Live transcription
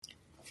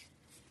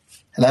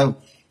Hello.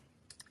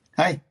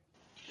 Hi.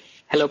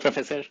 Hello,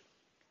 Professor.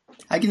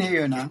 I can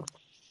hear you now.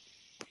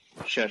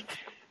 Sure.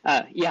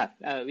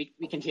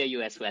 We can hear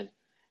you as well.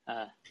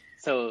 Uh,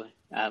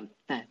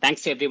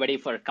 Thanks to everybody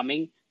for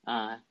coming.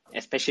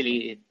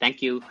 Especially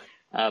thank you,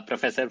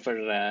 Professor,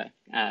 for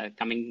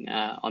coming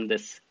on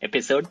this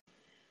episode.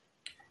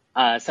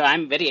 So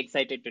I'm very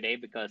excited today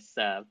because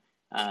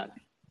uh,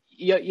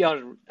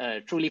 you're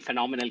a truly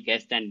phenomenal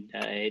guest, and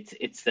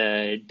it's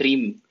a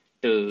dream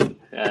to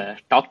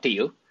talk to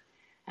you.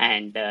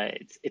 And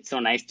it's so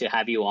nice to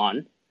have you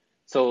on.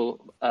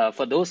 So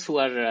for those who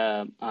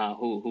are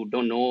who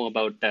don't know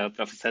about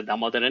Professor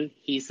Damodaran,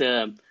 he's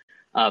a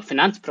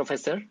finance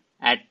professor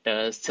at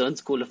Stern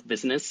School of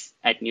Business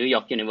at New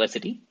York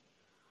University.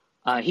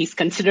 He's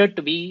considered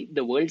to be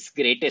the world's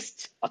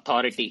greatest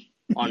authority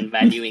on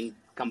valuing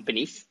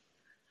companies.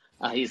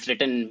 He's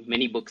written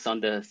many books on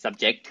the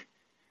subject.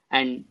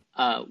 And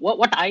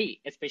what I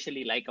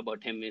especially like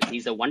about him is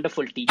he's a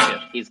wonderful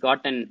teacher. He's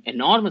got an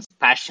enormous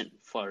passion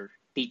for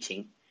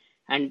teaching,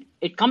 and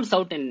it comes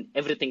out in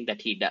everything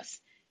that he does.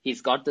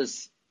 He's got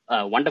this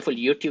wonderful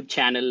YouTube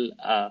channel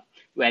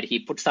where he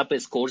puts up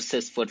his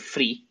courses for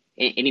free.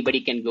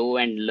 Anybody can go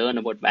and learn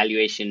about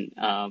valuation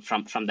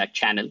from that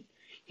channel.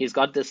 He's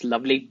got this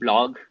lovely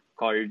blog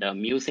called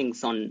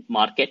Musings on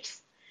Markets.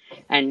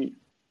 And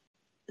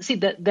see,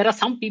 there are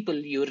some people,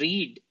 you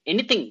read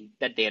anything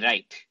that they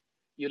write,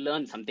 you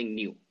learn something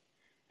new.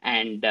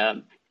 And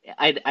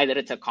either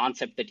it's a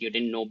concept that you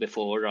didn't know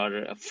before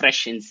or a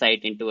fresh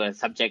insight into a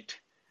subject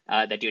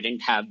that you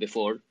didn't have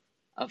before.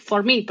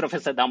 For me,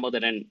 Professor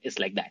Damodaran is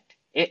like that.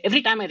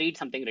 Every time I read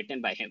something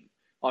written by him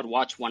or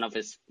watch one of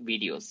his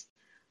videos,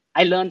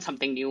 I learn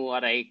something new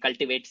or I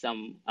cultivate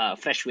some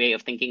fresh way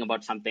of thinking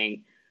about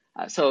something.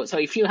 So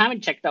if you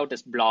haven't checked out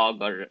his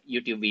blog or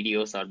YouTube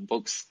videos or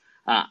books,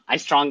 I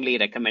strongly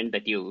recommend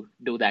that you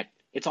do that.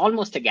 It's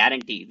almost a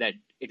guarantee that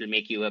it'll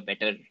make you a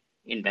better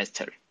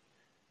investor.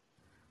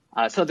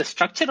 So the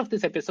structure of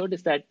this episode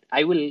is that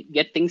I will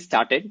get things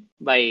started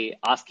by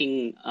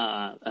asking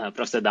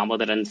Professor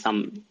Damodaran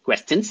some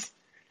questions,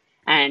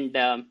 and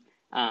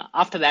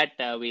after that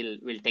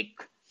we'll take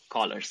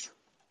callers.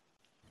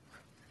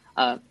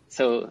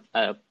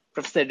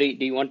 Professor, do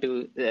you want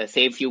to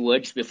say a few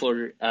words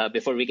before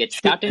we get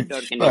started,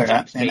 or can we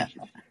jump straight?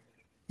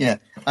 Yeah,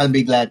 I'll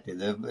be glad to.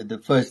 The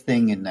first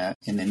thing in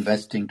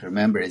investing to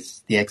remember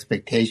is the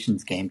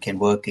expectations game can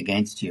work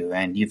against you,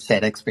 and you've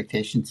set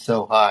expectations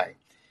so high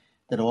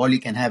that all you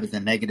can have is a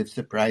negative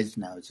surprise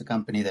now. It's a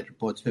company that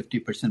reports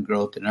 50%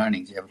 growth in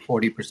earnings. You have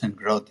 40%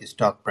 growth, your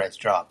stock price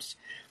drops.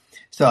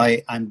 So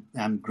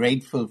I'm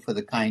grateful for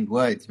the kind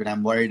words, but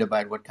I'm worried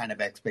about what kind of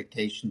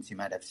expectations you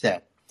might have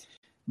set.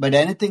 But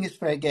anything is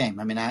fair game.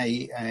 I mean,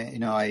 I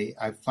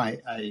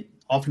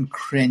often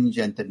cringe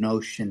at the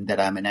notion that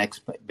I'm an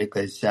expert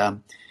because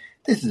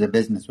this is a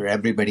business where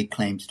everybody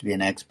claims to be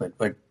an expert,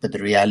 but the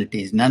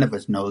reality is none of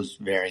us knows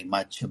very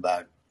much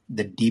about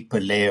the deeper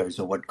layers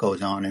of what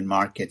goes on in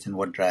markets and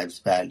what drives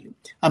value.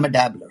 I'm a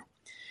dabbler.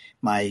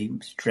 My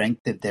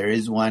strength, if there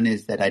is one,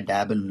 is that I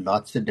dabble in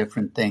lots of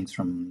different things,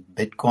 from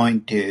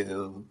Bitcoin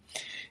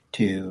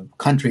to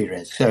country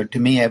risk. So to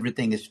me,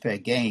 everything is fair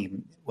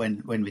game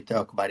when we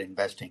talk about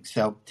investing.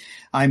 So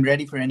I'm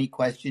ready for any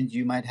questions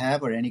you might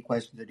have or any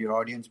questions that your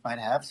audience might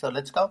have. So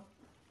let's go.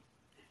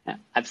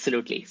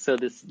 Absolutely. So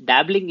this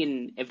dabbling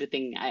in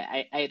everything,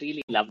 I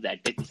really love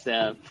that.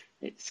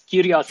 It's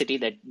curiosity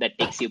that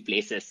takes you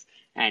places,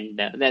 and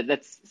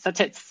that's such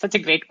a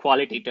great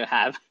quality to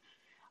have.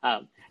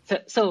 My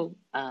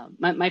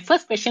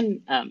first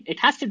question, it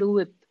has to do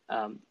with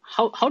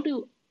how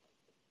to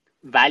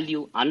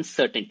value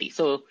uncertainty.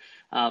 So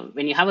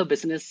when you have a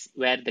business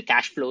where the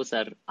cash flows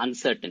are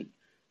uncertain,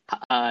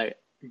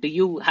 do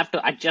you have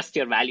to adjust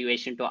your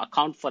valuation to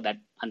account for that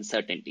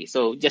uncertainty?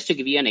 So just to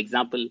give you an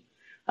example,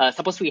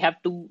 suppose we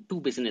have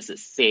two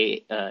businesses,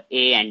 say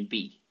A and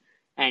B,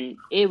 and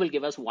A will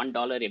give us $1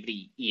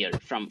 every year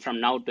from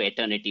now to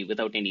eternity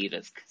without any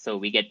risk. So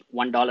we get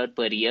 $1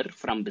 per year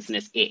from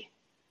business A.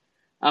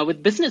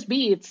 With business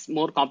B, it's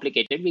more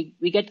complicated.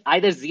 We get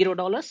either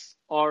 $0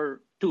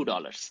 or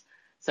 $2.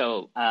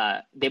 So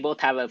they both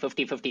have a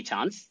 50-50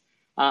 chance.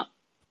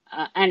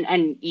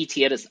 And each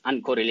year is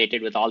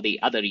uncorrelated with all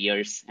the other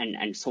years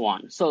and so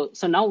on. So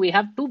now we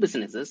have two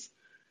businesses.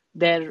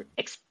 Their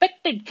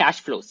expected cash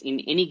flows in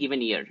any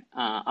given year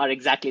are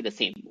exactly the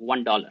same,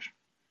 $1.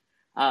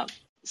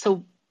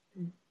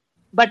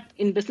 But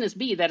in business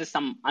B, there is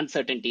some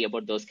uncertainty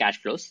about those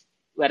cash flows,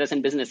 whereas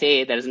in business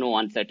A, there is no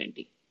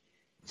uncertainty.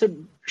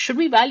 So should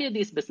we value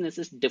these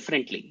businesses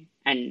differently?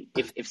 And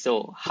if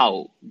so,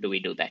 how do we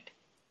do that?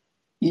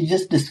 You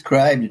just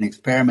described an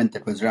experiment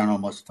that was run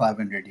almost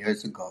 500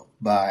 years ago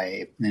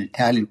by an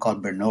Italian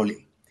called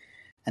Bernoulli.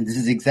 And this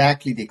is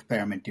exactly the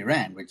experiment he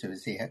ran, which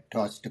was he had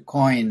tossed a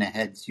coin,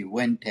 heads you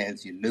win,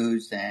 tails you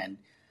lose. And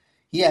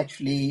he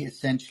actually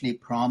essentially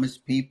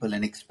promised people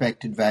an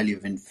expected value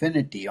of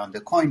infinity on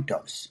the coin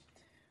toss,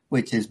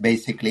 which is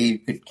basically you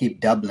could keep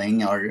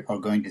doubling or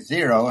going to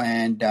zero.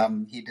 And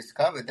he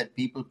discovered that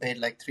people paid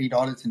like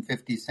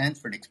 $3.50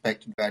 for an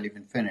expected value of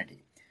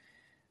infinity.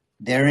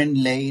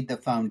 Therein lay the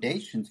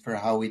foundations for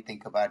how we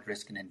think about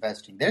risk and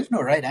investing. There's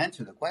no right answer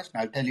to the question.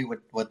 I'll tell you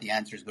what the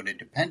answer is going to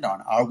depend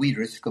on. Are we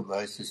risk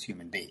averse as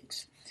human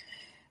beings?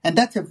 And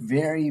that's a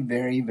very,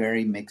 very,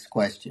 very mixed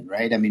question,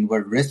 right? I mean,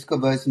 we're risk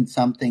averse in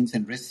some things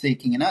and risk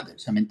seeking in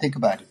others. I mean, think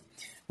about it.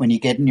 When you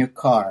get in your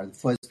car, the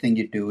first thing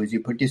you do is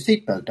you put your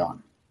seatbelt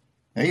on.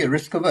 You're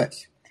risk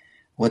averse.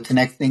 What's the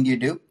next thing you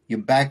do? You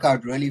back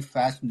out really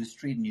fast from the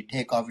street and you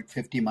take off at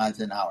 50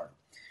 miles an hour.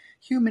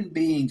 Human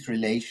beings'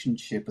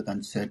 relationship with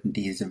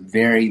uncertainty is a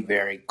very,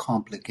 very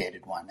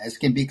complicated one, as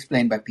can be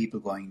explained by people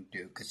going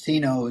to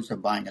casinos or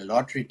buying a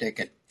lottery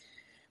ticket.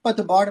 But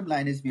the bottom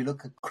line is, if you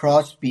look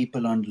across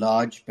people on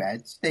large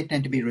bets, they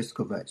tend to be risk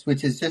averse,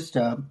 which is just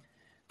a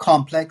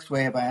complex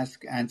way of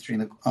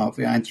answering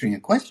a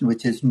question,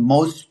 which is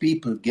most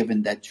people,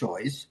 given that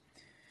choice,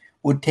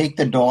 would take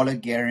the dollar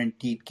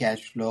guaranteed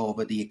cash flow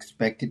over the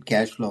expected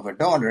cash flow of a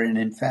dollar. And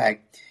in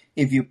fact,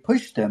 if you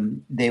push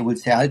them, they would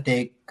say, I'll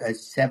take a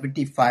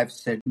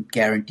 75-cent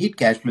guaranteed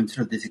cash flow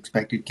instead of this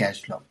expected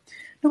cash flow.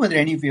 I don't know whether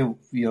any of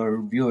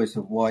your viewers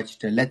have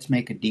watched Let's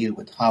Make a Deal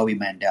with Howie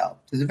Mandel.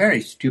 It's a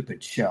very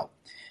stupid show.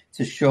 It's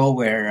a show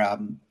where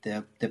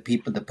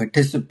the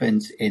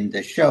participants in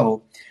the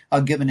show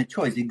are given a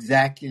choice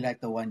exactly like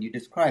the one you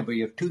described, where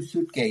you have two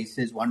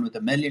suitcases, one with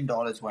 $1 million,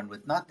 one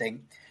with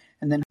nothing.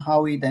 And then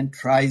Howie then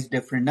tries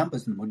different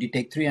numbers. Would you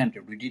take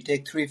 300? Would you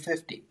take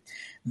 350?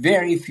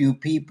 Very few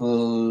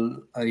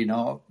people,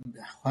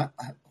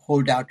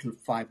 hold out to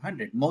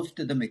 500. Most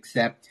of them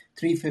accept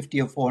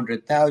 350 or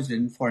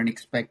 400,000 for an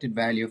expected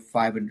value of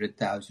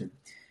 500,000.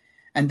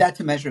 And that's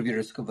a measure of your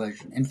risk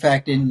aversion. In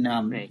fact,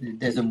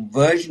 there's a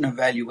version of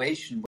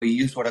valuation where you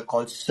use what are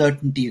called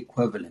certainty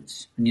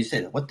equivalents. And you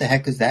say, what the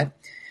heck is that?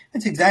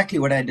 That's exactly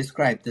what I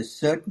described, the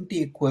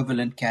certainty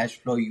equivalent cash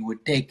flow you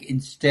would take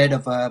instead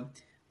of a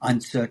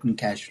uncertain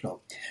cash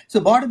flow. So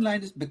bottom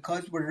line is,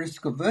 because we're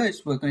risk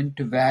averse, we're going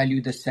to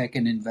value the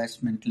second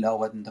investment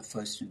lower than the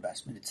first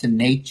investment. It's the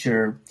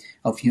nature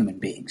of human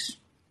beings.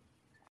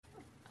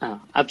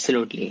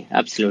 Absolutely.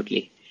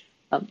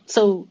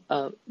 So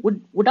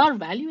would our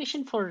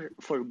valuation for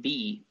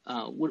B,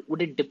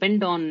 would it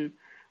depend on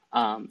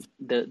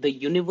the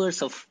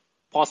universe of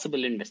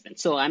possible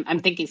investments? So I'm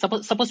thinking,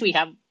 suppose we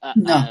have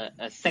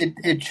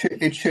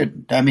it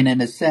shouldn't. I mean,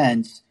 in a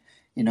sense,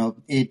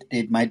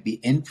 it might be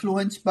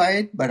influenced by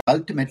it, but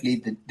ultimately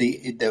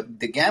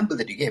the gamble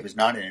that you gave is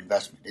not an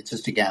investment. It's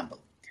just a gamble.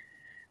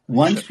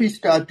 Once we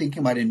start thinking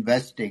about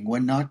investing, we're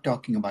not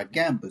talking about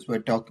gambles. We're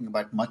talking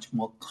about much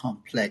more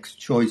complex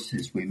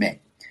choices we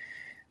make.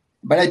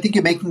 But I think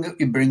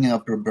you're bringing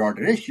up a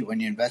broader issue. When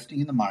you're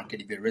investing in the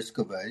market, if you're risk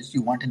averse,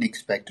 you want an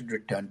expected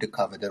return to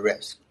cover the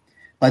risk.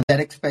 But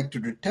that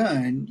expected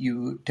return,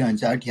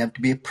 turns out you have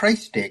to be a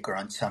price taker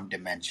on some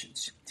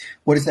dimensions.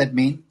 What does that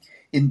mean?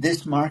 In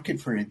this market,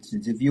 for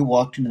instance, if you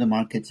walked into the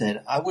market and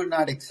said, I will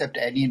not accept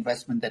any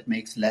investment that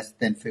makes less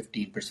than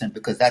 15%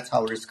 because that's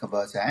how risk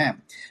averse I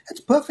am,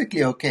 that's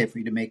perfectly okay for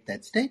you to make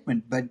that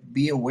statement. But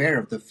be aware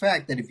of the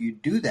fact that if you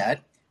do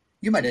that,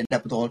 you might end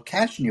up with all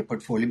cash in your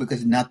portfolio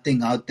because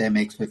nothing out there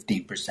makes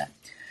 15%.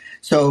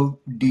 So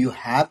do you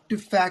have to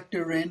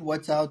factor in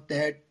what's out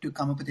there to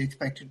come up with the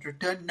expected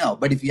return? No.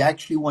 But if you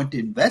actually want to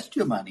invest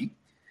your money,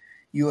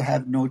 you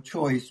have no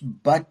choice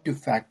but to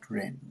factor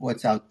in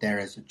what's out there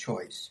as a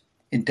choice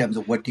in terms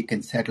of what you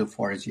can settle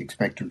for as your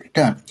expected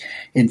return.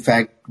 In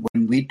fact,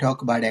 when we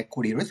talk about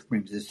equity risk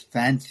premiums, this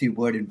fancy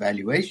word in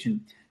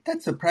valuation,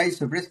 that's the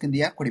price of risk in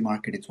the equity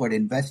market. It's what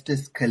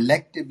investors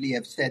collectively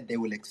have said they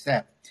will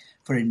accept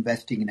for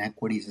investing in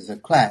equities as a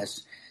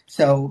class.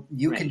 So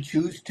you can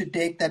choose to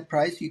take that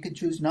price. You can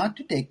choose not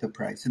to take the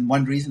price. And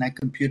one reason I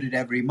compute it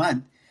every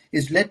month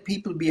is let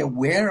people be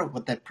aware of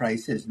what that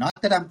price is. Not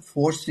that I'm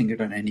forcing it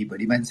on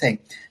anybody, but I'm saying,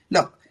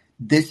 look,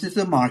 this is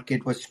a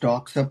market where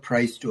stocks are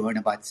priced to earn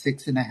about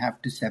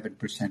 6.5% to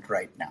 7%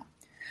 right now.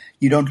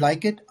 You don't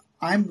like it?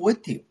 I'm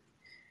with you.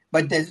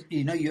 But there's,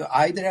 you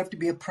either have to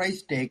be a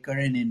price taker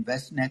and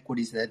invest in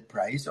equities at that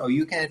price, or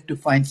you have to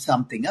find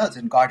something else.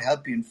 And God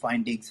help you in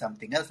finding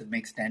something else that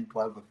makes 10,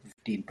 12, or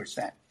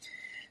 15%.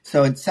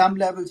 So at some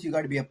levels, you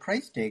got to be a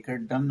price taker.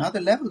 At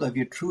another level, if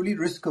you're truly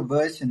risk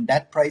averse and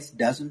that price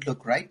doesn't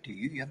look right to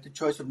you, you have the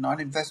choice of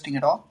not investing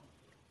at all.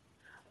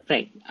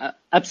 Right.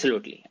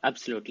 Absolutely.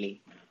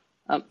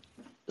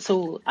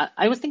 So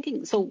I was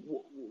thinking, so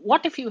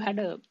what if you had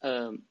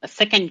a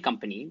second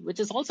company, which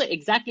is also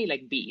exactly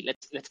like B,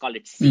 let's call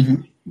it C,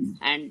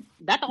 and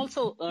that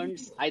also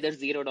earns either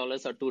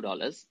 $0 or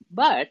 $2,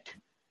 but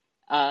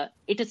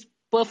it is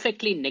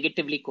perfectly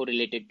negatively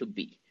correlated to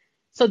B.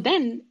 So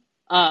then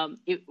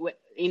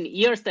in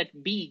years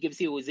that B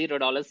gives you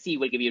 $0, C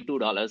will give you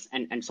 $2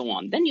 and so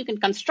on. Then you can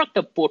construct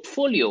a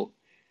portfolio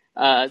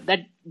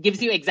that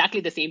gives you exactly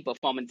the same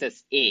performance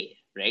as A,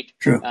 right?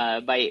 True.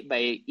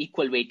 By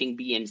equal weighting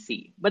B and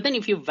C. But then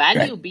if you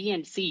value B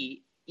and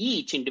C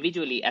each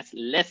individually as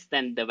less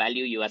than the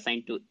value you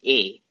assign to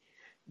A,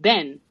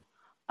 then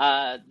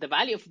the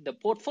value of the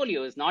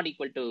portfolio is not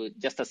equal to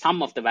just the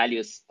sum of the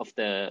values of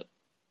the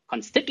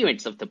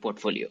constituents of the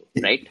portfolio,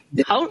 right?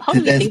 How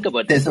do we think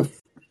about this?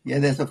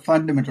 There's a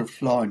fundamental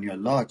flaw in your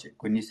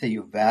logic. When you say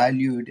you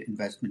valued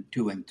investment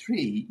 2 and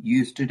 3, you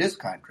used a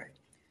discount rate.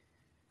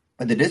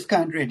 But the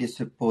discount rate you're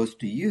supposed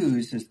to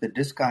use is the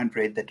discount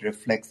rate that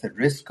reflects the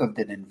risk of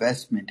that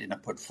investment in a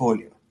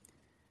portfolio.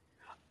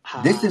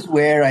 This is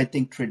where I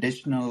think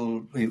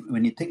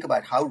when you think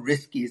about how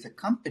risky is a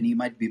company, you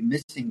might be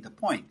missing the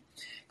point.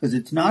 Because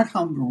it's not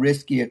how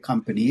risky a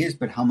company is,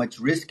 but how much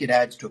risk it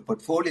adds to a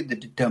portfolio that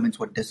determines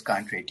what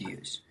discount rate to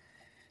use.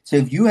 So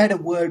if you had a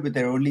world where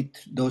there are only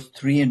those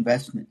 3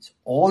 investments,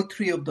 all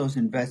 3 of those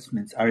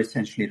investments are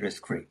essentially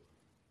risk-free.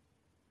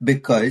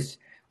 Because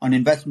on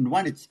investment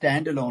 1, it's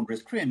standalone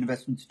risk-free, and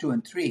investments 2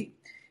 and 3,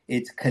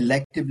 it's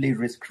collectively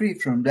risk-free.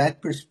 From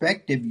that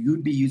perspective,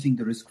 you'd be using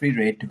the risk-free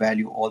rate to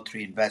value all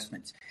 3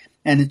 investments.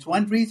 And it's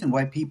one reason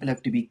why people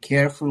have to be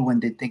careful when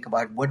they think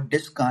about what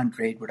discount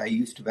rate would I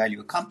use to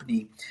value a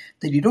company,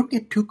 that you don't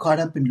get too caught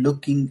up in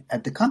looking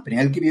at the company.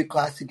 I'll give you a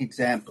classic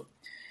example.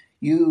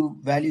 You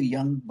value a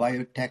young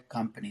biotech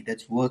company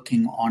that's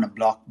working on a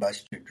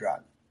blockbuster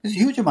drug. There's a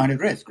huge amount of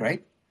risk,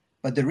 right?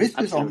 But the risk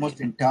is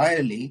almost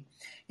entirely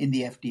in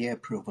the FDA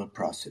approval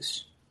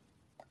process.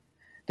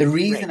 The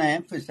reason I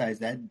emphasize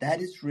that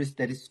is risk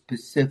that is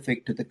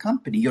specific to the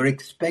company. Your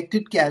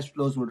expected cash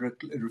flows will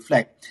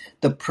reflect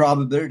the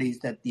probabilities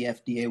that the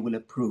FDA will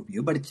approve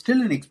you, but it's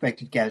still an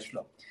expected cash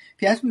flow.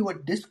 If you ask me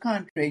what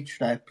discount rate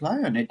should I apply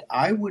on it,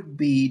 I would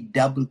be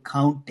double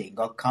counting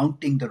or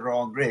counting the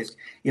wrong risk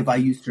if I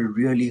used a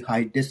really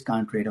high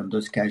discount rate on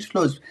those cash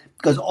flows,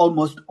 because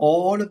almost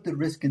all of the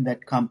risk in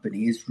that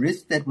company is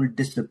risk that will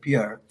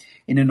disappear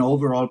in an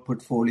overall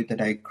portfolio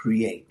that I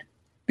create.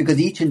 Because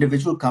each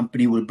individual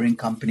company will bring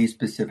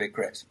company-specific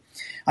risk.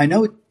 I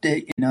know,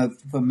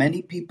 for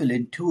many people,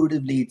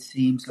 intuitively, it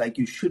seems like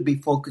you should be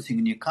focusing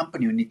on your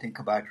company when you think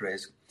about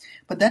risk.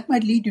 But that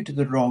might lead you to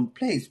the wrong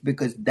place,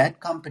 because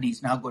that company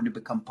is now going to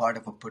become part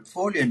of a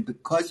portfolio. And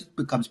because it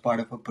becomes part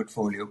of a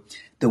portfolio,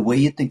 the way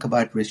you think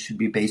about risk should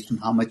be based on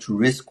how much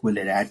risk will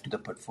it add to the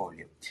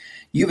portfolio.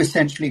 You've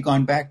essentially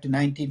gone back to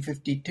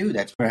 1952.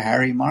 That's where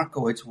Harry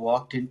Markowitz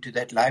walked into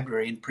that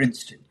library in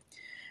Princeton.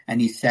 And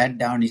he sat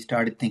down, he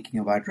started thinking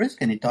about risk,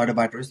 and he thought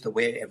about risk the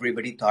way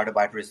everybody thought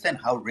about risk then.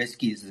 How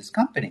risky is this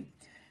company?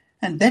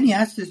 And then he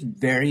asked this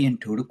very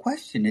intuitive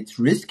question. It's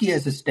risky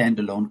as a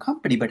standalone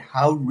company, but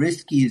how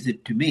risky is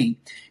it to me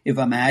if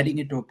I'm adding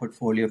it to a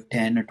portfolio of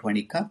 10 or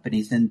 20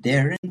 companies? And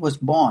therein was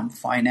born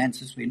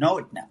finance as we know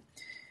it now.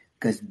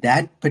 Because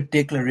that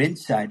particular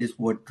insight is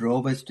what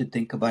drove us to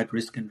think about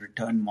risk and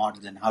return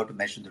models and how to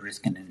measure the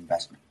risk in an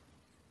investment.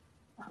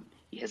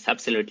 Yes,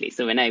 absolutely.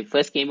 So when I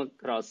first came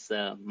across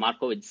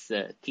Markowitz's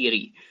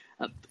theory,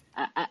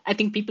 I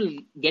think people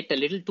get a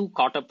little too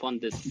caught up on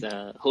this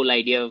whole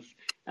idea of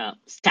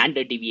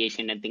standard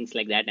deviation and things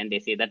like that, and they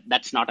say that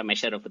that's not a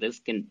measure of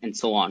risk and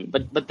so on.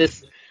 But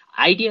this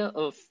idea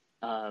of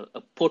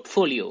a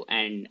portfolio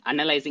and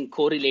analyzing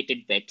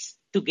correlated bets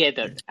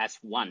together as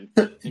one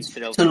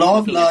instead of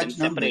looking at them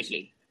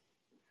separately.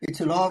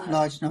 It's a law of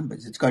large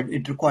numbers.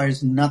 It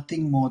requires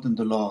nothing more than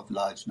the law of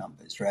large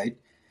numbers, right?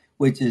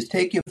 Which is,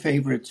 take your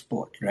favorite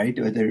sport, right?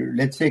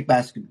 Let's take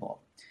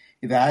basketball.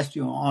 If I asked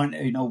you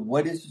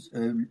what is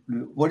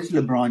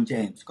LeBron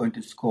James going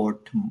to score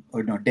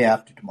day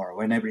after tomorrow,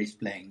 whenever he's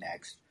playing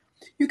next,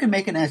 you can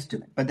make an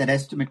estimate, but that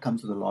estimate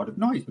comes with a lot of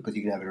noise because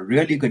you can have a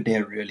really good day,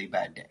 a really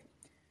bad day.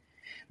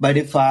 But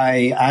if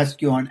I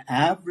ask you on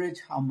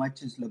average, how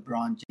much is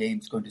LeBron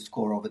James going to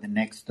score over the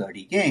next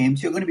 30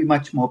 games, you're going to be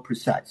much more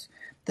precise.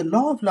 The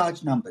law of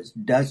large numbers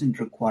doesn't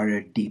require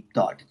a deep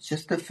thought. It's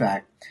just the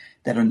fact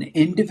that on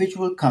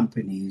individual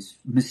companies,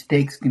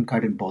 mistakes can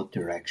cut in both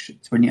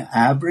directions. When you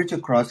average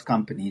across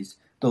companies,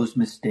 those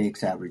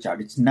mistakes average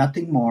out. It's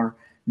nothing more,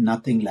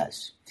 nothing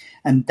less.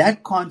 And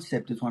that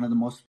concept is one of the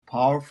most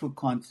powerful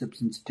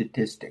concepts in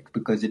statistics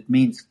because it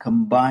means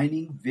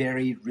combining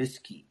very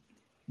risky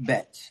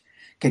bets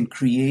can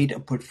create a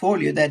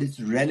portfolio that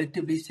is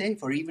relatively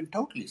safe or even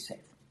totally safe.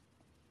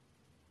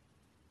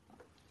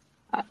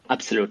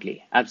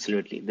 Absolutely.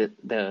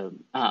 But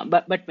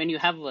when you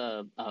have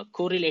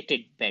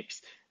correlated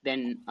bets,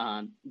 then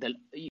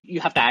you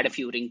have to add a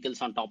few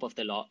wrinkles on top of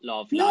the law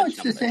of large numbers. No,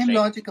 it's the same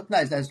logic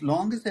applies. As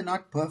long as they're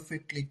not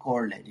perfectly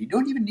correlated, you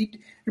don't even need to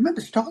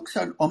remember. Stocks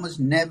are almost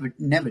never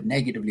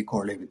negatively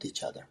correlated with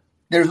each other.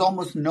 There's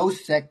almost no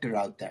sector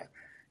out there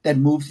that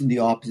moves in the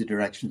opposite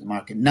direction of the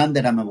market. None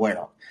that I'm aware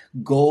of.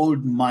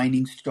 Gold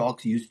mining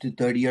stocks used to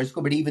 30 years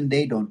ago, but even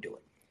they don't do it.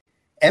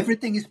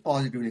 Everything is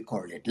positively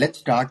correlated. Let's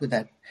start with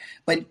that.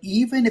 But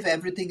even if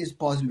everything is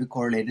positively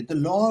correlated, the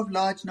law of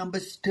large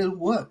numbers still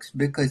works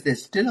because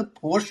there's still a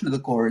portion of the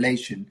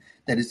correlation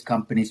that is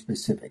company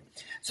specific.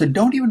 So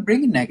don't even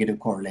bring in negative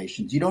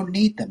correlations. You don't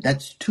need them.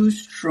 That's too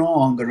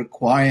strong a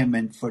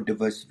requirement for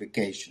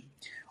diversification.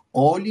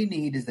 All you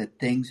need is that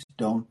things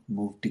don't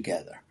move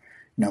together.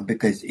 Now,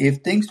 because if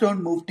things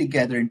don't move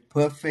together in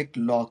perfect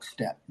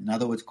lockstep, in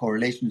other words,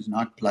 correlation is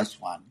not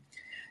 +1,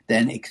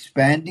 then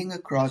expanding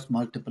across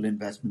multiple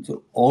investments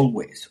will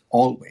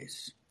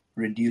always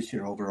reduce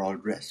your overall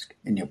risk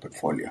in your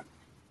portfolio.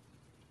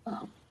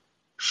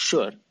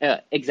 Sure,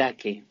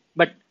 exactly.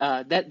 But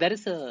there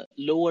is a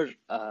lower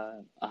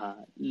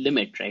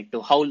limit, right,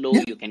 to how low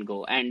Yeah. you can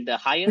go. And the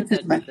higher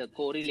that the The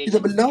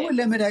correlations lower get,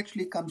 limit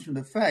actually comes from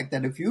the fact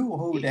that if you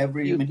hold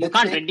every, you let's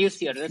can't say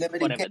reduce your it's risk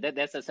limiting. forever.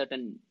 There's a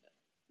certain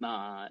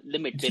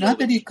limit It's below not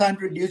that you which,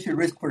 can't reduce your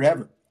risk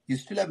forever. You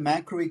still have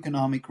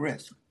macroeconomic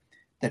risk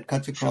that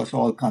cuts sure, across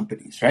all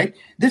companies, right?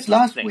 This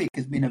last right, week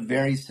has been a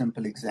very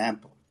simple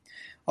example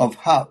of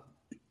how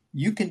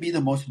you can be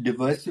the most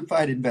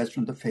diversified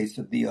investor on the face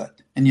of the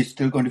earth, and you're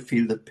still going to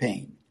feel the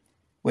pain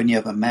when you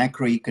have a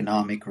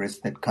macroeconomic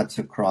risk that cuts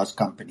across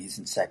companies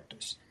and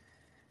sectors.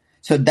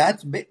 So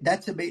that's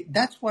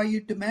why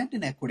you demand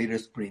an equity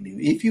risk premium.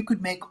 If you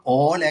could make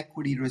all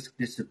equity risk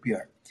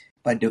disappear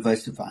by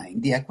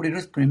diversifying, the equity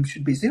risk premium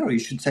should be zero. You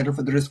should settle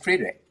for the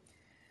risk-free rate.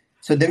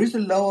 So there is a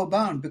lower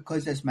bound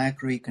because there's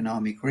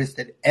macroeconomic risk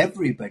that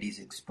everybody's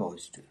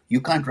exposed to.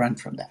 You can't run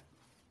from that.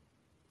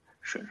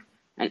 sure.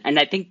 And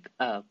I think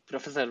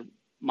Professor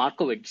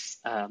Markowitz,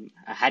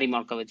 Harry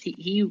Markowitz,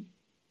 he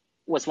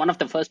was one of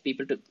the first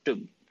people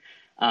to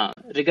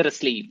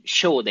rigorously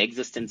show the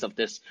existence of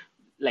this.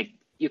 Like,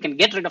 you can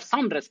get rid of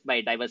some risk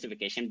by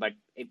diversification, but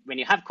when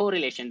you have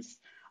correlations,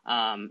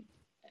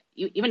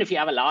 even if you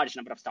have a large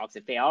number of stocks,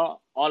 if they are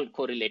all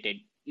correlated,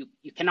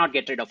 you cannot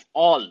get rid of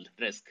all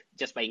risk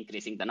just by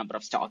increasing the number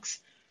of stocks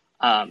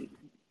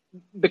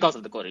because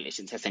of the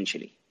correlations,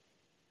 essentially.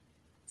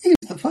 He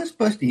was the first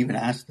person to even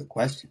ask the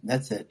question.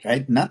 That's it,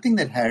 right? Nothing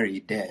that Harry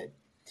did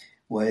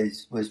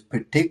was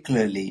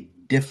particularly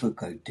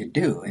difficult to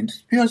do. And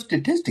it's pure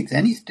statistics.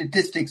 Any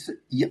statistics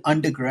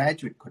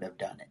undergraduate could have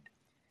done it.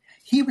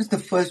 He was the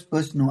first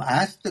person who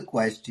asked the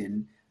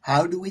question,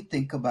 how do we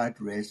think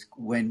about risk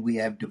when we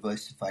have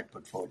diversified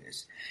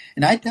portfolios?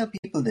 And I tell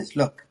people this,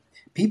 look,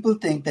 people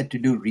think that to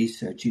do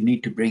research, you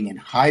need to bring in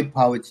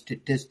high-powered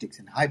statistics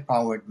and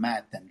high-powered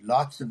math and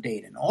lots of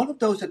data, and all of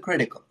those are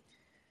critical.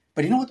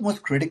 But you know what the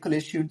most critical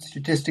issue in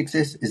statistics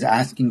is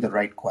asking the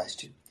right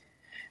question.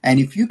 And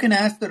if you can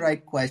ask the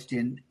right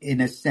question, in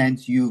a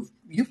sense, you've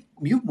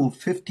moved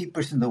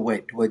 50% of the way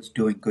towards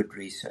doing good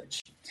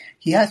research.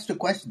 He asked a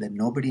question that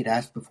nobody had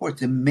asked before.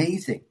 It's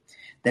amazing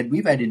that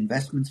we've had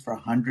investments for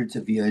hundreds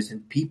of years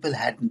and people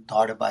hadn't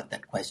thought about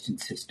that question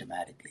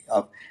systematically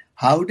of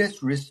how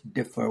does risk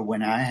differ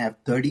when I have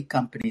 30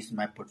 companies in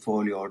my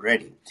portfolio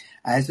already,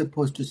 as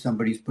opposed to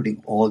somebody who's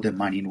putting all their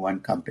money in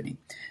one company.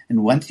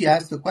 And once you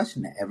ask the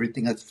question,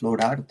 everything has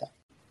flowed out of that.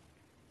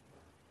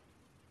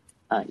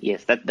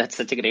 Yes, that's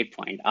such a great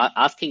point.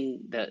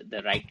 Asking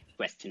the right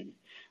question,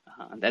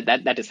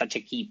 that is such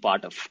a key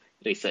part of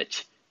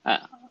research.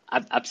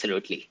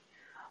 Absolutely.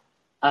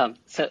 The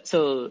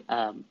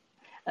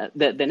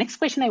next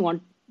question I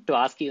want to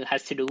ask you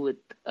has to do with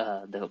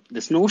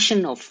this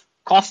notion of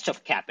cost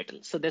of capital.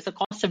 So there's a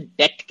cost of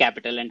debt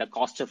capital and a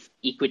cost of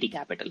equity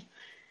capital.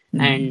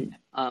 And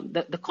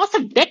the cost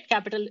of debt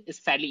capital is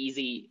fairly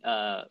easy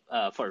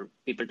for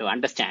people to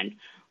understand,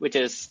 which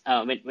is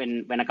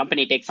when a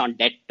company takes on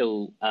debt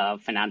to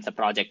finance a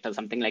project or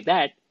something like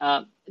that,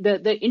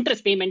 the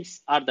interest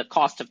payments are the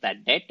cost of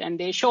that debt, and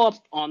they show up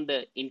on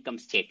the income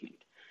statement.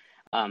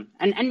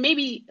 And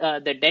maybe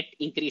the debt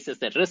increases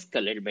the risk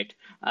a little bit,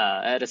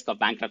 risk of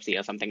bankruptcy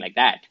or something like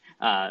that.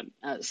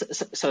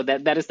 So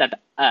there is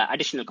that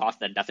additional cost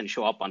that doesn't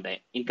show up on the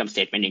income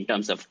statement in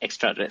terms of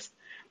extra risk.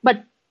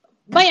 But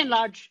by and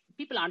large,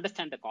 people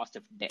understand the cost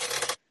of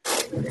debt.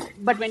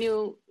 But when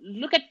you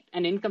look at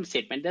an income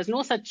statement, there's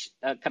no such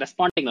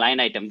corresponding line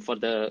item for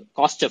the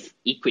cost of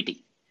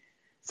equity.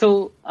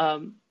 So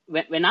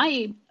when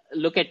I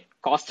look at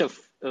cost of,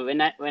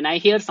 when I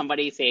hear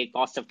somebody say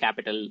cost of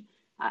capital,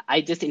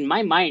 I just, in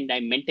my mind, I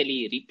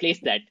mentally replace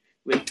that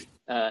with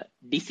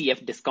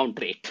DCF, discount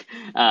rate,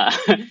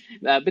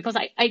 because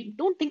I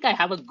don't think I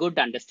have a good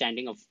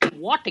understanding of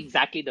what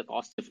exactly the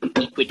cost of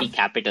equity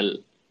capital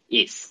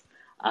is.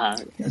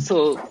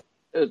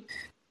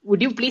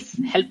 Would you please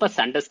help us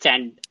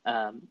understand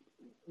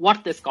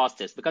what this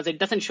cost is? Because it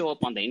doesn't show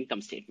up on the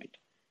income statement.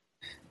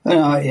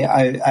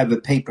 I have a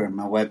paper on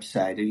my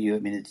website.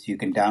 You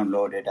can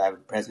download it. I have a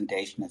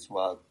presentation as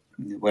well,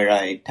 where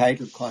I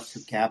titled Cost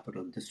of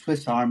Capital, the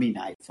Swiss Army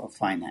Knife of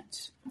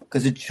Finance,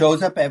 because it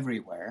shows up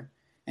everywhere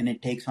and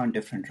it takes on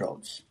different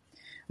roles.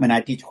 When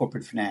I teach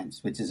corporate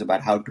finance, which is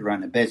about how to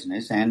run a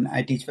business, and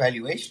I teach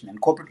valuation,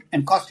 and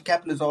cost of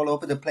capital is all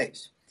over the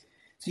place.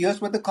 So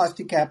here's what the cost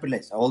of capital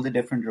is, all the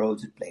different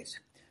roles it plays.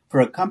 For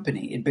a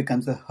company, it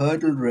becomes the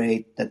hurdle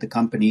rate that the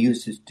company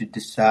uses to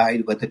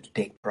decide whether to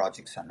take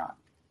projects or not.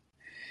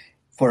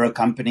 For a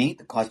company,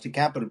 the cost of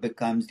capital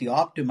becomes the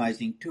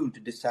optimizing tool to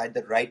decide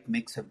the right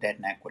mix of debt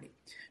and equity.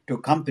 To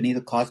a company,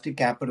 the cost of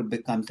capital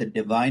becomes the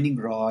divining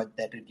rod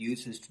that it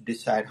uses to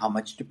decide how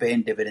much to pay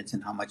in dividends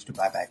and how much to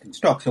buy back in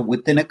stock. So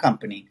within a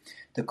company,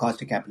 the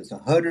cost of capital is a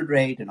hurdle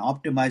rate, an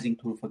optimizing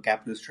tool for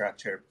capital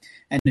structure,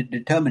 and a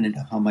determinant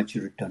of how much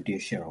you return to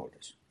your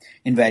shareholders.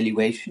 In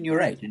valuation, you're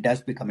right, it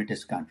does become a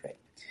discount rate.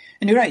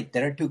 And you're right,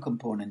 there are two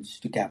components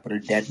to capital,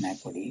 debt and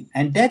equity.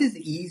 And debt is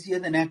easier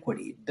than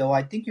equity, though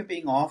I think you're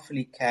being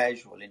awfully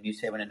casual and you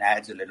say when it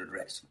adds a little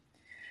risk.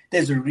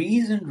 There's a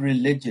reason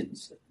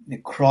religions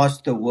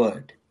across the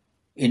world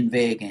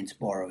inveigh against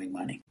borrowing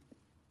money.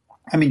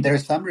 I mean, there are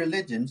some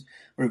religions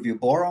where if you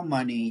borrow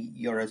money,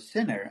 you're a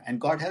sinner, and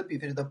God help you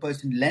if you're the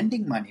person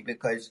lending money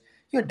because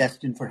you're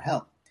destined for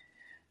hell.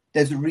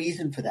 There's a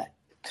reason for that.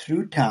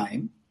 Through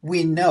time,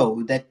 we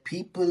know that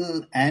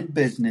people and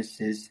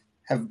businesses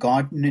have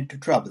gotten into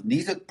trouble.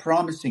 These are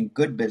promising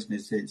good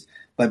businesses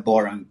by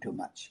borrowing too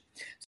much.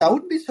 So I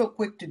wouldn't be so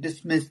quick to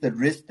dismiss the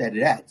risk that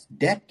it adds.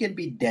 Debt can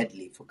be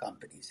deadly for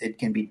companies. It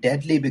can be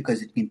deadly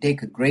because it can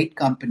take a great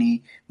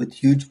company with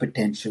huge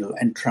potential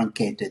and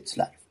truncate its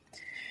life.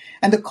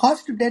 And the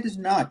cost of debt is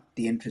not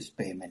the interest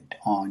payment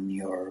on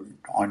your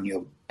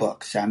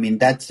books. I mean,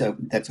 that's a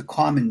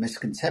common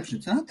misconception.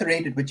 It's not the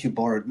rate at which you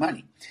borrowed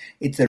money.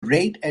 It's the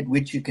rate at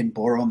which you can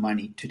borrow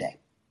money today.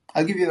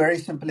 I'll give you a very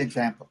simple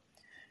example.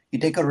 You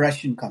take a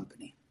Russian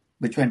company,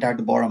 which went out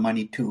to borrow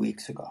money 2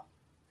 weeks ago.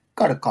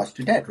 Got a cost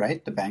of debt,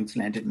 right? The banks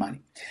lent it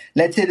money.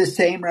 Let's say the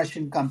same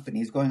Russian company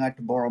is going out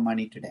to borrow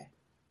money today.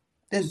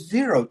 There's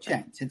zero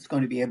chance it's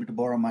going to be able to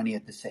borrow money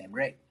at the same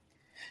rate.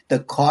 The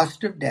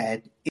cost of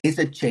debt is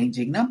a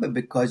changing number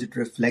because it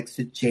reflects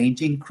the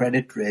changing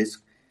credit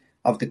risk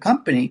of the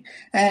company.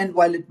 And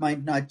while it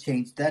might not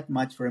change that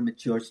much for a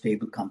mature,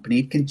 stable company,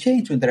 it can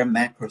change when there are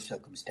macro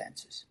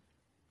circumstances.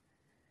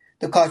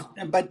 The cost,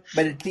 but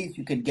at least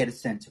you can get a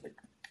sense of it.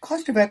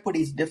 Cost of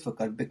equity is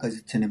difficult because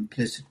it's an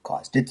implicit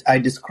cost. I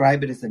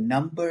describe it as a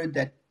number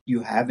that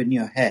you have in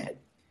your head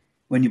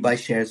when you buy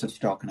shares of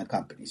stock in a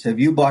company. So if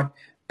you bought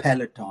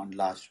Peloton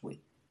last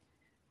week,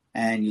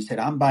 and you said,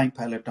 I'm buying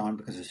Peloton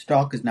because the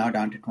stock is now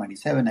down to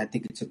 27. I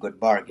think it's a good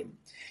bargain.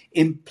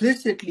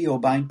 Implicitly, you're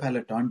buying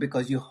Peloton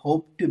because you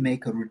hope to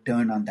make a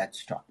return on that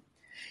stock.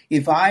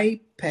 If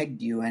I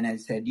pegged you and I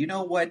said, you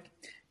know what,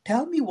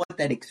 tell me what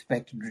that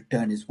expected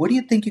return is. What do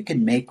you think you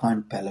can make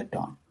on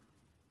Peloton?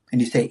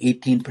 And you say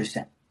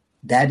 18%.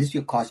 That is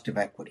your cost of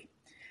equity.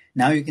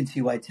 Now you can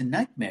see why it's a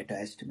nightmare to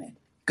estimate.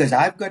 Because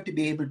I've got to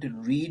be able to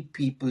read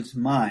people's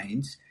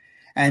minds.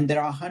 And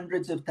there are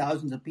hundreds of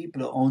thousands of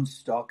people who own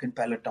stock in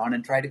Peloton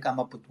and try to come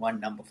up with one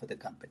number for the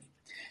company.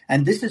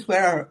 And this is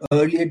where our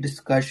earlier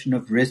discussion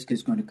of risk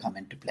is going to come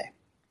into play.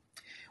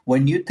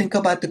 When you think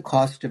about the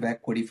cost of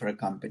equity for a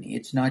company,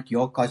 it's not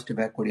your cost of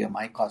equity or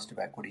my cost of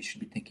equity you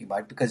should be thinking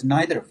about because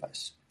neither of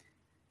us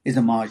is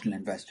a marginal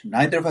investor.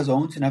 Neither of us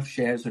owns enough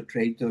shares or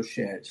trades those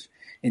shares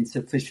in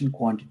sufficient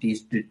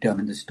quantities to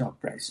determine the stock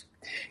price.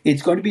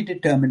 It's going to be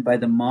determined by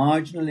the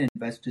marginal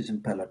investors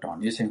in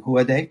Peloton. You're saying, who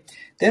are they?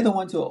 They're the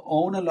ones who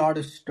own a lot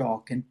of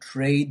stock and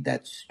trade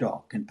that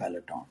stock in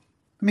Peloton.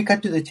 Let me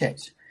cut to the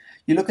chase.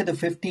 You look at the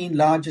 15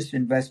 largest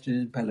investors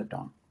in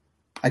Peloton.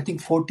 I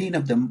think 14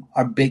 of them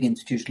are big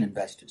institutional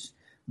investors.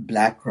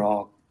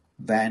 BlackRock,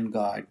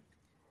 Vanguard.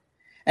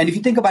 And if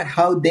you think about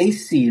how they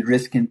see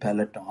risk in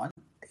Peloton,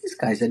 these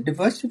guys are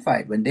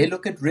diversified. When they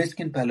look at risk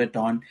in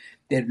Peloton,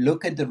 they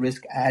look at the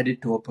risk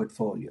added to a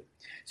portfolio.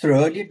 So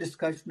earlier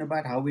discussion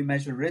about how we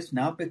measure risk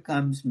now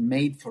becomes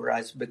made for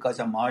us because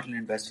our marginal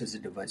investors are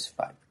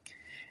diversified.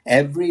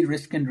 Every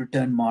risk and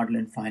return model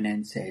in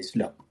finance says,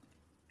 look,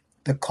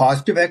 the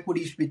cost of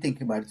equity you should be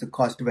thinking about is the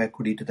cost of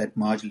equity to that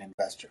marginal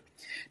investor.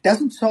 It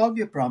doesn't solve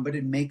your problem, but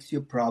it makes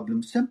your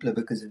problem simpler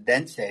because it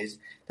then says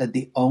that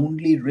the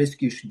only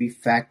risk you should be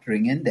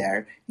factoring in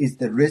there is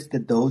the risk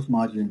that those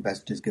marginal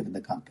investors give in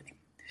the company.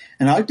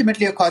 And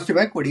ultimately, a cost of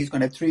equity is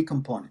going to have three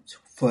components.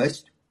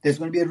 First, there's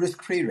going to be a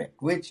risk-free rate,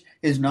 which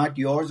is not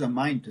yours or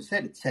mine to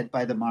set. It's set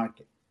by the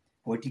market,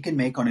 what you can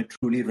make on a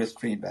truly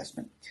risk-free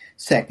investment.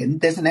 Second,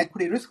 there's an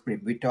equity risk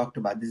premium. We talked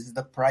about this is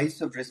the price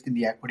of risk in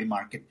the equity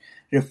market,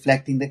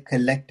 reflecting the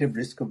collective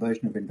risk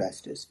aversion of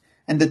investors.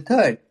 And the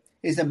third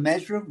is a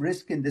measure of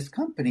risk in this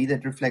company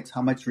that reflects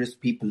how much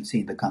risk people see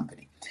in the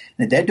company.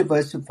 And if they're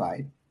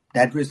diversified,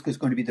 that risk is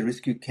going to be the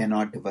risk you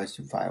cannot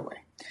diversify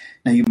away.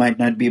 Now, you might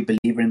not be a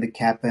believer in the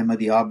CAPM or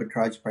the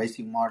arbitrage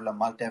pricing model or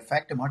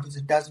multi-factor models.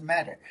 It doesn't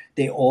matter.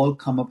 They all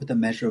come up with a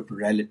measure of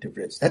relative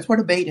risk. That's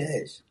what a beta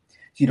is.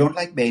 If you don't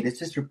like betas,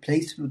 just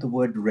replace it with the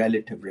word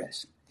relative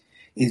risk.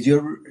 Is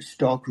your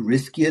stock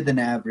riskier than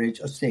average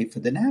or safer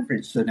than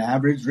average? So an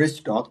average risk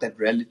stock, that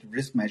relative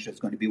risk measure is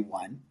going to be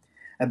 1.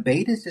 A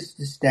beta is just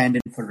a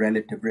stand-in for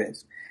relative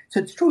risk. So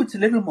it's true, it's a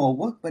little more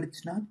work, but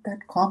it's not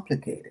that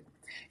complicated.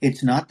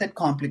 It's not that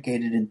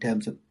complicated in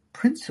terms of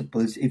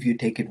principles if you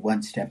take it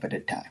one step at a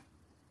time.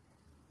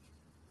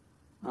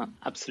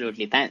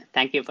 Absolutely.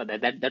 Thank you for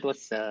that. That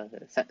was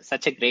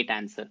such a great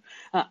answer.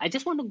 I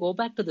just want to go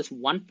back to this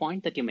one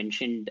point that you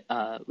mentioned,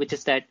 which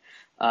is that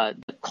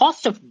the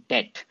cost of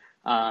debt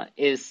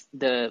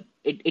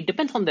it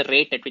depends on the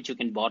rate at which you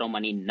can borrow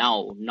money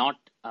now, not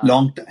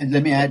long term. And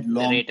let me add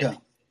long term.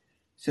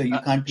 So you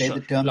can't play sure,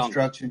 the term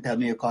structure and tell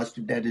me your cost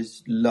of debt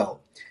is low.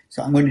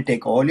 So I'm going to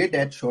take all your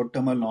debt, short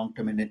term or long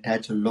term, and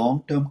attach a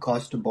long term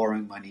cost of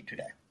borrowing money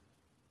today.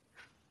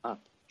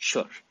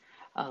 Sure.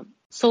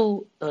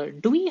 So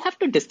do we have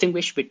to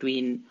distinguish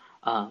between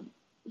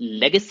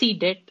legacy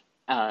debt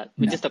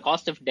which No. is the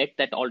cost of debt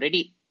that has No,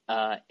 already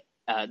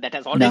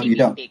you been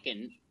don't.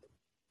 taken.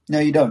 No,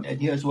 you don't.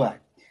 And here's why.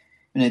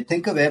 When I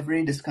think of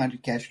every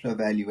discounted cash flow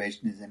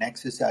valuation as an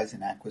exercise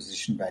in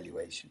acquisition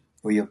valuation,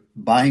 where you're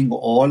buying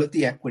all of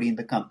the equity in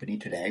the company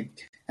today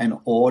and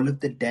all of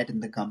the debt in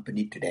the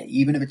company today,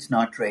 even if it's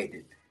not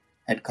traded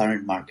at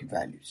current market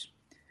values.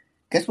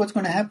 Guess what's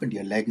going to happen to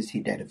your legacy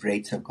debt if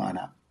rates have gone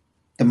up?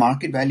 The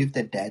market value of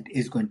that debt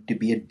is going to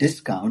be a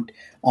discount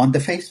on the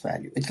face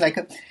value. It's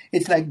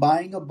like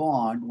buying a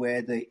bond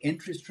where the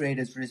interest rate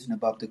has risen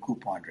above the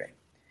coupon rate.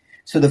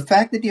 So the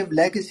fact that you have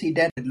legacy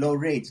debt at low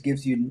rates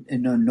gives you,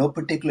 no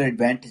particular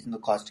advantage in the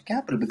cost of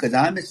capital, because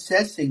I'm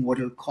assessing what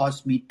it'll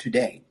cost me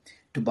today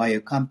to buy a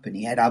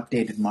company at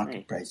updated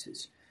market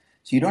prices.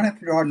 So you don't have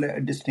to draw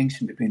a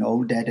distinction between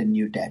old debt and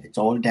new debt. It's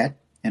all debt,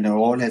 and it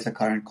all has a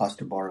current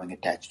cost of borrowing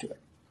attached to it.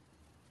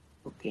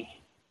 Okay.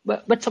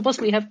 But suppose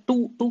we have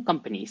two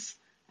companies,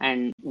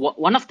 and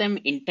one of them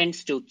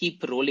intends to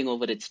keep rolling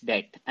over its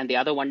debt, and the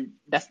other one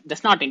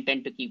does not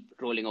intend to keep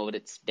rolling over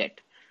its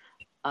debt.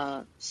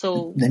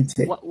 So Then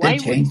why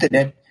would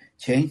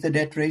change the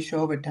debt ratio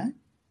over time?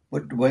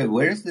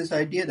 Where is this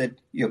idea that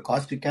your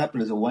cost of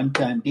capital is a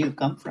one-time deal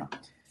come from?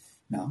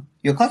 No,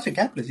 your cost of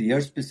capital is a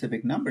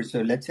year-specific number.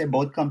 So let's say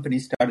both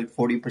companies start at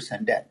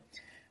 40% debt.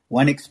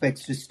 One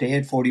expects to stay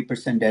at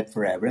 40% debt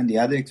forever, and the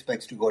other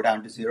expects to go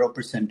down to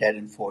 0% debt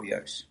in 4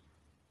 years.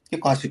 Your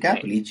cost of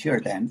capital each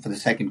year then for the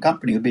second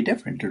company will be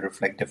different to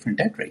reflect different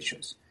debt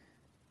ratios.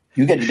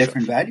 You get a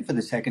different value for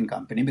the second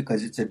company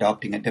because it's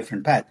adopting a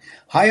different path.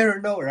 Higher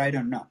or lower, I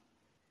don't know.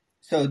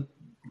 So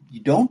you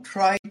don't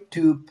try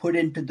to put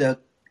into the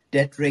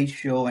debt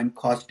ratio and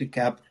cost of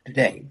capital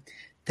today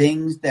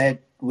things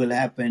that will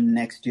happen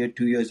next year,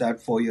 2 years out,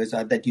 4 years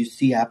out, that you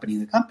see happening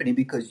in the company,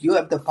 because you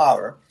have the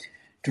power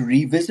to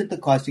revisit the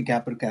cost of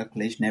capital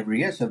calculation every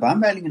year. So if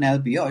I'm valuing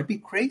an LBO, it'd be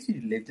crazy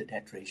to leave the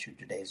debt ratio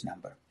today's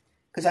number,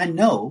 because I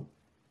know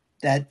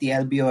that the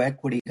LBO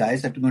equity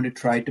guys are going to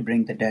try to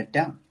bring the debt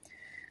down.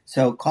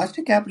 So cost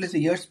of capital is a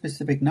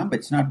year-specific number.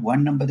 It's not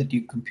one number that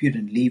you compute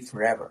and leave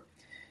forever.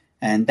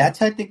 And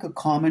that's, I think, a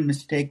common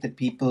mistake that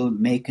people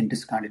make in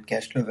discounted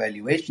cash flow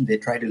valuation. They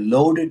try to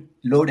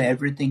load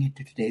everything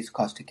into today's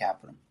cost of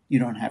capital. You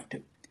don't have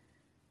to.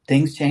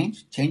 Things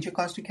change your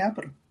cost of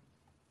capital.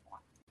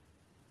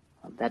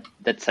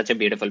 That's such a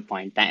beautiful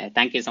point.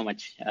 Thank you so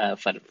much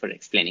for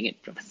explaining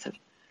it, Professor.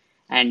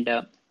 And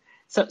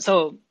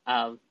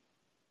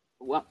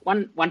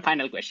one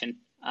final question,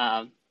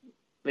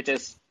 which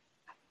is,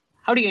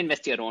 how do you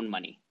invest your own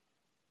money?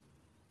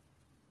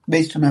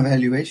 Based on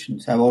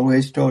evaluations. I've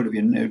always told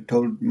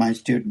my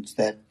students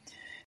that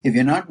if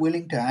you're not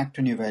willing to act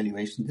on your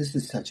valuation, this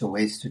is such a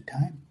waste of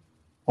time.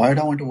 Why would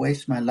I want to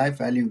waste my life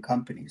valuing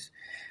companies?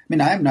 I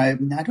mean,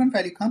 I don't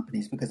value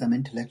companies because I'm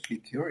intellectually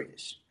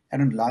curious. I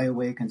don't lie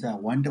awake and say, I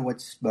wonder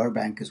what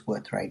Burbank is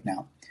worth right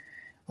now,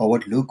 or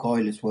what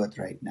Lukoil is worth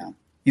right now.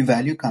 You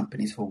value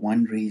companies for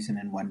one reason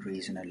and one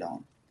reason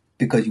alone,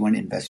 because you want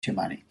to invest your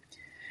money.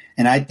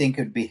 And I think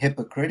it would be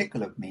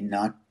hypocritical of me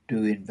not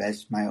to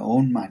invest my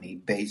own money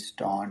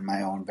based on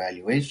my own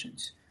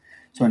valuations.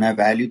 So when I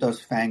valued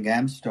those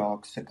FANG-AM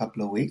stocks a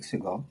couple of weeks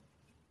ago,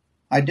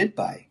 I did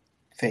buy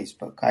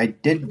Facebook. I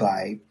did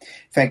buy.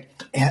 In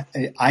fact,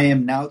 I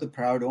am now the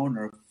proud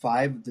owner of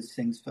 5 of the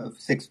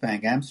 6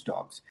 FANG-AM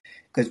stocks,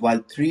 because while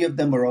 3 of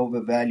them were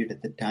overvalued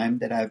at the time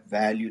that I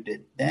valued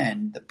it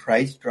then, the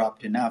price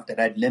dropped enough that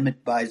I'd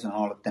limit buys on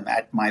all of them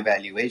at my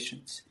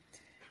valuations.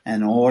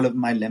 And all of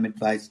my limit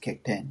buys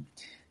kicked in.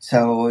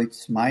 So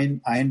I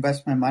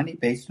invest my money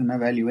based on my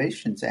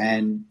valuations.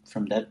 And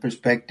from that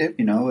perspective,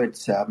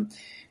 it's,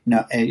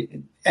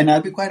 and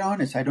I'll be quite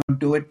honest, I don't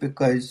do it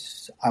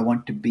because I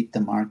want to beat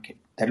the market.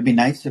 That'd be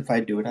nice if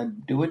I do it.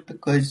 I'd do it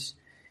because,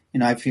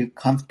 I feel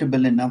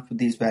comfortable enough with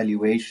these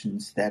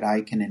valuations that I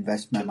can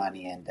invest my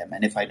money in them.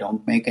 And if I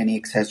don't make any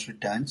excess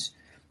returns,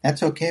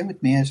 that's okay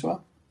with me as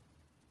well.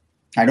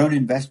 I don't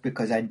invest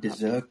because I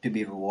deserve to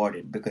be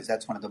rewarded, because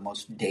that's one of the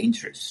most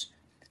dangerous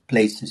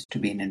places to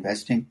be in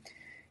investing,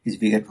 is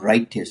if you get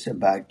righteous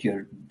about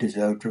your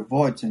deserved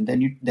rewards, and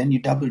then you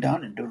double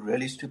down and do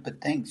really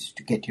stupid things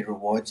to get your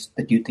rewards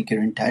that you think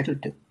you're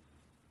entitled to.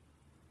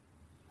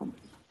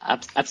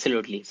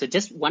 Absolutely. So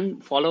just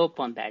one follow-up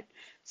on that.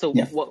 So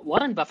yeah.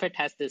 Warren Buffett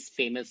has this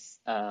famous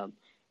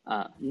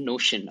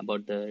notion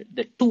about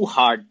the too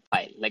hard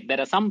pile. Like,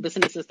 there are some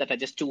businesses that are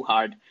just too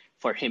hard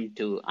for him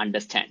to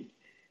understand.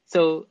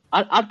 So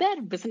are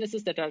there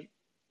businesses that are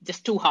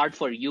just too hard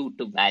for you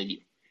to value?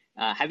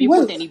 Have you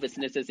put any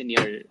businesses in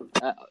your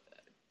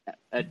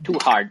too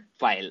hard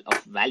pile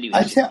of valuation?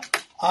 I'd say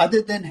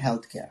other than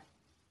healthcare,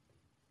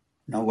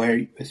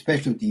 where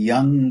especially with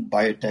young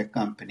biotech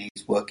companies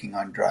working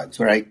on drugs,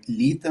 where I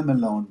leave them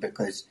alone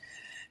because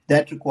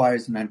that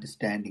requires an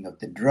understanding of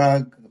the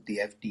drug, of the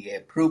FDA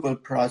approval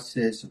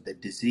process, of the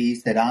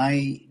disease that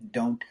I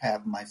don't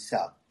have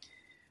myself.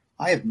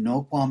 I have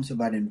no qualms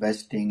about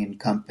investing in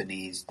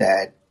companies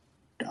that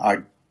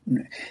are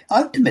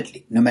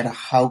Ultimately, no matter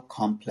how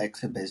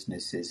complex a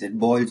business is, it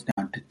boils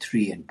down to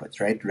three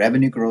inputs, right?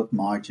 Revenue growth,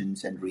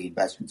 margins, and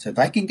reinvestment. So if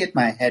I can get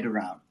my head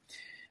around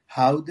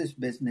how this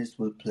business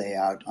will play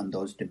out on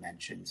those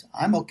dimensions,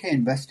 I'm okay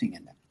investing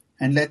in them.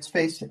 And let's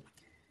face it,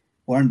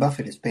 Warren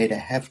Buffett has paid a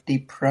hefty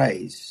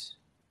price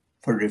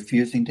for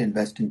refusing to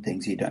invest in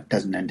things he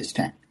doesn't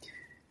understand.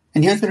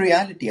 And here's the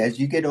reality: as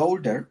you get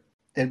older,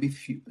 there'll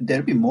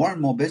be more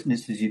and more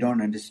businesses you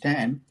don't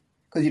understand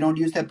because you don't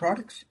use their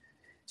products.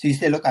 So you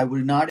say, look, I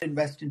will not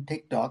invest in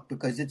TikTok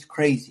because it's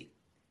crazy.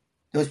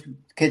 Those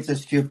kids are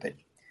stupid.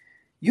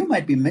 You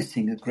might be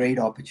missing a great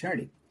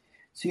opportunity.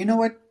 So you know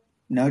what?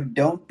 No,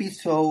 don't be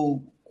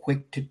so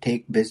quick to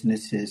take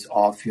businesses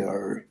off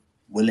your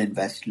will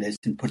invest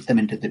list and put them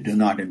into the do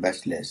not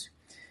invest list.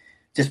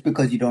 Just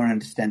because you don't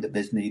understand the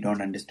business, you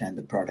don't understand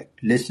the product.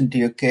 Listen to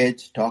your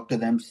kids, talk to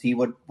them, see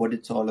what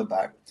it's all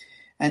about.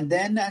 And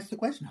then ask the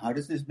question, how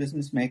does this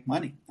business make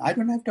money? I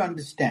don't have to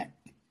understand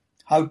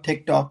how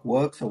TikTok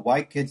works or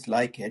why kids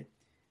like it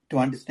to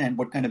understand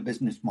what kind of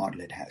business model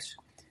it has.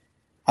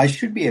 I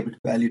should be able to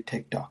value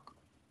TikTok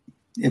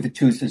if it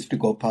chooses to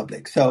go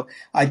public. So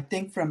I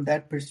think from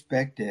that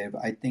perspective,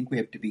 I think we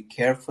have to be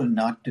careful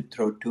not to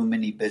throw too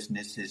many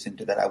businesses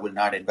into that I will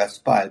not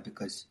invest pile,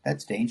 because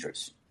that's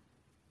dangerous.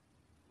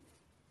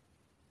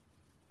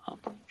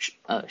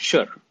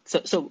 Sure.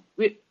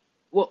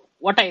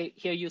 What I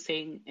hear you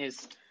saying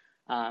is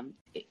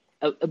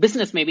a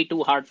business may be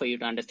too hard for you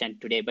to understand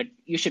today, but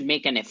you should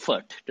make an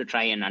effort to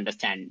try and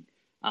understand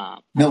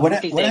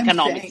the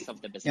economics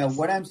of the business.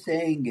 What I'm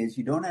saying is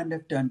you don't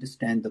have to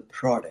understand the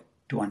product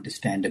to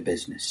understand a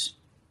business.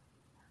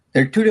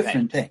 They're two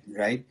different things,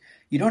 right?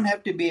 You don't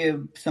have to be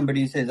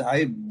somebody who says,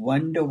 I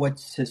wonder what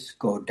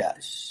Cisco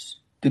does,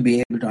 to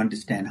be able to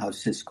understand how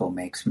Cisco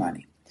makes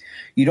money.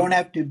 You don't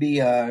have to be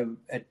a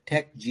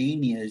tech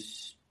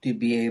genius to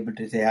be able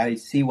to say,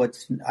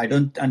 I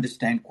don't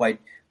understand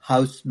quite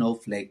how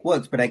Snowflake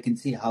works, but I can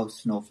see how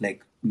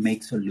Snowflake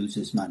makes or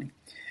loses money.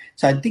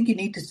 So I think you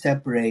need to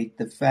separate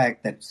the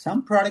fact that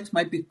some products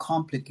might be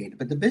complicated,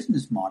 but the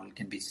business model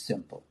can be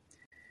simple.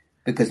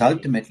 Because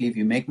ultimately, if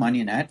you make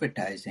money in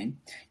advertising,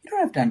 you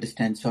don't have to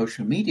understand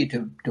social media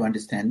to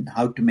understand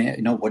how to make,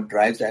 what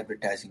drives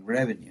advertising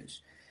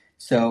revenues.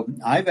 So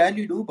I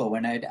valued Uber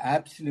when I had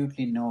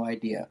absolutely no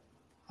idea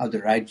how the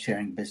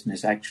ride-sharing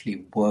business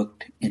actually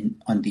worked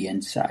on the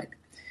inside.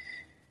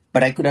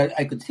 But I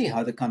could see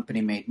how the company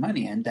made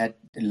money, and that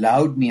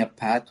allowed me a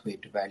pathway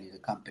to value the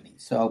company.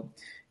 So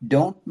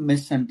don't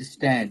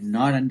misunderstand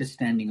not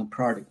understanding a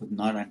product with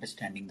not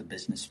understanding the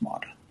business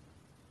model.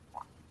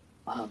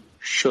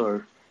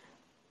 Sure.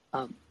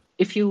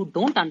 If you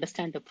don't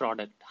understand the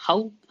product,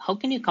 how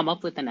can you come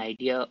up with an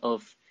idea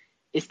of,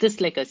 is this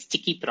like a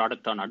sticky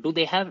product or not? Do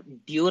they have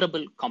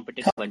durable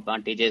competitive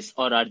advantages,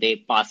 or are they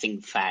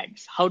passing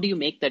fads? How do you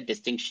make that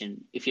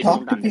distinction if you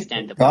don't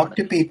understand the product? Talk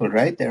to people,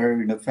 right?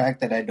 The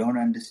fact that I don't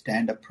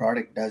understand a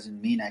product doesn't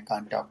mean I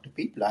can't talk to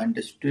people. I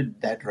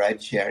understood that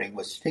ride sharing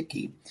was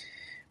sticky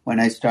when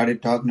I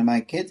started talking to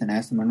my kids and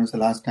asked them when was the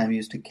last time you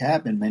used a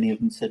cab, and many of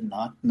them said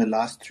not in the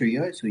last 3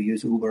 years. We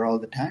use Uber all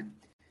the time.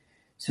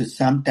 So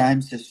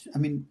sometimes I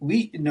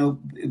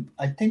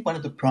think one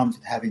of the problems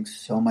with having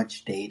so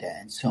much data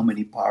and so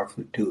many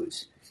powerful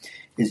tools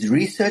is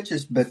research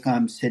has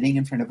become sitting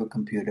in front of a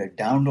computer,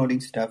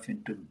 downloading stuff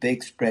into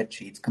big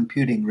spreadsheets,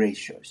 computing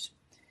ratios.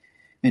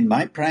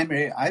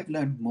 I've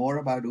learned more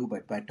about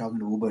Uber by talking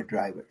to Uber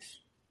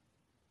drivers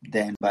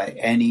than by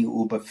any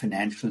Uber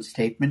financial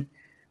statement,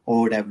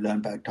 or what I've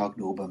learned by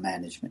talking to Uber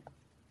management.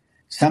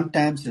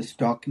 Sometimes just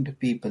talking to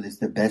people is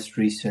the best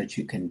research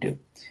you can do.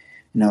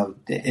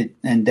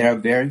 And there are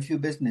very few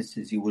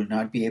businesses you will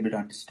not be able to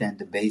understand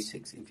the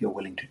basics if you're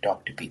willing to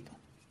talk to people.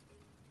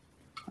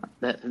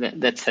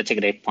 That's such a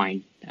great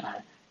point.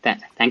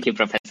 Thank you,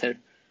 Professor.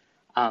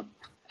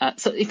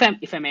 So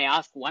if I may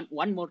ask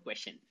one more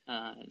question.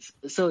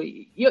 So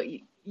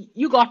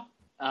you got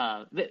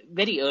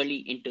very early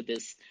into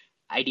this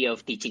idea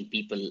of teaching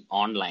people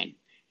online,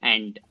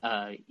 and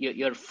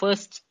your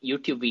first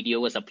YouTube video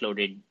was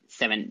uploaded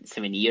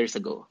seven years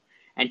ago,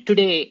 and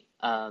today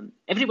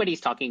everybody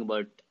is talking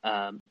about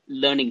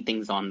learning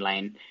things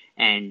online,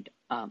 and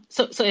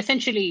so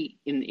essentially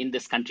in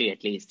this country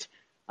at least,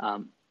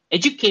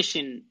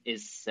 education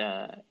is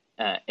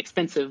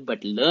expensive,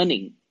 but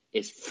learning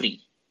is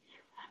free.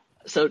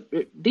 So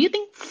do you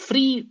think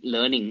free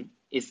learning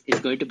is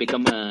going to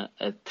become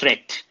a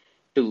threat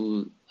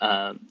to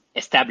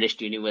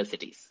established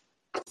universities?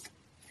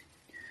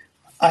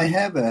 I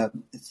have a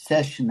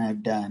session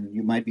I've done.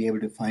 You might be able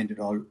to find it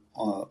all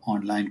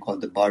online,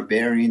 called "The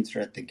Barbarians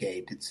Are at the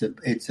Gate."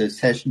 It's a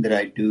session that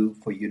I do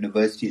for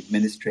university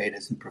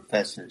administrators and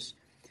professors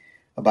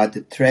about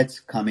the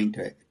threats coming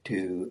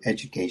to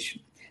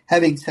education.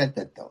 Having said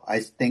that, though,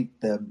 I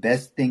think the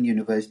best thing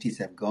universities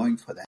have going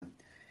for them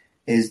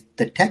is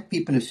the tech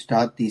people who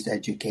start these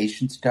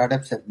education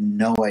startups have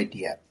no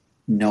idea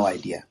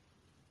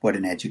what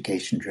an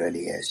education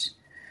really is.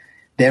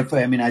 Therefore,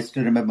 I mean, I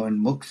still remember when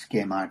MOOCs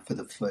came out for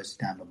the first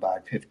time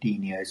about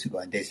 15 years ago,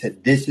 and they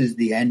said, this is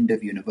the end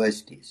of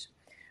universities,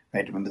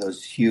 right? Remember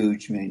those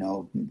huge,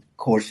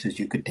 courses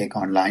you could take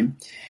online?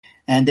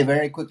 And they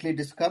very quickly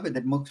discovered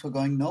that MOOCs were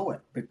going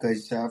nowhere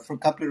because for a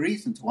couple of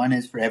reasons. One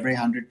is for every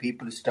 100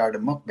 people who start a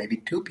MOOC, maybe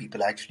 2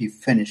 people actually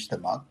finish the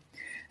MOOC.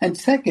 And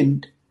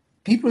second,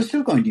 people are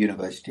still going to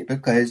university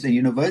because a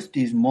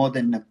university is more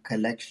than a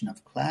collection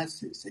of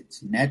classes.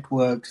 It's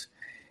networks.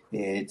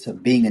 It's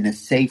being in a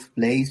safe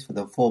place for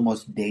the 4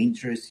 most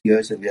dangerous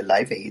years of your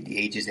life, the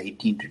ages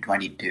 18 to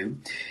 22.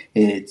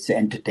 It's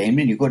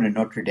entertainment. You go to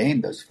Notre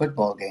Dame, those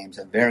football games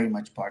are very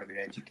much part of your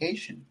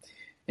education.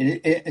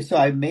 So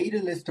I made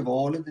a list of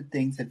all of the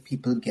things that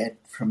people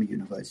get from a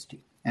university.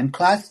 And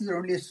classes are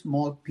only a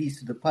small piece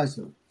of the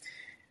puzzle.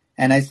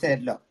 And I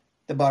said, look,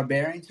 the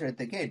barbarians are at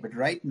the gate, but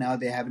right now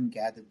they haven't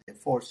gathered their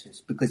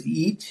forces because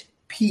each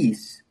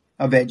piece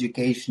of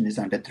education is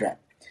under threat.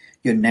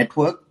 Your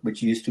network,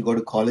 which you used to go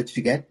to college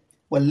to get,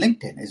 well,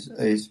 LinkedIn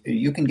is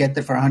you can get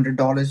that for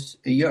 $100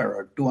 a year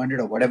or $200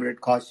 or whatever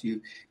it costs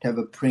you to have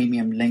a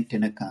premium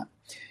LinkedIn account.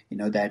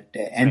 That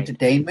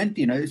entertainment,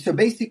 so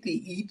basically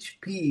each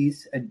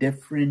piece a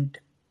different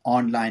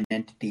online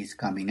entity is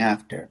coming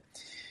after.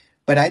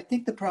 But I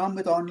think the problem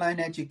with online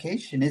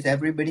education is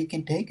everybody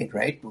can take it,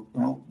 right?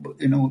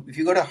 If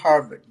you go to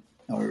Harvard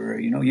or,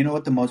 you know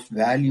what the most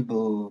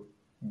valuable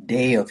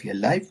day of your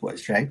life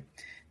was, right?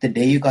 The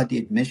day you got the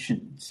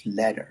admissions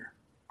letter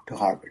to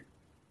Harvard.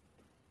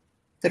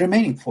 The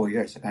remaining 4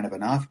 years are kind of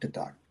an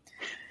afterthought.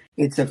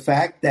 It's a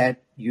fact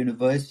that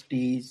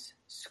universities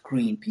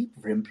screen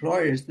people. For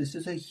employers, this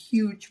is a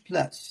huge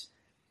plus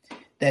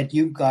that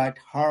you've got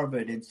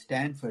Harvard and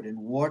Stanford and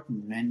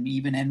Wharton and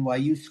even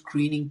NYU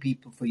screening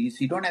people for you. So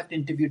you don't have to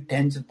interview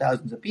tens of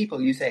thousands of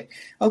people. You say,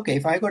 okay,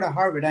 if I go to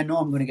Harvard, I know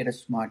I'm going to get a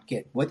smart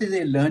kid. Whether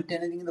they learned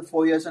anything in the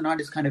 4 years or not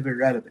is kind of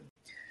irrelevant.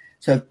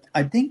 So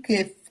I think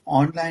if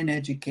online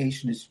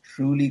education is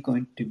truly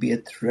going to be a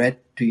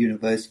threat to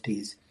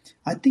universities,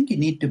 I think you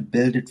need to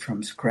build it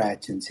from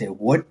scratch and say,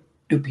 what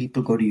do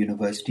people go to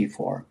university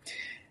for?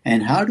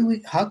 And how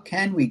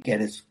can we get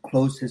as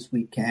close as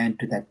we can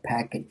to that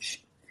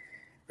package?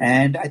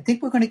 And I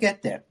think we're going to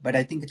get there, but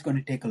I think it's going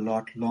to take a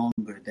lot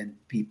longer than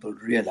people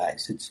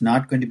realize. It's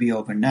not going to be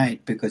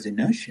overnight because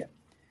inertia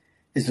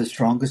is the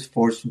strongest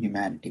force in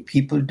humanity.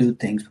 People do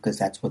things because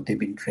that's what they've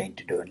been trained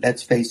to do. And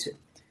let's face it,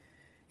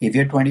 if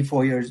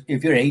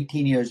you're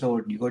 18 years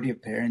old and you go to your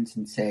parents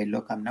and say,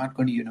 look, I'm not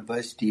going to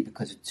university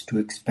because it's too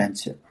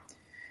expensive.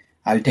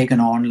 I'll take an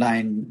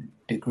online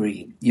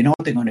degree. You know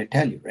what they're going to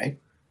tell you, right?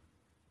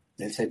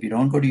 They'll say, if you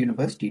don't go to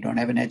university, you don't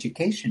have an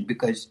education,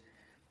 because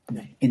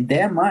in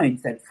their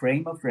minds, that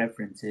frame of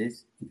reference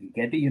is if you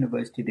get a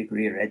university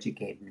degree or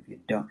educated, and if you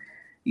don't,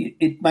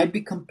 it might be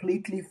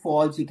completely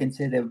false. You can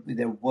say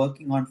they're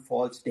working on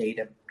false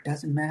data. It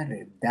doesn't matter.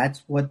 If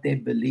that's what they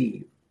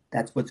believe,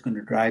 that's what's going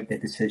to drive their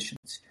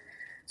decisions.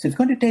 So it's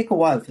going to take a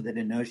while for that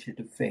inertia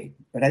to fade.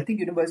 But I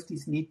think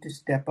universities need to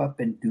step up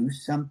and do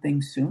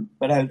something soon.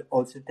 But I'll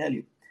also tell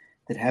you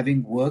that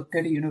having worked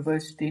at a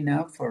university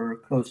now for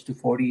close to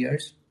 40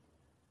 years,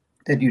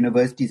 that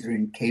universities are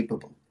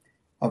incapable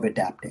of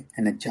adapting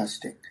and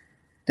adjusting.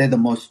 They're the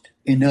most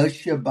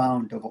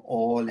inertia-bound of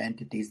all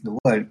entities in the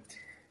world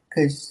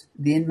because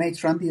the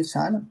inmates run the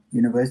asylum.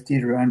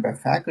 Universities are run by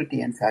faculty,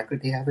 and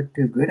faculty have it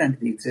too good under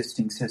the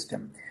existing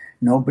system.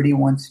 Nobody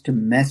wants to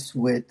mess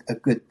with a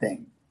good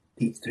thing.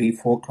 Teach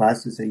 3-4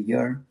 classes a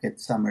year, get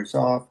summers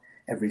off,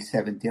 every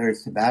 7th year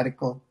is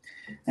sabbatical.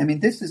 I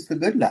mean, this is the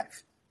good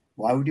life.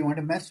 Why would you want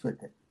to mess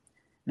with it?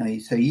 No,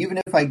 so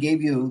even if I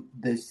gave you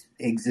this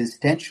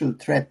existential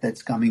threat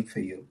that's coming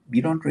for you,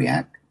 you don't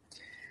react.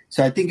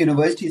 So I think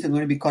universities are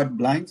going to be caught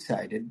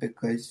blindsided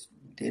because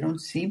they don't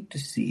seem to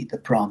see the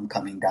problem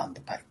coming down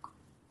the pike.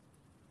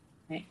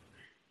 Okay.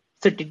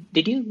 So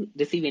did you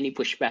receive any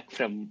pushback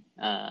from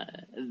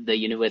the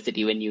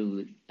university when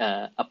you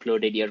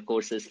uploaded your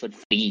courses for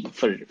free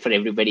for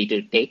everybody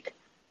to take?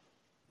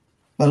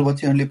 Well,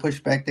 what's the only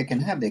pushback they can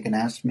have? They can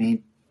ask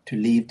me to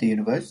leave the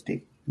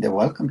university. They're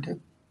welcome to.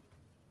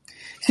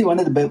 See, one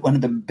of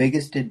the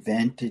biggest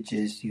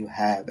advantages you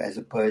have as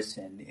a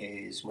person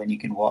is when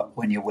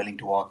you're willing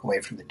to walk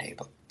away from the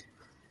table.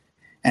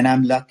 And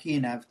I'm lucky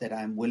enough that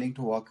I'm willing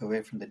to walk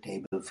away from the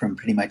table from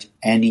pretty much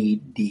any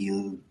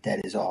deal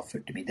that is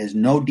offered to me. There's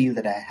no deal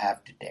that I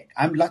have to take.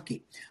 I'm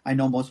lucky. I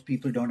know most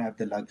people don't have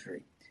the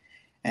luxury.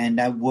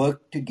 And I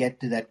work to get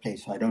to that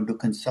place. So I don't do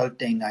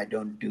consulting. I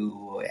don't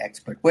do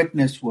expert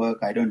witness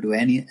work. I don't do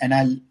any, and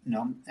I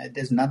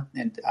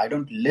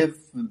don't live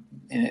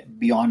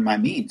beyond my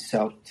means.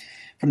 So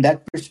from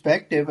that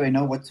perspective,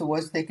 what's the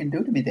worst they can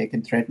do to me? They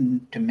can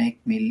threaten to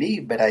make me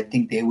leave, but I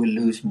think they will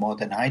lose more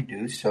than I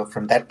do. So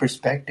from that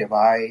perspective,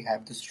 I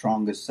have the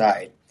strongest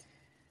side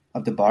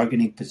of the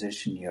bargaining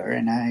position here.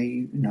 And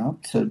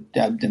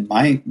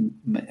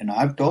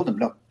I've told them,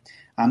 look,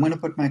 I'm going to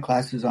put my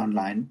classes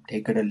online,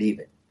 take it or leave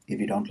it. If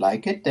you don't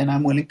like it, then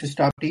I'm willing to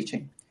stop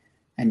teaching.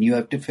 And you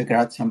have to figure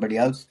out somebody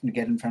else to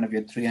get in front of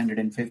your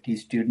 350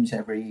 students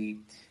every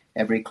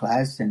every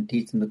class and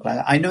teach them the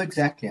class. I know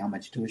exactly how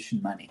much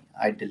tuition money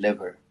I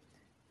deliver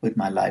with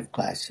my live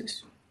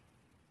classes.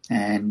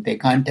 And they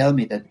can't tell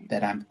me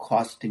that I'm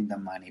costing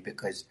them money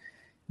because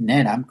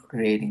net I'm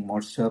creating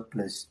more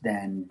surplus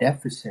than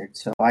deficit.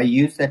 So I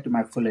use that to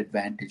my full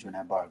advantage when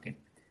I bargain.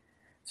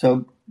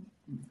 So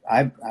I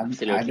haven't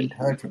Absolutely.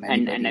 heard from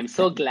And anybody. I'm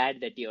so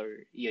glad that you're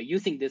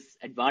using this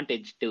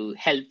advantage to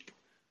help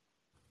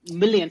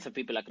millions of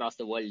people across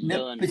the world No,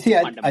 but learn see,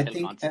 fundamental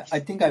I concepts.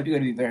 think I've got to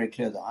be very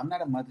clear though. I'm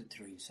not a Mother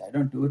Teresa. I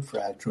don't do it for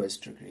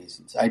altruistic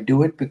reasons. I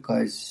do it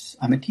because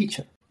I'm a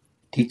teacher.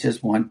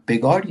 Teachers want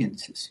big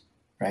audiences,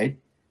 right?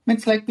 I mean,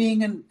 it's like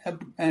being in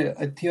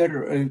a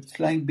theater. It's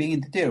like being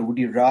in the theater. Would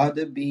you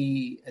rather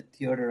be a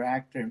theater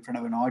actor in front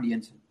of an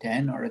audience of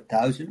 10 or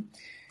 1,000?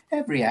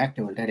 Every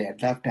actor will tell you,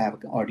 I'd love to have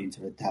an audience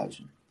of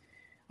 1,000.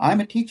 I'm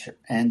a teacher,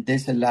 and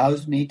this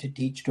allows me to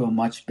teach to a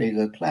much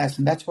bigger class.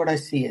 And that's what I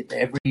see it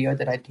every year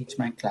that I teach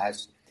my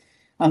class.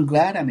 I'm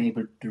glad I'm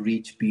able to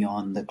reach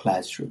beyond the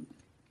classroom.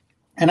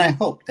 And I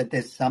hope that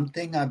there's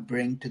something I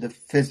bring to the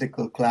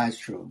physical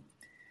classroom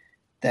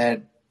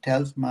that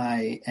tells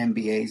my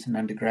MBAs and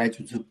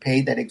undergraduates who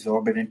pay that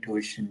exorbitant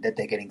tuition that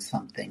they're getting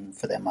something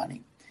for their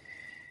money.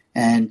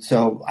 And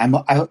so and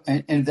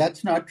if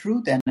that's not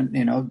true, then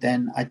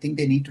then I think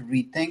they need to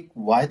rethink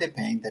why they're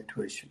paying that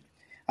tuition.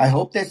 I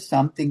hope there's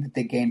something that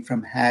they gain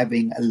from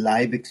having a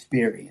live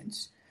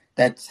experience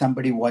that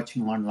somebody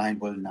watching online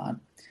will not.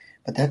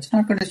 But that's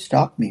not going to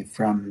stop me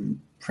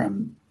from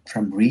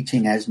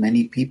reaching as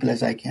many people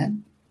as I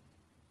can.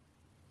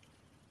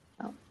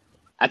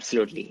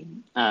 Absolutely.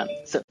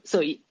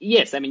 So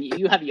yes, I mean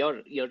you have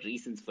your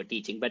reasons for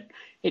teaching, but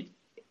it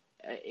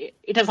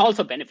has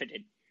also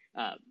benefited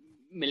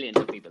millions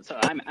of people. So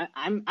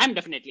I'm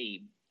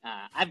definitely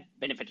I've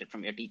benefited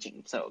from your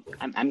teaching. So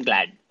I'm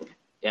glad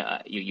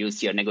you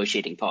used your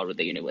negotiating power with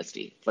the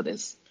university for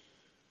this.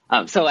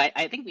 So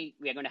I think we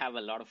are going to have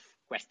a lot of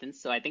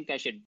questions. So I think I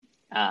should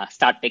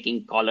start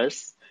taking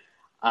callers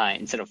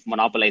instead of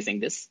monopolizing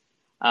this.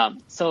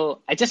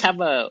 So I just have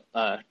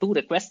two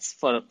requests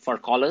for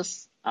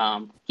callers.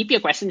 Keep your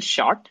questions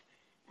short,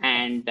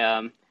 and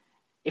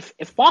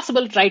if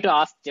possible, try to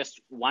ask just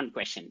one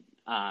question.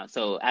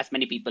 So as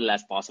many people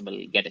as possible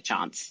get a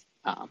chance.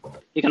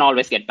 You can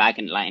always get back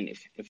in line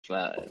if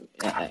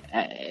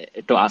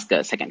to ask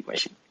a second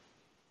question.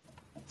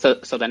 So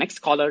the next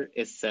caller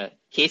is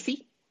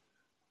Casey.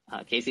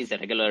 Casey is a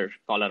regular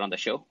caller on the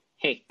show.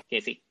 Hey,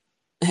 Casey.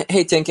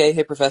 Hey, 10K.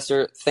 Hey,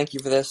 Professor. Thank you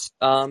for this.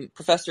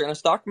 Professor, in a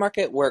stock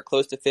market where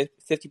close to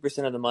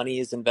 50% of the money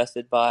is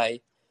invested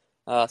by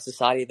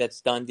society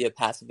that's done via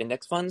passive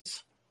index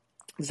funds,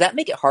 does that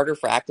make it harder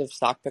for active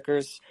stock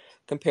pickers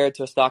compared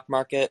to a stock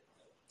market,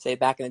 say,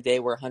 back in the day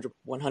where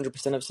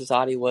 100% of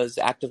society was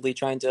actively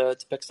trying to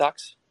pick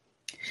stocks?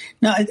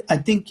 No, I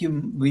think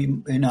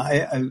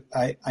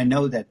I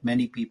know that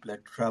many people are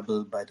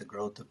troubled by the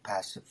growth of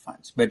passive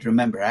funds, but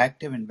remember,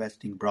 active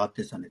investing brought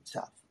this on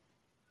itself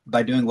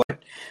by doing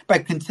what? By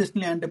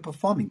consistently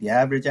underperforming the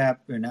average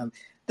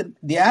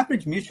the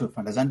average mutual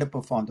fund has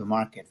underperformed the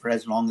market for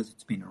as long as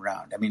it's been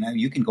around. I mean,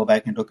 you can go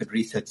back and look at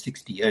research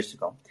 60 years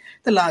ago.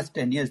 The last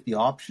 10 years, the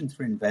options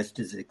for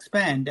investors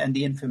expand and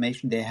the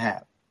information they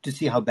have to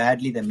see how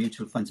badly their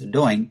mutual funds are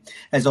doing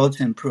has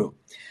also improved.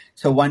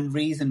 So one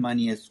reason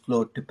money has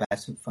flowed to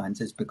passive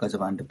funds is because of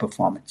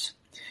underperformance.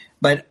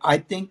 But I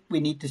think we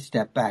need to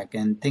step back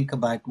and think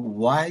about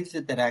why is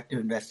it that active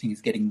investing is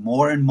getting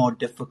more and more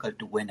difficult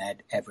to win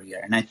at every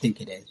year? And I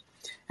think it is.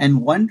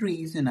 And one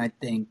reason I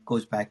think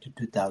goes back to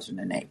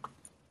 2008.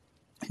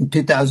 In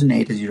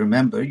 2008, as you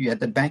remember, you had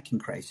the banking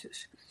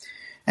crisis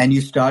and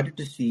you started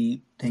to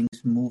see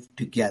things move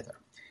together.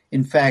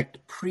 In fact,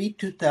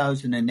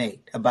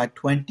 pre-2008, about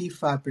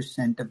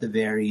 25% of the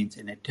variance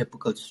in a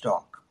typical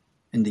stock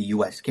in the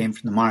US came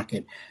from the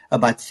market.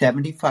 About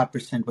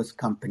 75% was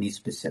company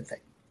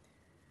specific.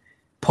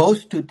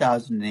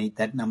 Post-2008,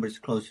 that number is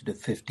closer to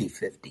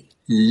 50-50.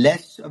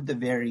 Less of the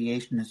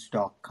variation in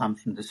stock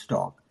comes from the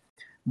stock,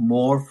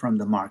 more from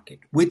the market,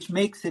 which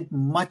makes it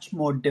much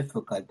more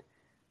difficult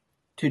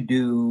to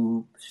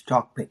do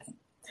stock picking.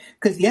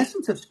 Because the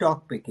essence of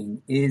stock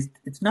picking is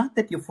it's not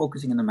that you're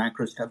focusing on the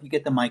macro stuff, you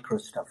get the micro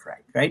stuff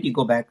right? You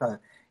go back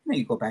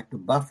you go back to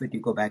Buffett, you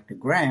go back to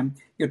Graham,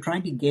 you're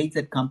trying to gauge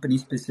that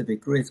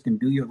company-specific risk and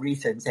do your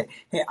research and say,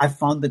 hey, I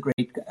found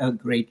a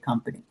great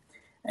company.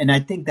 And I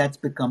think that's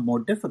become more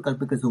difficult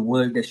because the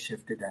world has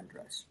shifted under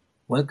us.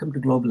 Welcome to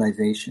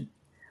globalization.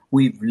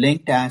 We've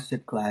linked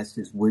asset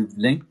classes, we've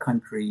linked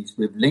countries,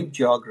 we've linked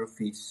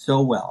geographies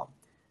so well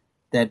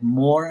that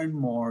more and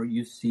more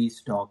you see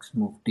stocks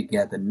move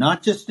together,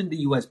 not just in the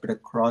US, but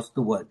across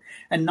the world.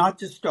 And not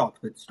just stocks,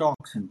 but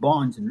stocks and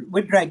bonds. And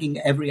we're dragging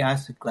every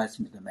asset class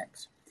into the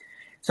mix.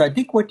 So I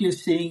think what you're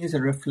seeing is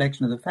a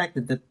reflection of the fact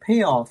that the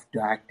payoff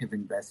to active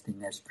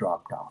investing has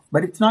dropped off.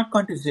 But it's not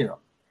gone to zero.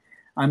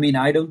 I mean,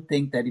 I don't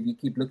think that if you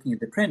keep looking at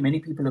the trend, many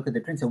people look at the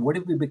trend and say, what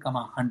if we become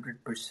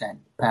 100%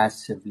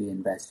 passively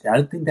invested? I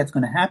don't think that's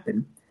going to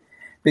happen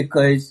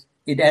because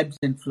it ebbs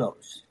and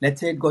flows. Let's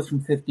say it goes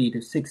from 50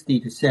 to 60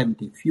 to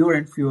 70. Fewer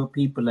and fewer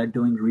people are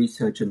doing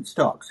research on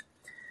stocks.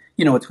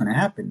 You know what's going to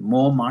happen?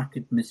 More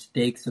market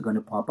mistakes are going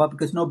to pop up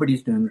because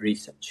nobody's doing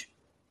research.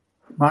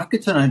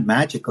 Markets are not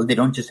magical. They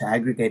don't just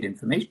aggregate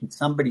information.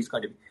 Somebody's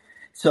got to be.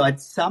 So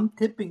at some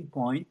tipping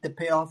point, the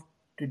payoff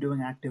to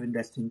doing active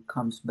investing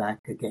comes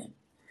back again.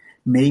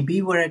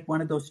 Maybe we're at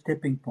one of those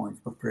tipping points,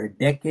 but for a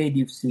decade,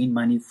 you've seen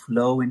money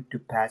flow into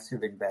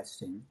passive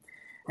investing.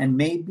 And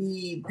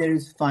maybe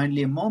there's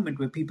finally a moment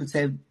where people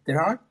say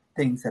there are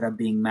things that are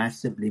being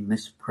massively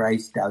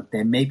mispriced out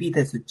there. Maybe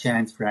there's a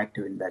chance for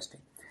active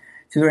investing.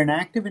 So if you're an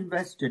active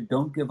investor,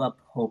 don't give up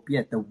hope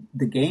yet.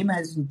 The game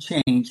hasn't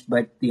changed,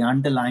 but the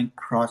underlying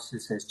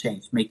process has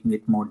changed, making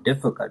it more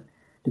difficult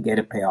to get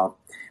a payoff.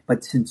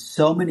 But since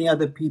so many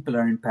other people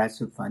are in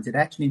passive funds, it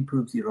actually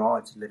improves your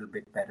odds a little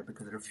bit better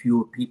because there are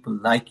fewer people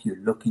like you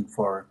looking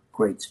for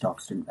great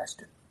stocks to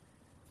invest in.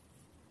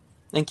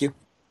 Thank you.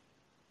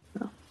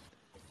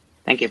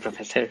 Thank you,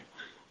 Professor.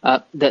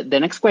 The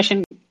next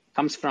question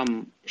comes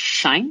from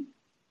Shine.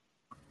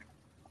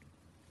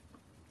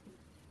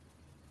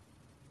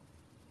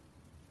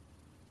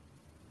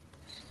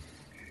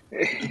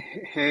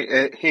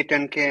 Hey,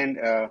 Tenke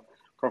and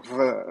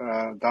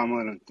Professor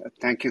Damodaran,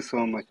 thank you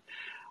so much.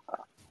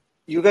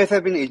 You guys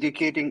have been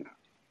educating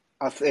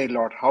us a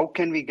lot. How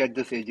can we get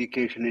this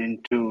education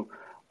into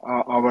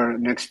our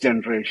next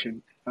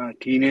generation?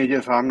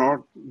 Teenagers are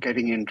not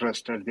getting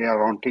interested. They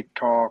are on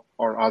TikTok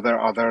or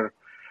other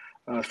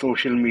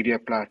social media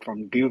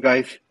platform. Do you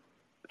guys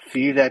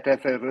see that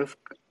as a risk?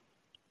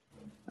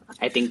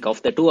 I think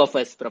of the two of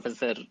us,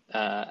 Professor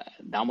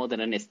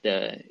Damodaran is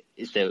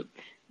the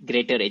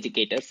greater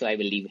educator, so I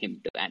will leave him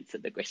to answer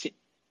the question.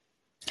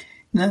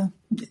 No,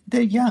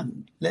 they're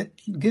young.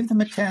 Give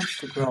them a chance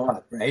to grow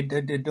up, right?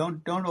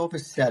 Don't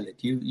oversell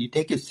it. You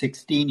take your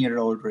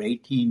 16-year-old or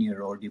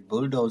 18-year-old, you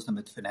bulldoze them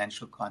with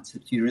financial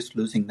concepts, you risk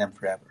losing them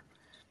forever.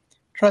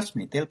 Trust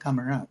me, they'll come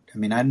around. I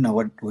mean, I don't know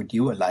what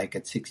you were like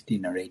at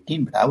 16 or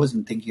 18, but I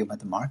wasn't thinking about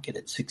the market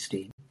at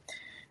 16.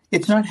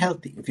 It's not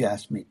healthy, if you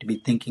ask me, to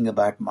be thinking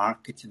about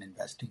markets and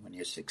investing when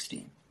you're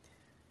 16.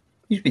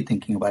 You should be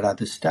thinking about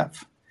other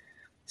stuff.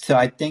 So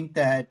I think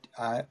that,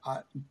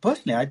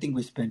 personally, I think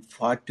we spend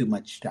far too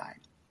much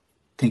time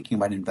thinking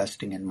about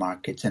investing in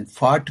markets and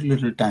far too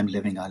little time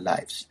living our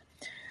lives.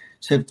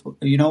 So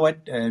you know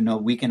what?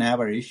 We can have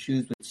our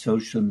issues with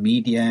social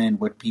media and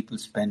what people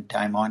spend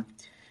time on.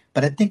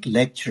 But I think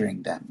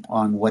lecturing them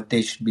on what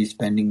they should be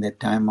spending their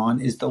time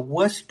on is the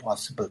worst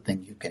possible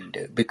thing you can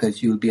do,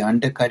 because you'll be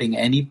undercutting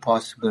any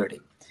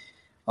possibility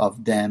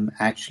of them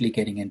actually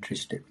getting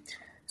interested.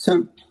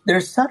 So there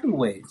are subtle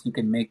ways you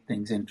can make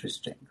things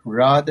interesting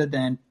rather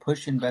than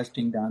push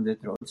investing down their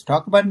throats.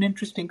 Talk about an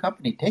interesting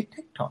company. Take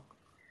TikTok.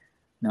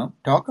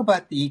 Talk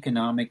about the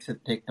economics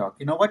of TikTok.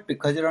 You know what?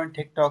 Because you're on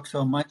TikTok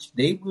so much,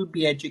 they will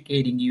be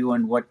educating you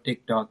on what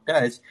TikTok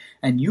does,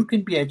 and you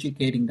can be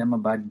educating them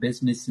about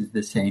business at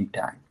the same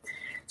time.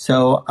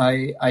 So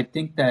I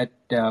think that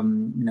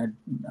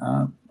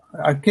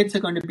our kids are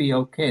going to be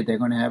okay. They're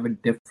going to have a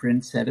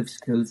different set of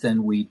skills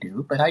than we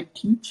do. But I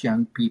teach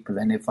young people,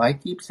 and if I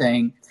keep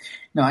saying,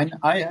 I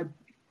have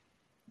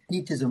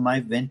teachers of my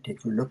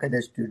vintage who look at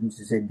their students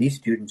and say, these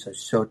students are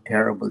so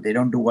terrible. They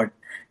don't do what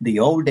the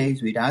old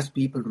days we'd ask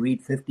people to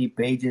read 50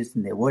 pages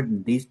and they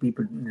wouldn't. These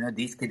people,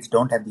 these kids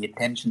don't have the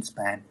attention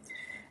span.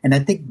 And I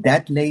think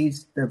that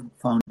lays the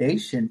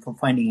foundation for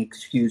finding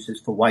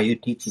excuses for why your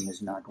teaching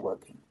is not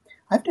working.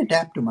 I have to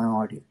adapt to my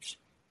audience.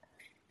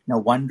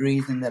 One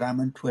reason that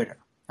I'm on Twitter,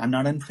 I'm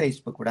not on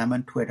Facebook, but I'm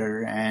on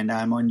Twitter and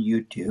I'm on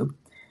YouTube,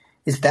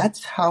 is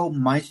that's how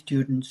my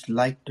students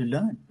like to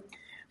learn.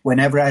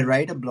 Whenever I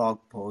write a blog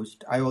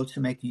post, I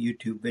also make a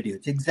YouTube video.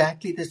 It's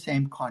exactly the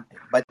same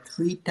content, but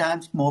 3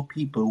 times more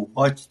people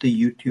watch the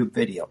YouTube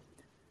video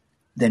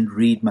than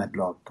read my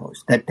blog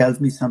post. That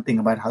tells me something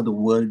about how the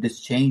world is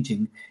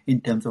changing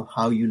in terms of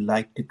how you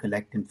like to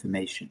collect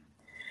information.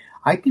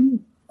 I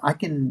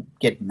can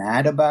get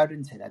mad about it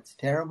and say that's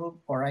terrible,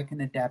 or I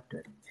can adapt to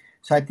it.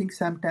 So I think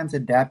sometimes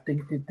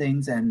adapting to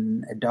things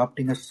and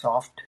adopting a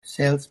soft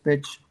sales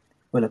pitch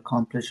will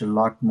accomplish a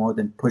lot more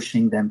than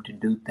pushing them to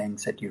do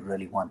things that you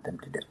really want them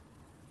to do.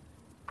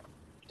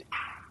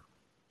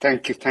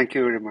 Thank you. Thank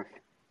you very much.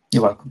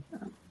 You're welcome.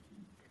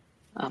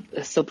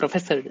 So,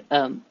 Professor,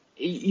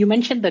 you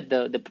mentioned that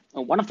the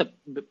one of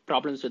the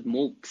problems with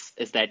MOOCs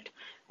is that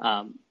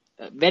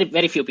very,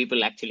 very few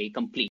people actually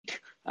complete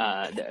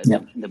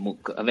the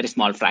MOOC, a very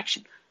small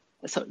fraction.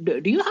 So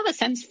do you have a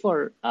sense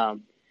for,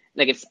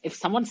 if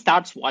someone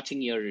starts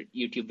watching your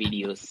YouTube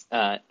videos,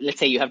 let's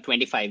say you have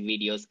 25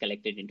 videos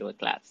collected into a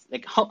class,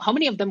 how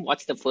many of them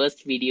watch the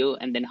first video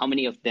and then how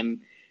many of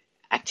them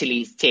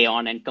actually stay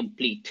on and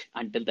complete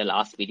until the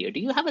last video? Do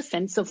you have a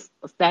sense of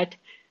that?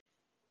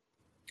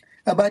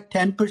 About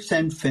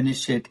 10%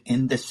 finish it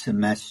in the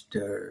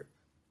semester,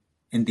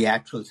 in the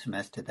actual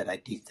semester that I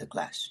teach the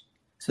class.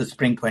 So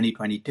spring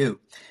 2022,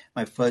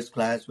 my first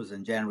class was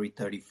on January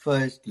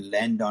 31st, will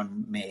end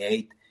on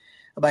May 8th.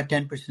 about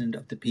 10%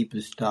 of the people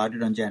who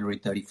started on January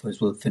 31st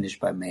will finish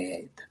by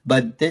May 8th.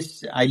 But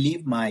I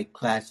leave my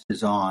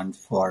classes on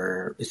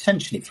for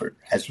essentially for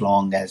as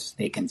long as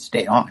they can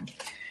stay on.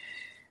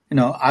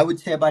 I would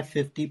say about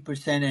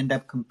 50% end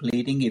up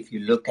completing if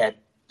you look at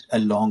a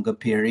longer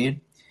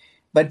period.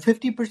 But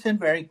 50%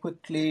 very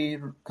quickly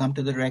come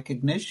to the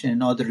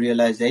recognition or the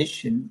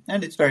realization,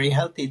 and it's very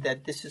healthy,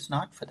 that this is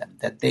not for them,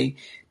 that they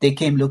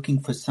came looking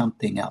for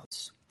something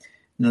else.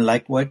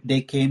 Like what they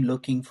came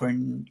looking for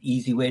an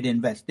easy way to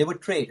invest. They were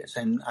traders,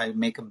 and I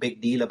make a big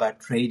deal about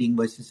trading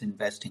versus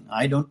investing.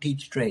 I don't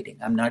teach trading.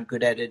 I'm not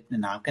good at it,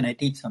 and how can I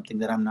teach something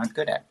that I'm not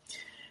good at?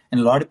 And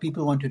a lot of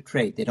people want to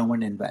trade. They don't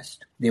want to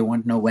invest. They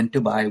want to know when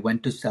to buy, when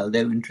to sell.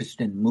 They're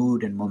interested in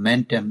mood and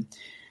momentum,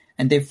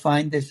 and they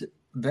find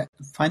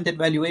that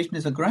valuation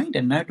is a grind,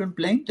 and I don't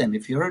blame them.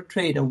 If you're a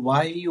trader,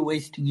 why are you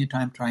wasting your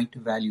time trying to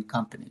value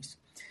companies?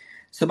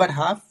 So about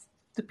half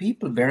the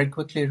people very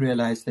quickly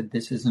realized that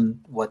this isn't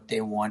what they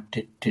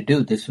wanted to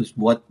do. This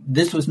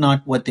was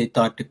not what they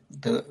thought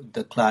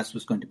the class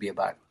was going to be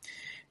about.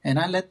 And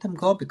I let them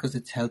go because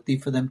it's healthy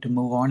for them to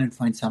move on and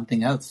find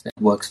something else that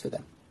works for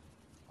them.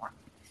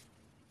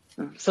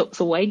 So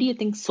why do you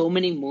think so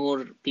many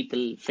more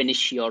people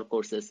finish your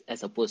courses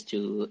as opposed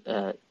to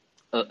a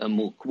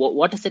MOOC?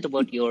 What is it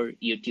about your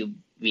YouTube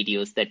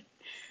videos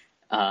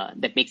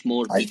that makes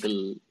more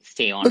people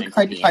stay on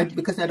until the end?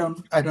 Because I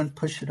don't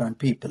push it on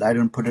people. I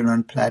don't put it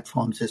on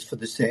platforms just for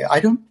the sake. I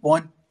don't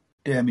want.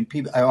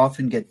 People. I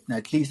often get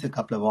at least a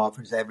couple of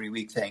offers every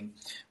week saying,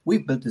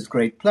 "We've built this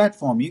great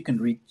platform. You can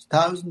reach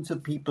thousands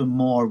of people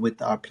more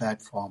with our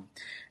platform,"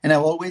 and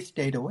I've always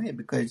stayed away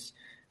because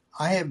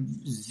I have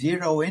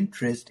zero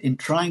interest in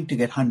trying to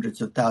get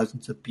hundreds of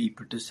thousands of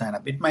people to sign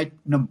up. It might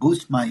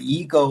boost my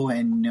ego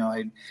and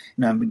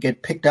I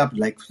get picked up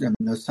like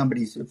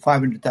somebody's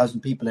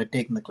 500,000 people are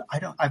taking the class.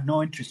 I have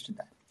no interest in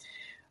that.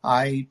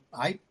 I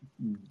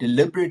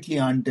deliberately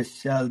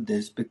undersell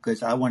this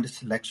because I want a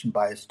selection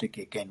bias to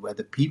kick in, where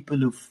the people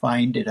who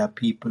find it are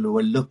people who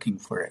are looking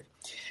for it.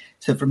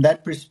 So from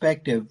that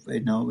perspective,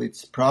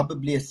 it's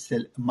probably a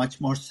much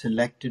more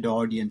selected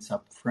audience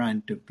up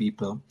front of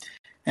people.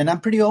 And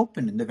I'm pretty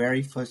open in the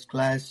very first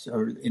class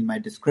or in my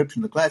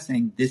description of the class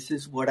saying, this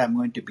is what I'm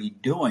going to be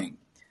doing.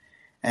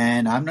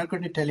 And I'm not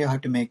going to tell you how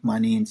to make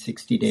money in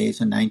 60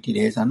 days or 90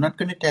 days. I'm not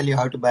going to tell you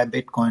how to buy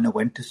Bitcoin or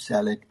when to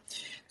sell it.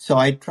 So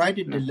I try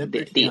to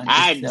deliberately the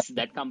ads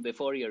that come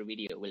before your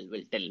video will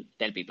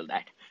tell people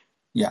that.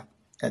 Yeah,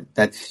 and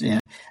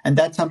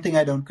that's something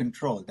I don't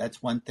control.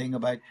 That's one thing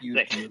about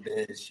YouTube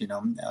is,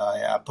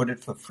 I put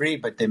it for free,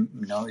 but then,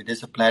 it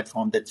is a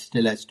platform that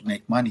still has to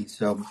make money.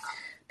 So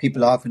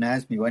people often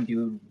ask me, when do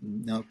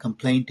you,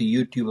 complain to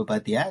YouTube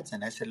about the ads?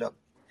 And I say, look,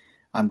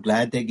 I'm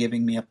glad they're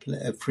giving me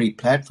a free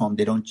platform.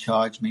 They don't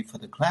charge me for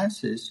the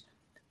classes.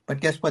 But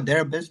guess what?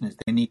 They're a business.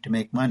 They need to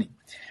make money.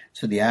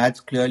 So the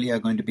ads clearly are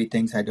going to be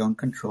things I don't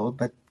control.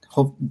 But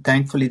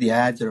thankfully, the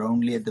ads are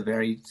only at the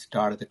very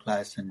start of the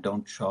class and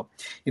don't show up.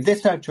 If they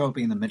start showing up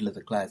in the middle of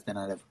the class, then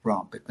I'll have a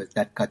problem because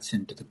that cuts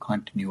into the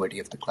continuity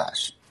of the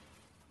class.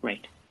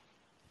 Right.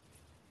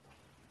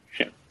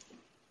 Sure.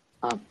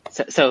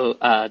 So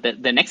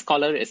the next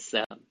caller is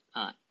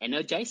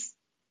Energize.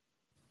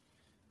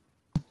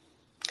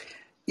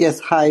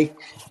 Yes, hi.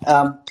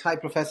 Hi,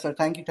 Professor.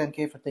 Thank you,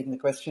 10K, for taking the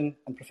question.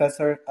 And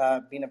Professor,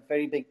 been a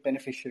very big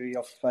beneficiary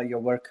of your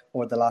work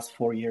over the last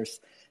 4 years.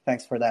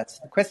 Thanks for that.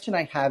 The question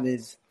I have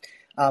is,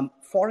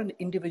 for an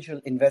individual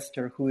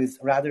investor who is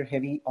rather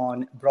heavy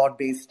on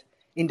broad-based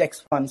index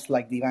funds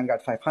like the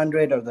Vanguard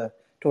 500 or the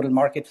total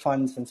market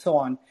funds and so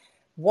on,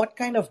 what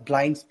kind of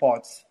blind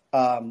spots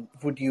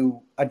would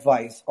you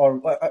advise or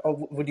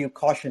would you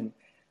caution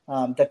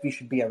that we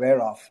should be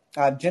aware of?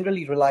 I've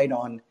generally relied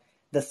on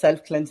the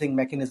self-cleansing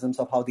mechanisms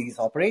of how these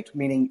operate,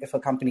 meaning if a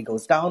company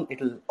goes down,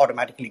 it'll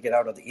automatically get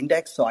out of the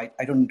index, so I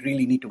don't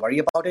really need to worry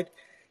about it.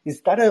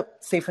 Is that a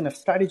safe enough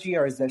strategy,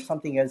 or is there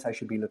something else I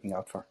should be looking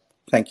out for?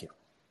 Thank you.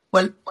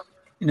 Well,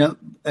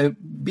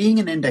 being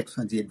an index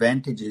fund, the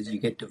advantage is you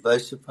get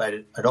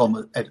diversified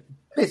at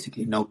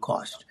basically no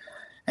cost.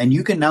 And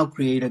you can now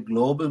create a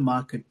global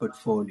market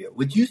portfolio,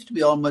 which used to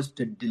be almost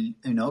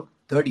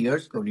 30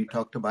 years ago, when you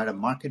talked about a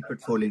market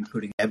portfolio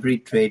including every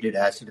traded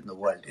asset in the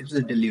world. It was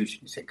a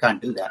delusion. You say,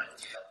 can't do that.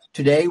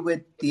 Today,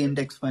 with the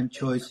index fund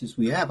choices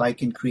we have, I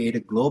can create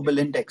a global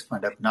index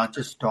fund of not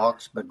just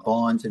stocks, but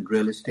bonds and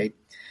real estate.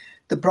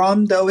 The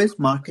problem, though, is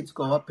markets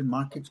go up and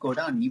markets go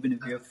down, even if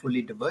you're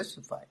fully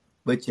diversified,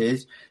 which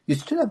is you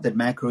still have that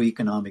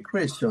macroeconomic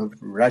risk. So if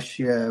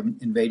Russia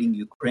invading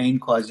Ukraine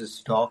causes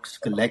stocks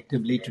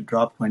collectively to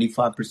drop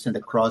 25%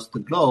 across the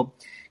globe,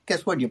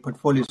 guess what? Your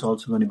portfolio is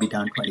also going to be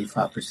down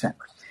 25%.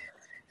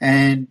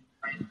 And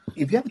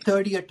if you have a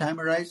 30-year time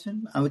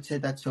horizon, I would say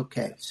that's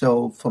okay.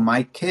 So for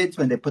my kids,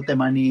 when they put their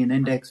money in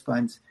index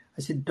funds,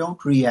 I said,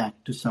 don't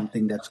react to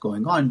something that's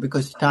going on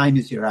because time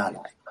is your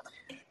ally.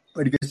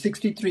 But if you're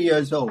 63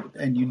 years old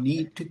and you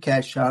need to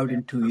cash out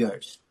in 2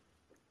 years,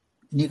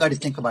 you got to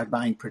think about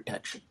buying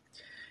protection.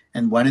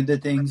 And one of the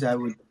things I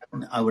would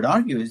I would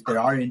argue is there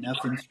are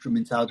enough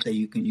instruments out there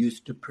you can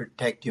use to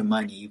protect your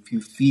money. If you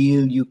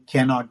feel you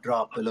cannot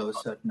drop below a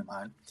certain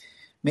amount,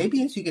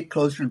 maybe as you get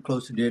closer and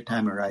closer to your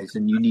time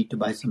horizon, you need to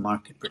buy some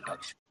market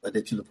protection, whether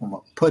it's in the form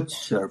of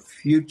puts or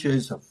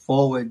futures or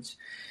forwards.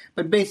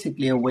 But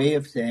basically a way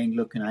of saying,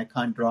 look, I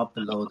can't drop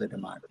below that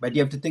amount. But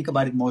you have to think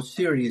about it more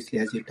seriously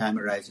as your time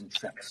horizon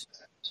shrinks.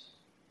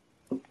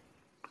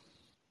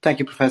 Thank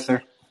you,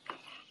 Professor.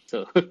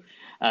 So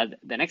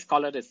the next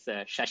caller is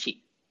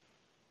Shashi.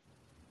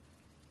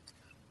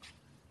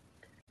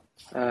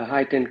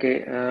 Hi,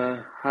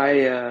 10K.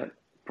 Hi,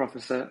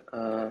 Professor.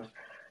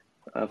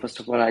 First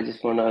of all, I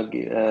just want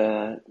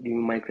to give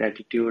my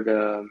gratitude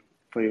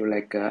for you.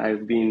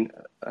 I've been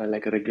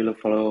like a regular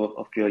follower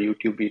of your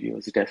YouTube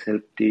videos. It has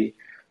helped me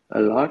a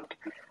lot.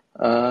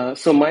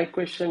 So my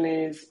question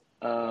is,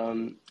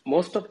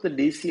 most of the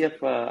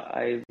DCF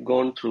I've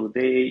gone through,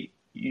 they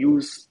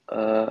use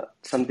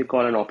something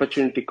called an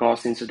opportunity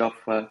cost instead of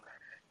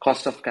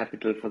cost of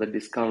capital for the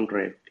discount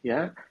rate.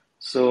 Yeah.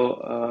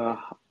 So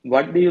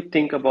what do you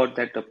think about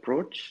that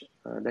approach?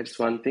 That's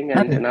one thing.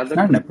 And It's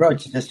not an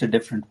approach, it's just a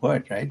different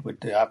word, right?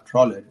 After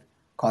all,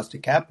 cost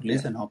of capital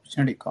is an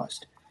opportunity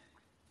cost.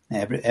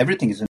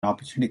 Everything is an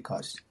opportunity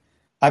cost.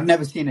 I've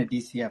never seen a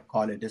DCF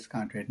call a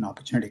discount rate an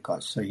opportunity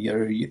cost. So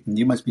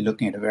you must be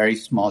looking at a very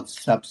small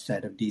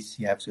subset of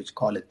DCFs which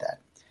call it that.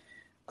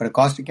 But a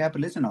cost of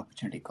capital is an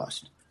opportunity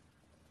cost.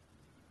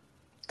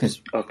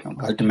 Because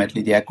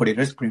ultimately the equity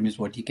risk premium is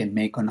what you can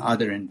make on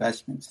other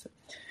investments.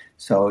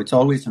 So it's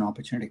always an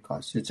opportunity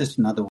cost. It's just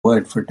another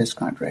word for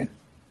discount rate.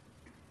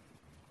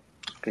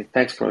 Okay,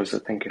 thanks, Professor.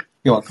 Thank you.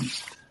 You're welcome.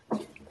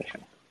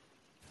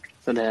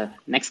 So the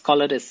next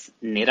caller is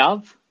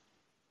Nirav.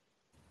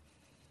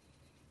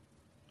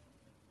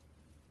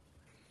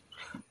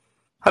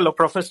 Hello,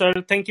 Professor.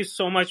 Thank you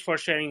so much for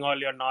sharing all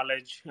your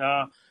knowledge.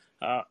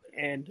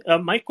 And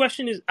my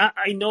question is,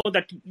 I know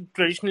that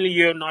traditionally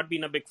you have not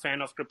been a big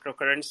fan of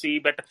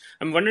cryptocurrency, but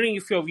I'm wondering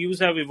if your views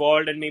have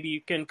evolved, and maybe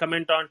you can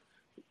comment on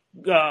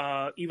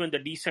even the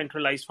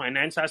decentralized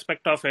finance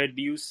aspect of it.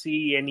 Do you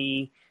see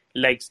any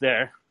legs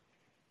there?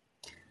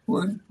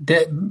 Well,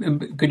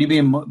 could you be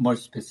more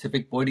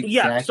specific? What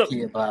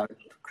exactly about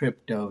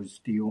cryptos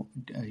do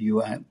you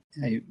have?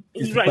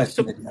 Is the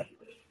question that you have?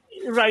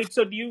 Right.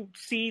 So do you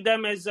see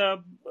them as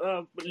a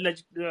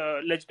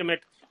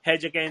legitimate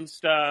hedge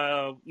against,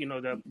 the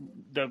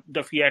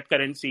fiat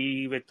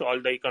currency with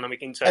all the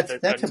economic insights?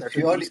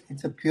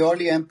 It's a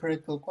purely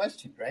empirical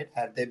question, right?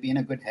 Have they been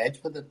a good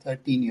hedge for the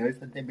 13 years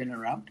that they've been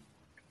around?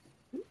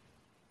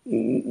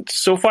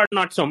 So far,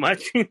 not so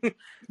much.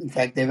 In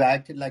fact, they've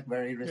acted like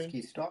very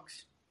risky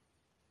stocks.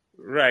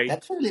 Right.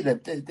 That's really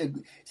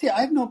see. I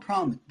have no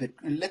problem with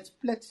Bitcoin.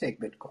 Let's take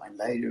Bitcoin.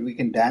 We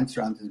can dance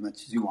around as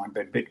much as you want,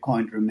 but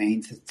Bitcoin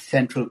remains a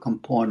central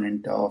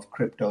component of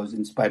cryptos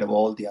in spite of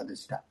all the other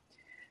stuff.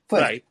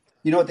 First,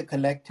 the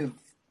collective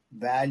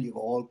value of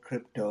all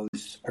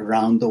cryptos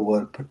around the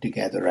world put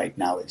together right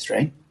now is,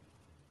 right?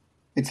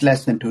 It's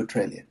less than $2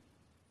 trillion.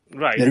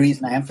 Right. The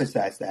reason I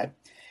emphasize that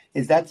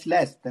is that's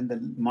less than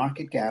the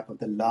market cap of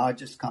the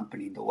largest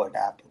company in the world,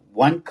 Apple.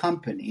 One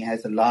company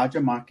has a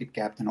larger market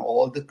cap than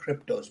all the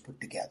cryptos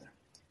put together,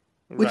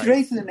 which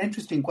raises an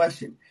interesting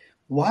question.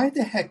 Why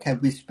the heck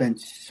have we spent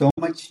so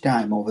much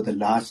time over the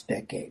last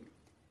decade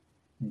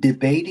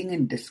debating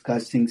and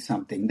discussing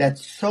something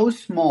that's so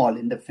small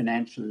in the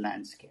financial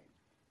landscape?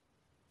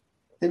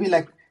 They'd be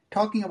like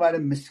talking about a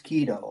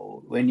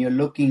mosquito when you're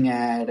looking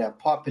at a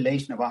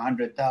population of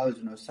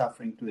 100,000 who are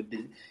suffering to it.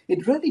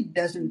 It really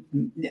doesn't.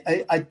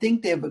 I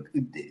think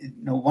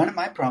one of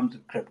my problems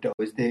with crypto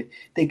is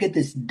they get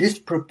this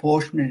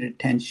disproportionate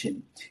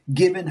attention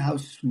given how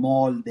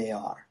small they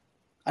are.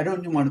 I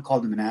don't even want to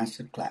call them an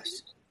asset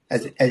class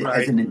as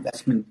an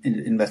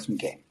investment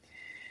game.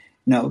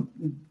 No,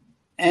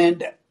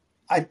 and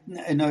I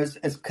know as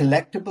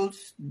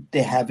collectibles,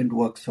 they haven't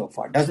worked so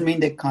far. Doesn't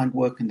mean they can't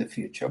work in the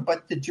future,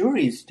 but the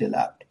jury is still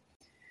out.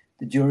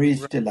 The jury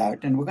is still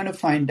out, and we're going to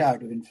find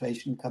out if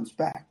inflation comes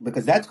back,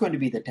 because that's going to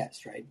be the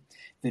test, right?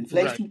 If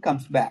inflation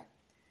comes back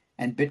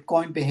and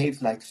Bitcoin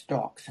behaves like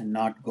stocks and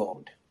not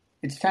gold,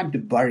 it's time to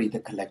bury the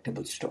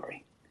collectible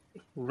story.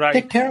 Right.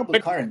 They're terrible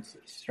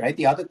currencies, right?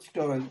 The other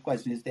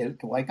question is,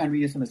 why can't we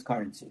use them as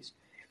currencies?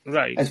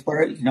 Right. As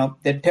far as,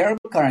 they're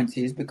terrible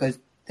currencies because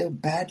they're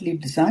badly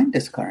designed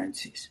as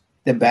currencies.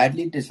 They're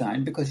badly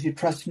designed because you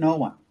trust no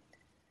one.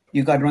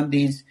 You got to run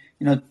these,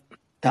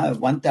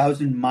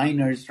 1,000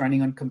 miners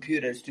running on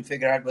computers to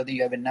figure out whether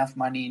you have enough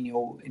money in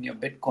your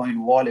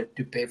Bitcoin wallet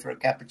to pay for a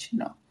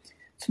cappuccino.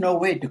 It's no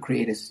way to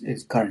create a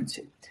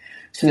currency.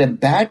 So they're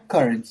bad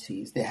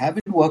currencies. They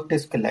haven't worked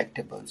as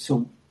collectibles.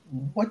 So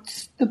what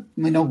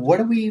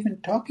are we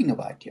even talking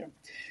about here?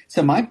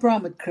 So my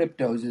problem with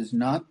cryptos is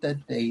not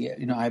that they,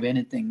 I have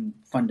anything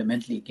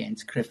fundamentally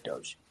against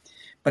cryptos.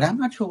 But I'm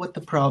not sure what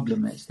the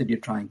problem is that you're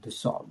trying to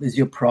solve. Is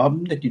your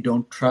problem that you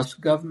don't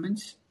trust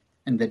governments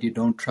and that you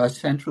don't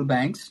trust central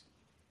banks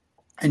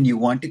and you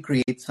want to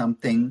create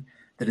something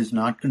that is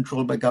not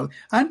controlled by government?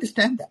 I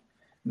understand that.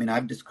 I mean,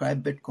 I've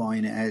described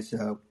Bitcoin as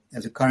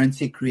as a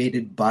currency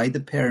created by the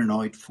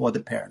paranoid for the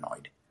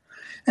paranoid.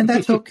 And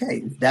that's okay.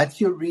 That's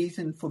your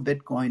reason for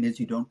Bitcoin is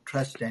you don't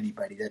trust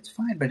anybody. That's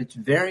fine, but it's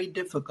very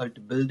difficult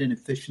to build an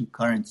efficient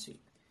currency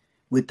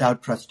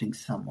without trusting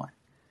someone.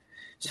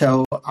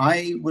 So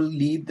I will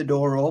leave the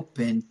door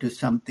open to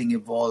something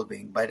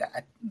evolving, but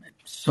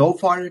so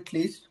far at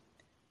least,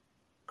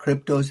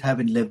 cryptos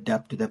haven't lived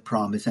up to their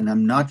promise. And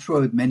I'm not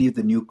sure with many of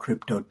the new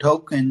crypto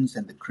tokens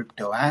and the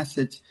crypto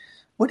assets,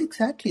 what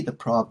exactly the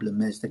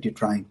problem is that you're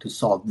trying to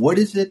solve. What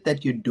is it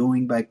that you're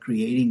doing by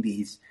creating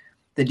these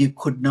that you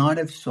could not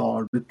have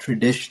solved with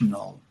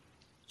traditional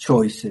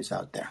choices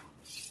out there?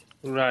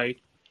 Right.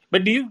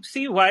 But do you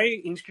see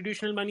why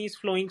institutional money is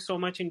flowing so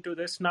much into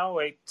this now?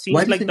 It Why seems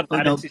like doesn't the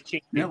balance is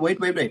changing. no,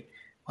 wait.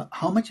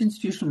 How much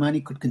institutional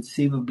money could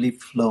conceivably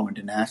flow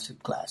into an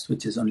asset class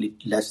which is only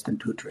less than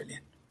 2 trillion?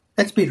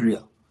 Let's be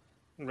real.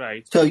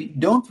 Right. So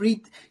don't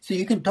read. So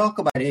you can talk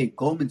about, hey,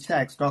 Goldman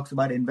Sachs talks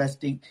about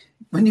investing.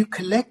 When your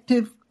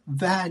collective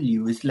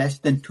value is less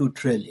than 2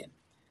 trillion,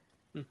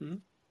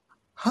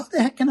 how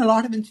the heck can a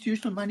lot of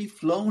institutional money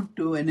flow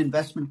into an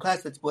investment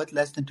class that's worth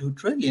less than 2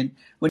 trillion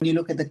when you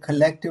look at the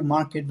collective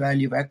market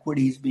value of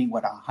equities being,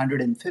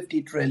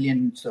 150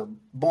 trillion, so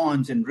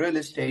bonds and real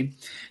estate?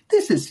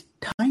 This is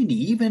tiny.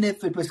 Even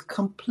if it was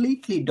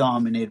completely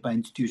dominated by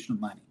institutional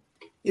money,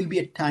 it'll be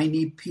a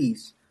tiny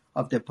piece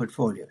of their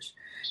portfolios.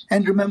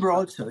 And remember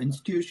also,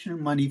 institutional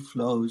money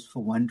flows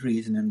for one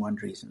reason and one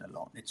reason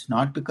alone. It's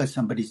not because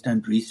somebody's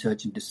done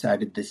research and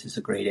decided this is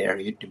a great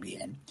area to be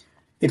in.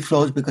 It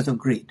flows because of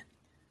greed.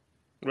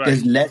 Right.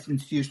 There's less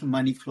institutional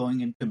money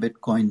flowing into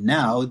Bitcoin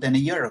now than a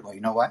year ago.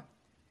 You know why?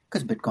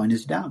 Because Bitcoin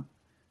is down.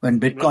 When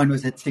Bitcoin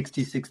was at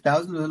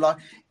 66,000, there was a lot.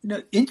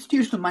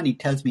 Institutional money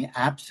tells me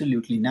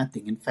absolutely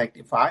nothing. In fact,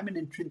 if I'm an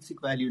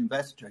intrinsic value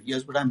investor,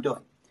 here's what I'm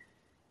doing.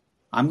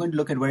 I'm going to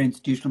look at where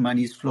institutional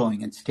money is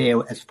flowing and stay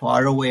as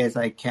far away as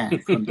I can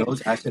from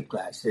those asset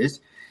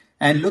classes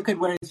and look at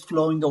where it's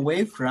flowing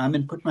away from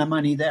and put my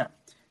money there.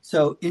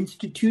 So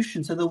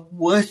institutions are the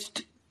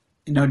worst,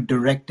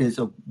 directors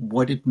of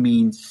what it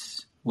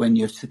means when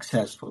you're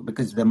successful,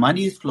 because the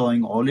money is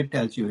flowing. All it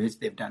tells you is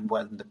they've done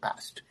well in the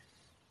past.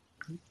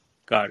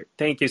 Got it.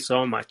 Thank you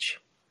so much.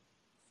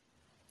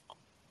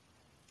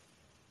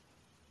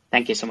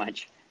 Thank you so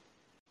much.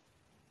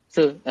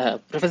 So,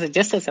 Professor,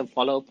 just as a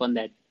follow-up on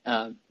that,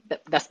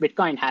 does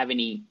Bitcoin have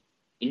any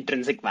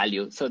intrinsic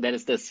value? So there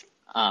is this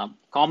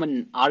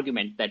common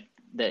argument that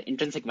the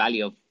intrinsic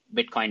value of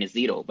Bitcoin is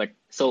 0, but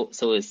so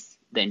is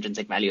the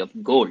intrinsic value of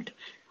gold.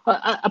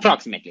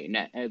 Approximately,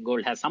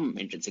 gold has some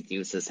intrinsic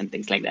uses and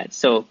things like that.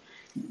 So,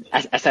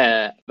 as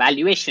a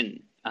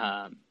valuation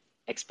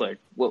expert,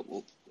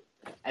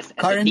 as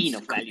a dean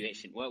of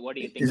valuation, what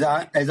do you think?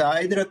 As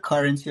either a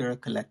currency or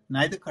a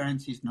neither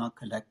currency is not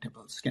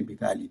collectibles can be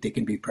valued. They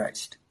can be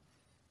priced.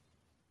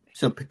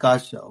 So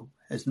Picasso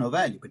has no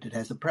value, but it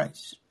has a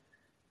price.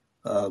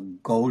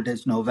 Gold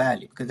has no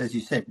value because, as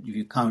you said, if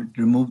you can't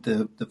remove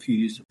the few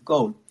use of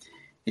gold,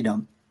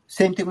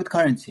 same thing with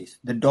currencies.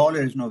 The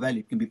dollar has no value.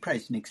 It can be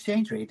priced. An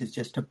exchange rate is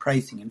just a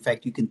pricing. In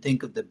fact, you can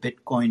think of the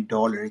Bitcoin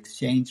dollar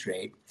exchange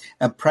rate,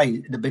 the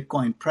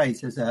Bitcoin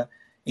price as a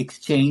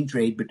exchange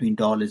rate between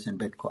dollars and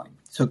Bitcoin.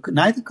 So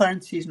neither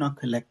currencies nor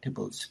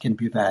collectibles can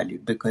be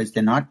valued because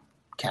they're not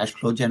cash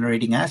flow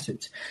generating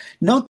assets.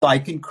 Note, I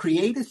can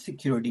create a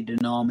security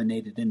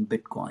denominated in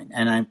Bitcoin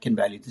and I can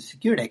value the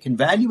security. I can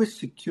value a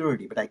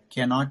security, but I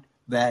cannot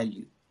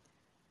value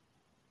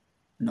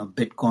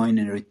Bitcoin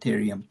and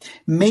Ethereum.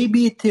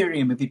 Maybe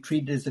Ethereum if you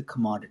treat it as a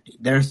commodity.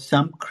 There are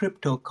some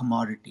crypto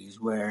commodities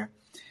where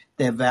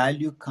their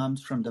value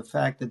comes from the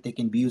fact that they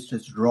can be used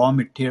as raw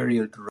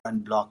material to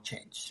run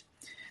blockchains.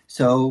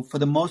 So for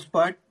the most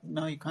part,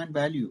 no, you can't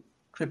value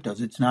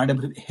cryptos. It's not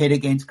a hit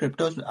against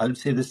cryptos. I'll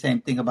say the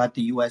same thing about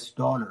the US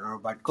dollar or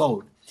about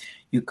gold.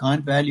 You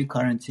can't value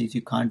currencies.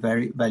 You can't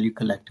value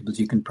collectibles.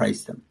 You can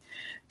price them.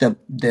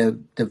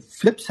 The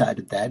flip side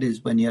of that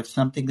is when you have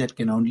something that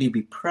can only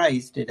be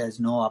priced, it has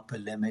no upper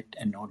limit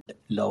and no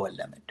lower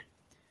limit.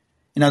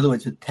 In other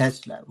words, with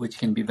Tesla, which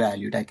can be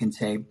valued, I can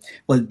say,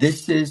 well,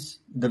 this is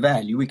the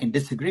value. We can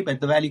disagree,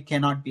 but the value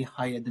cannot be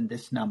higher than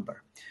this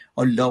number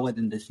or lower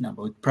than this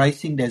number. With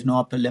pricing, there's no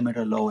upper limit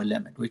or lower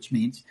limit, which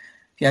means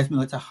if you ask me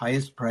what's the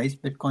highest price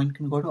Bitcoin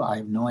can go to, I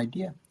have no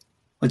idea.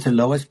 What's the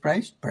lowest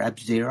price?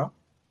 Perhaps 0.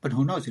 But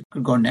who knows? It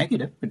could go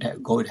negative. It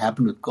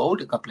happened with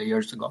gold a couple of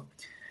years ago.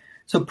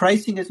 So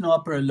pricing is no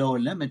upper or lower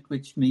limit,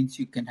 which means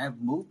you can have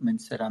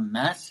movements that are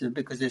massive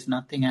because there's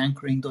nothing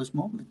anchoring those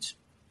movements.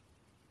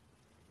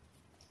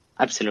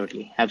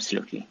 Absolutely.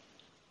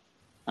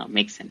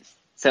 Makes sense.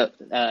 So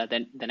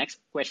then the next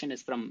question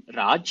is from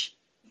Raj.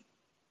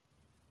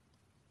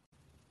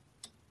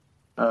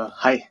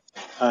 Hi.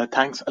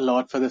 Thanks a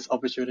lot for this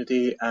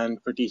opportunity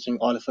and for teaching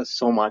all of us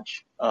so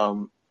much.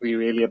 We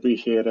really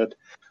appreciate it.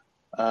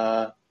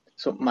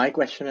 So my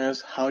question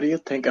is, how do you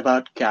think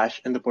about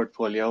cash in the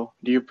portfolio?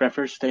 Do you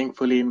prefer staying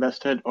fully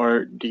invested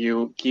or do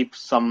you keep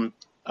some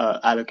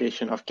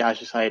allocation of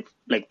cash aside,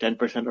 like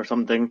 10% or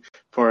something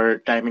for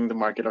timing the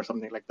market or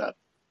something like that?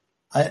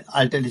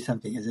 I'll tell you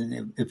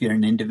something. If you're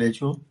an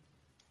individual,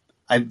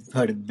 I've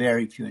heard of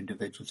very few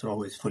individuals who are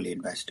always fully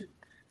invested.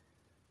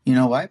 You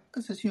know why?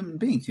 Because as human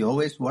beings, you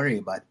always worry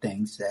about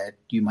things that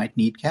you might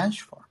need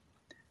cash for.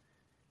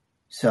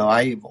 So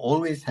I've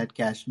always had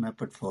cash in my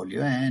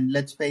portfolio, and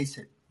let's face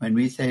it, when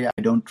we say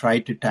I don't try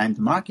to time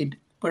the market,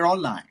 we're all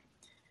lying.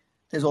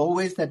 There's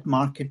always that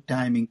market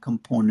timing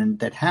component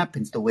that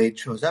happens. The way it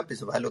shows up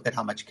is if I look at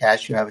how much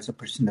cash you have as a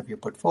percent of your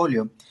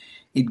portfolio,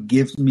 it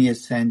gives me a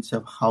sense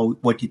of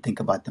what you think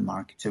about the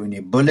market. So when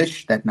you're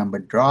bullish, that number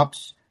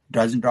drops,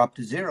 doesn't drop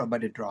to zero,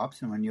 but it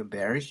drops. And when you're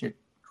bearish, it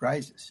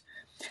rises.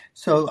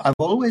 So I've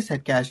always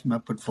had cash in my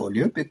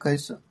portfolio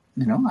because,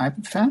 I have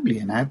a family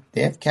and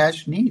they have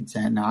cash needs,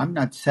 and I'm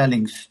not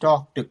selling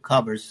stock to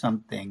cover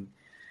something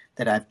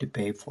that I have to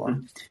pay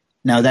for.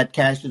 Now that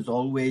cash is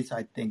always,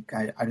 I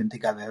don't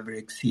think I've ever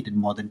exceeded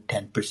more than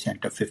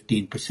 10% or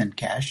 15%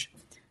 cash,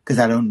 because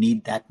I don't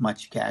need that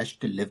much cash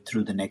to live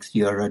through the next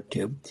year or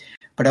two.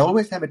 But I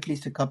always have at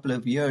least a couple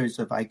of years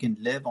if I can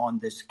live on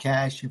this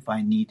cash if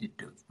I needed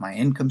to. If my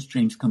income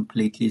stream's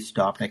completely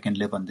stopped, I can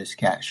live on this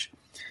cash.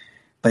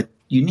 But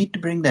you need to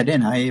bring that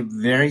in. I have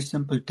a very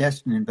simple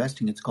test in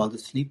investing. It's called the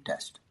sleep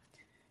test.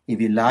 If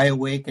you lie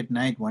awake at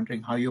night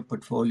wondering how your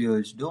portfolio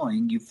is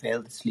doing, you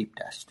fail the sleep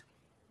test.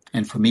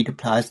 And for me to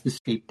pass the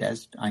sleep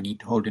test, I need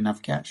to hold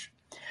enough cash.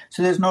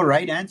 So there's no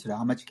right answer to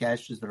how much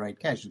cash is the right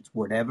cash. It's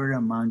whatever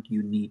amount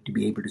you need to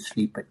be able to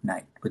sleep at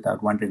night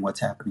without wondering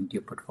what's happening to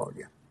your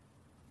portfolio.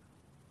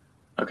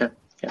 Okay.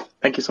 Yeah.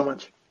 Thank you so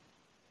much.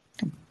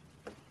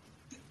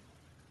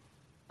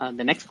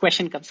 The next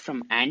question comes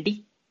from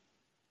Andy.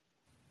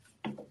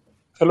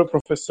 Hello,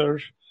 Professor.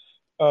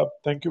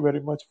 Thank you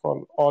very much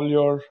for all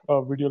your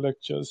video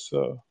lectures.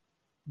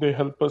 They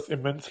help us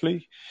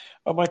immensely.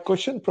 My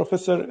question,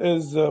 Professor,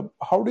 is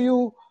how do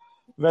you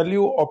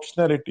value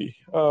optionality?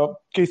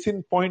 Case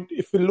in point,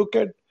 if we look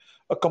at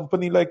a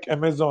company like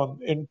Amazon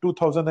in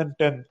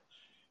 2010,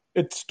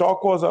 its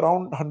stock was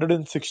around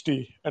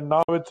 160 and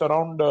now it's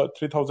around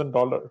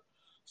 $3,000.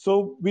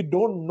 So we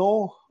don't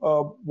know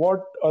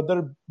what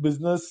other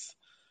business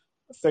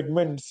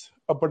segments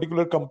a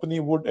particular company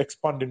would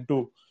expand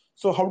into.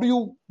 So how do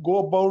you go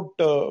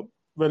about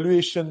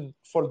valuation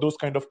for those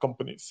kind of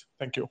companies?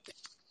 Thank you.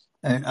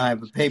 And I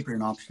have a paper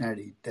in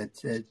optionality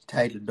that's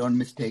titled "Don't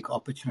Mistake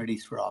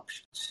Opportunities for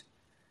Options."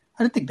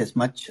 I don't think there's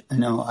much.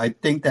 I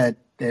think that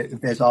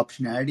if there's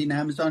optionality in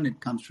Amazon,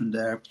 it comes from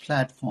their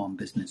platform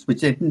business,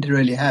 which they didn't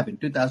really have. In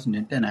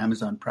 2010,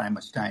 Amazon Prime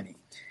was tiny.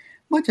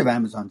 Much of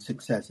Amazon's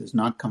success has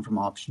not come from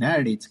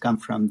optionality. It's come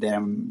from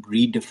them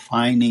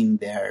redefining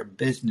their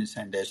business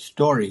and their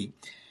story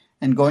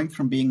and going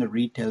from being a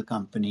retail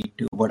company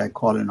to what I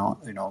call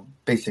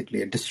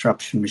basically a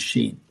disruption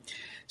machine.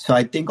 So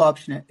I think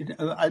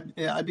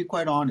I'll be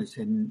quite honest,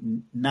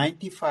 in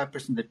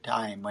 95% of the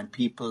time when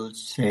people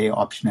say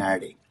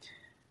optionality,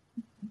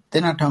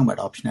 they're not talking about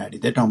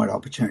optionality, they're talking about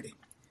opportunity.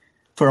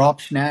 For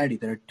optionality,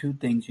 there are two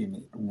things you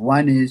need.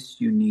 One is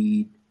you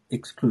need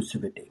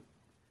exclusivity,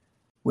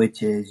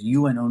 which is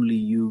you and only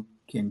you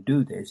can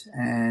do this.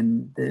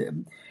 And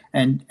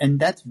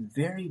that's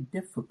very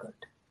difficult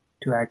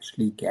to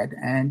actually get.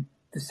 And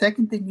the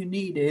second thing you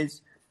need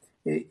is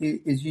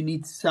you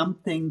need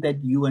something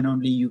that you and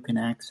only you can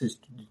access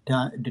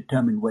to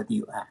determine whether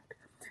you act.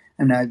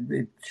 And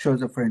it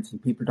shows up, for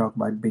instance, people talk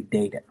about big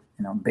data.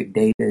 Big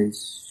data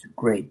is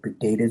great. Big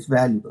data is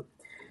valuable.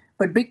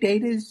 But big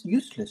data is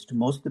useless to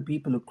most of the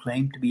people who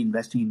claim to be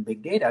investing in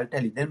big data. I'll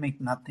tell you, they'll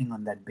make nothing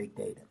on that big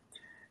data.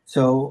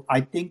 So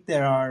I think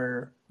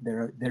there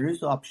is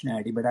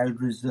optionality, but I'll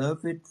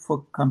reserve it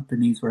for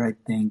companies where I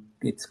think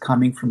it's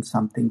coming from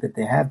something that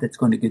they have that's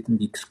going to give them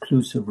the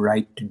exclusive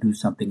right to do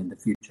something in the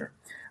future.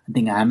 I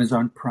think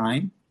Amazon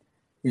Prime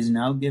is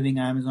now giving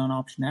Amazon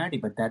optionality,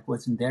 but that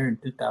wasn't there in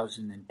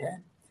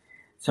 2010.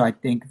 So I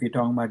think if you're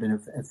talking about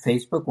a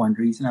Facebook, one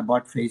reason I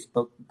bought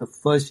Facebook the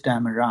first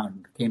time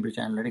around, the Cambridge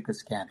Analytica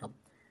scandal,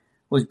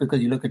 was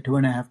because you look at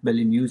 2.5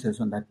 billion users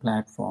on that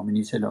platform and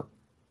you say, look,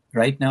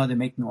 right now they're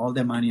making all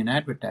their money in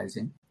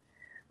advertising.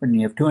 When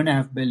you have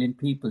 2.5 billion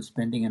people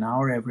spending an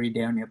hour every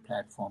day on your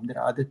platform, there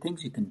are other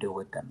things you can do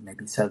with them.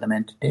 Maybe sell them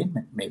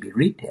entertainment, maybe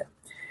retail.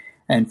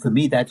 And for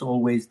me, that's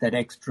always that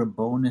extra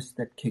bonus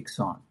that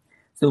kicks on.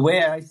 So the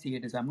way I see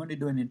it is I'm going to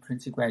do an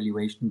intrinsic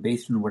valuation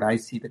based on what I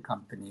see the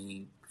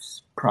company's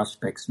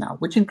prospects now,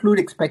 which include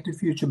expected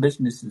future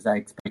businesses I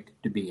expect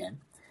it to be in.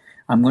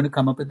 I'm going to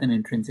come up with an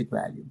intrinsic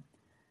value.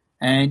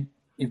 And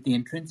if the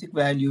intrinsic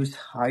value is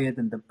higher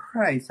than the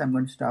price, I'm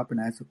going to stop and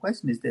ask the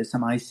question, is there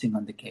some icing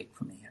on the cake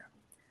for me here?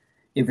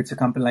 If it's a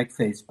company like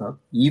Facebook,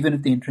 even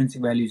if the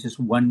intrinsic value is just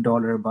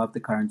 $1 above the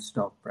current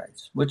stock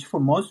price, which for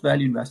most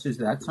value investors,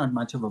 that's not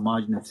much of a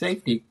margin of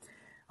safety,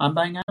 I'm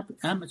buying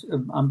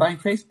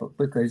Facebook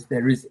because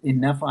there is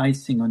enough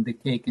icing on the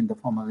cake in the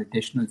form of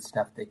additional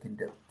stuff they can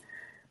do.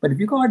 But if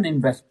you go out and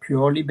invest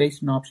purely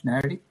based on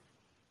optionality,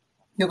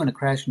 you're going to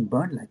crash and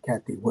burn like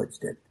Kathy Woods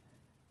did.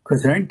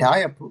 Because her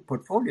entire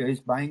portfolio is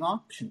buying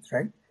options,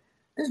 right?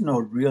 There's no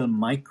real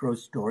micro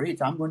story.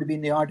 I'm going to be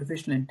in the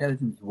artificial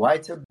intelligence. Why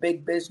it's a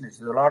big business.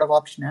 There's a lot of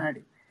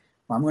optionality.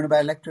 I'm going to buy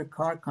an electric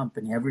car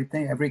company, every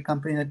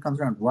company that comes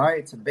around. Why?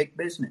 It's a big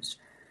business.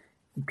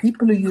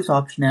 People who use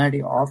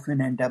optionality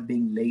often end up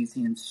being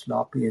lazy and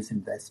sloppy as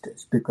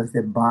investors because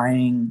they're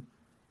buying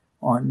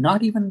on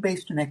not even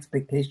based on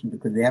expectation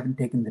because they haven't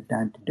taken the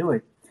time to do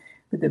it,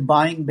 but they're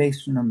buying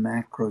based on a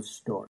macro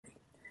story.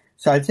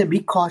 So I'd say be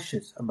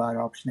cautious about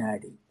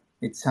optionality.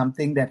 It's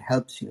something that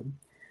helps you,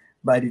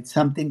 but it's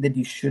something that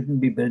you shouldn't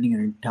be building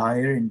your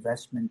entire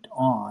investment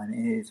on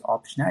is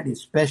optionality,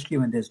 especially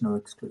when there's no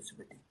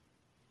exclusivity.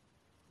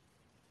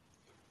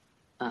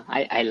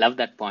 I love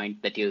that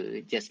point that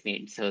you just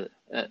made. So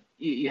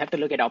you have to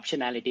look at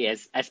optionality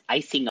as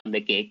icing on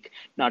the cake,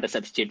 not a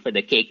substitute for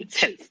the cake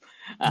itself.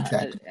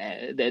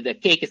 Exactly. The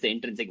cake is the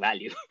intrinsic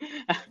value.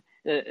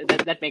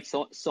 That makes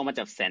so much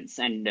of sense,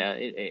 and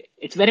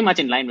it's very much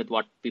in line with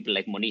what people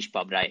like Monish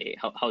Pabrai,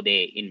 how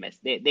they invest.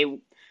 They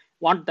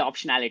want the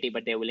optionality,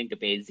 but they're willing to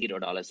pay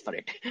 $0 for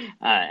it,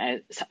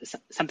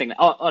 something like,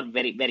 or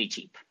very very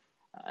cheap.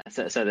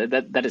 So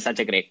that is such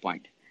a great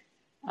point.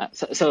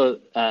 So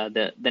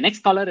the next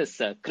caller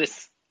is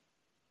Chris.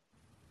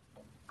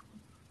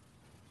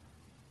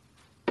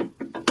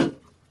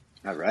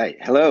 All right.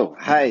 Hello.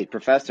 Hi,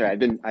 Professor. I've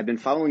been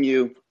following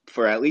you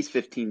for at least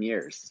 15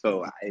 years.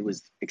 So I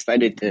was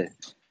excited to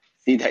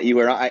see that you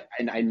were on.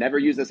 And I never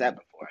used this app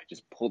before. I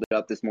just pulled it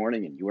up this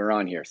morning and you were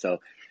on here. So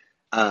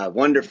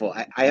wonderful.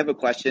 I have a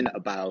question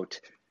about,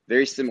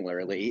 very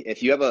similarly,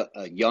 if you have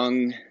a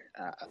young,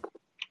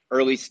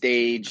 early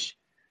stage,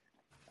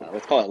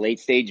 let's call it late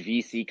stage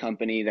VC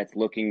company that's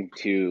looking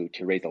to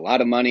raise a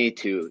lot of money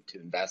to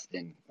invest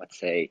in, let's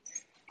say,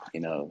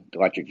 the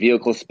electric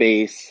vehicle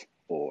space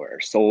or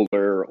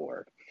solar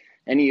or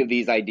any of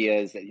these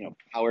ideas that,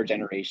 power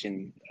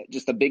generation,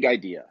 just a big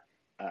idea.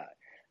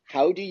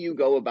 How do you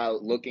go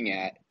about looking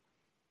at,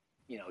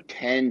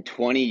 10,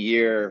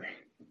 20-year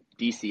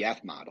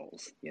DCF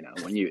models?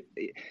 When you,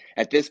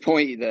 at this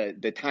point,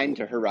 the time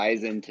to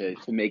horizon to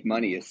make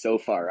money is so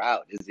far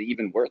out. Is it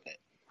even worth it?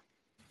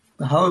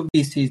 How are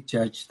VCs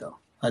judged, though?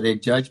 Are they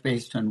judged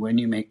based on when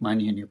you make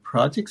money in your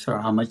projects or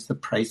how much the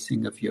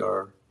pricing of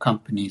your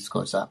companies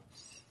goes up?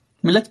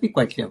 I mean, let's be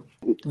quite clear.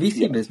 The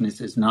VC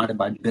business is not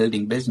about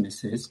building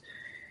businesses.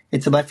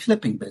 It's about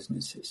flipping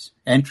businesses,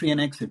 entry and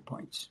exit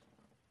points.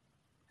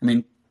 I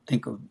mean,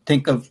 think of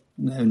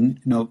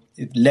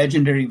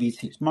legendary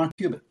VCs. Mark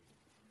Cuban.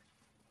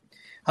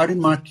 How did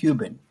Mark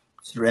Cuban's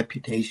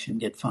reputation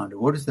get founded?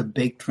 What is the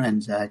big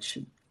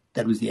transaction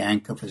that was the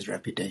anchor of his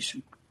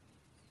reputation?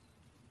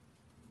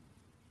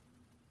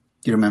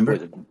 Do you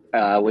remember?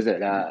 I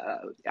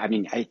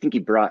think he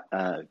brought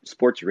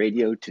sports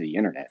radio to the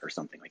internet or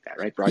something like that,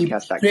 right?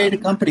 Broadcast.com. He created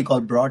a company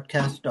called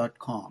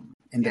Broadcast.com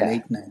in the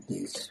late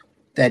 90s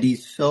that he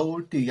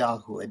sold to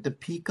Yahoo at the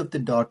peak of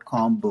the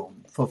 .com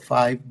boom for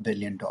 $5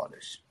 billion.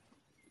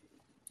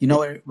 You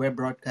know where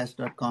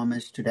Broadcast.com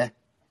is today?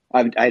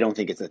 I don't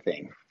think it's a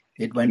thing.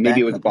 It went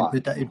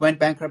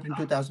bankrupt in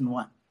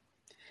 2001.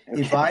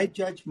 Okay. If I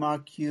judge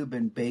Mark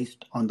Cuban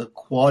based on the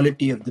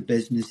quality of the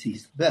business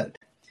he's built,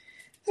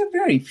 there are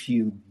very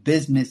few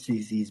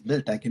businesses he's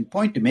built I can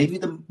point to. Maybe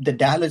the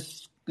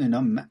Dallas,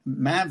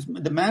 Mavs.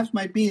 The Mavs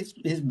might be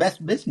his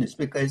best business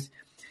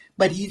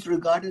but he's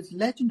regarded as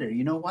legendary.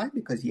 You know why?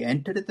 Because he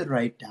entered at the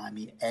right time,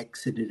 he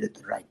exited at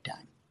the right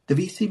time. The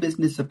VC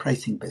business is a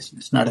pricing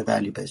business, not a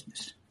value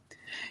business.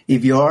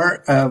 If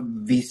you're a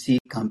VC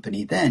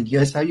company, then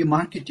here's how you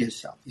market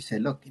yourself. You say,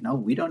 look,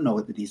 we don't know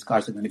whether these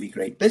cars are going to be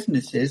great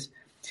businesses,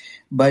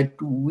 but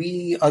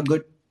we are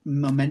good.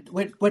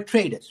 We're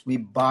traders. We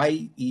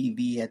buy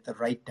EV at the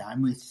right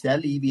time. We sell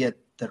EV at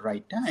the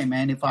right time.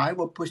 And if I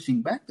were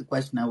pushing back, the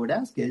question I would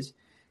ask is,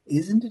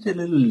 isn't it a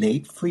little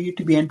late for you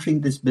to be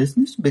entering this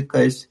business?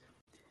 Because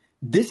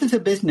this is a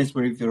business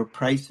where if you're a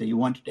pricer, you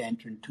wanted to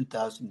enter in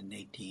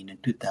 2018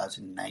 and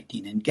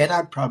 2019 and get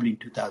out probably in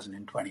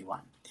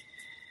 2021.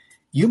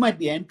 You might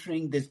be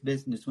entering this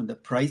business when the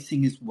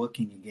pricing is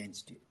working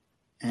against you.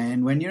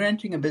 And when you're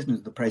entering a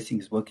business, the pricing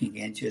is working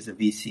against you as a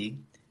VC,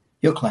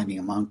 you're climbing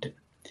a mountain.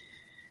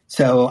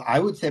 So I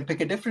would say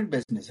pick a different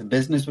business, a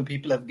business where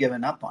people have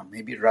given up on,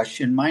 maybe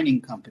Russian mining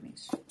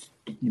companies.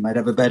 You might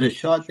have a better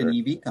shot than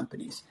EV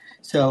companies.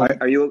 So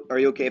are you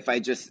okay if I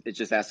just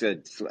ask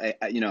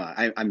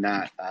I'm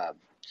not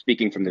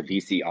speaking from the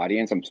VC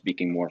audience. I'm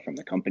speaking more from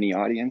the company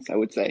audience, I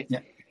would say.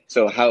 Yeah.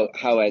 So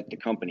how at the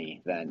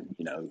company then,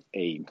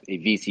 a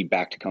VC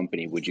backed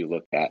company, would you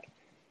look at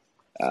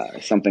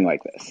something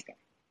like this?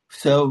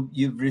 So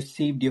you've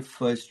received your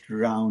first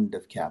round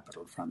of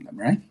capital from them,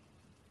 right?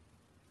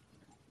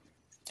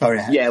 Sorry.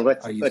 Yeah,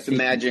 let's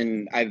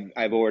imagine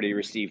I've already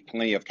received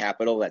plenty of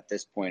capital. At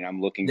this point,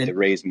 I'm looking to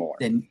raise more.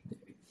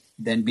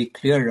 Then be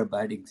clear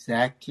about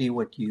exactly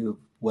what you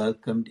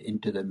welcomed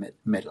into the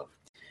middle.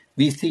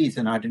 VCs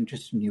are not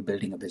interested in you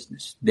building a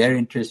business. They're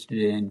interested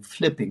in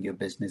flipping your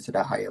business at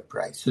a higher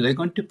price. So they're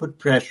going to put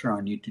pressure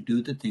on you to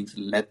do the things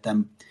and let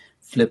them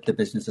flip the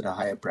business at a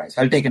higher price.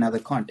 I'll take another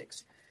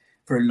context.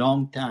 For a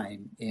long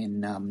time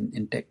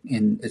in tech,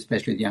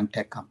 especially the young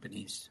tech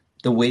companies,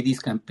 the way these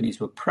companies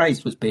were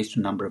priced was based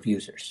on number of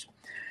users.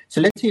 So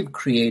let's say you've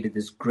created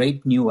this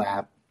great new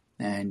app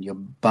and you're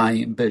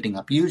building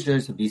up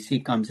users, a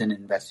VC comes in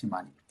and invests your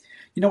money.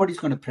 You know what he's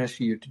going to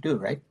pressure you to do,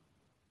 right?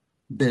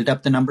 Build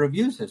up the number of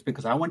users,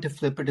 because I want to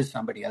flip it to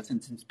somebody else.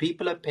 And since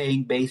people are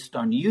paying based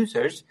on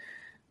users,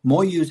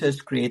 more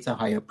users creates a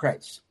higher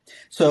price.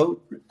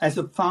 So as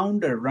a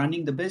founder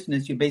running the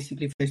business, you're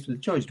basically faced with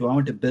a choice. Do I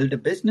want to build a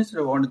business or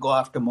do I want to go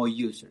after more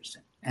users?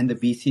 And the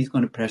VC is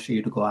going to pressure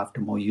you to go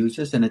after more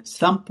users. And at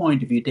some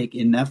point, if you take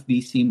enough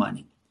VC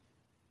money,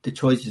 the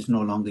choice is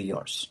no longer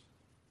yours.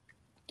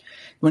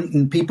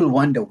 When people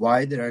wonder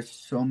why there are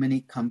so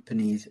many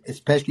companies,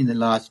 especially in the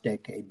last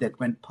decade, that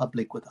went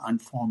public with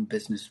unformed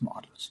business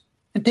models.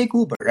 And take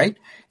Uber, right?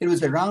 It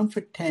was around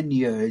for 10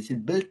 years.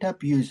 It built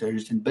up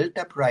users and built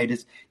up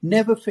riders,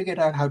 never figured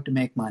out how to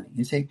make money.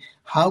 You say,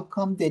 how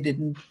come they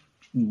didn't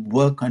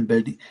work on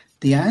building?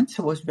 The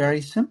answer was very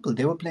simple.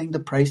 They were playing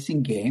the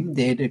pricing game.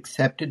 They had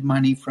accepted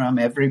money from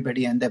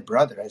everybody and their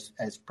brother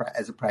as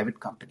a private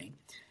company.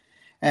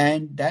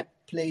 And that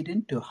played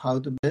into how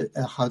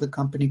the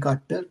company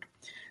got built.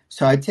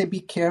 So I'd say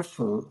be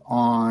careful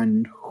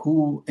on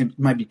who. It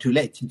might be too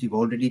late since you've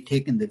already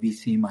taken the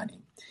VC money.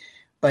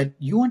 But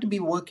you want to be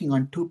working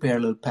on two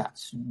parallel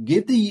paths.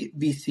 Give the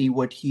VC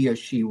what he or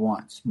she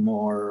wants,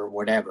 more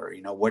whatever,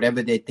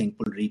 whatever they think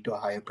will lead to a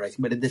higher price.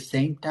 But at the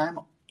same time,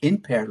 in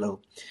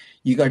parallel,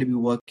 you got to be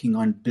working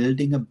on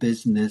building a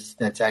business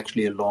that's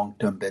actually a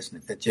long-term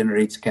business that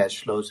generates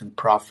cash flows and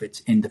profits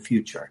in the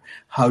future.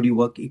 How do you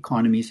work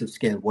economies of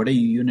scale? What are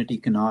your unit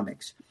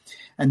economics?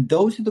 And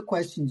those are the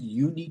questions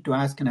you need to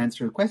ask and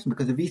answer a question,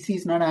 because the VC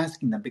is not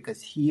asking them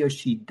because he or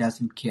she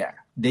doesn't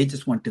care. They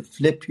just want to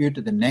flip you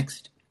to the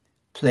next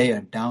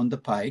player down the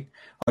pike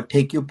or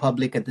take you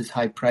public at this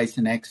high price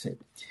and exit.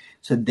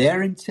 So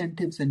their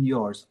incentives and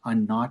yours are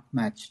not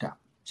matched up.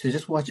 So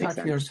just watch out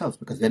for yourselves,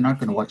 because they're not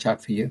going to watch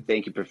out for you.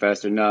 Thank you,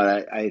 Professor. No,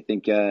 I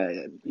think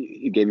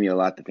you gave me a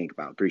lot to think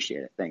about.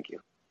 Appreciate it. Thank you.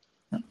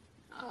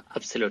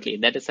 Absolutely.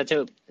 That is such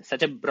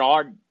a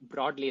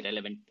broadly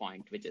relevant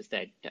point, which is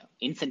that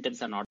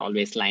incentives are not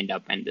always lined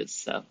up, and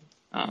this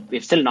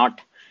we've still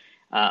not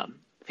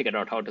figured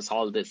out how to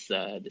solve this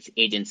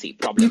agency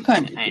problem. You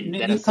can't. And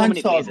there You are so can't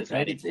many solve places it,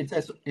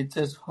 right? It's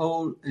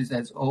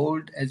as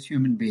old as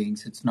human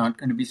beings. It's not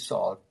going to be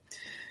solved,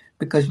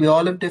 because we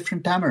all have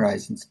different time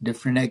horizons,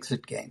 different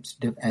exit games,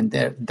 and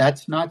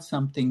that's not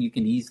something you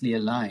can easily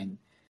align,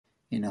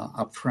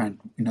 up front,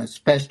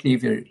 especially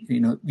if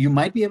you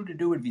might be able to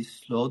do it if you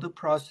slow the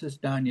process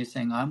down. You're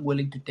saying, I'm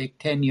willing to take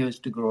 10 years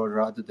to grow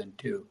rather than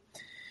 2.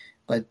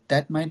 But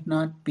that might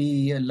not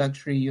be a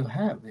luxury you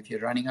have if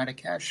you're running out of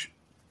cash.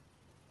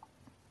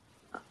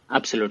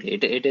 Absolutely.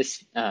 It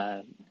is,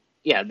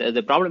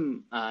 the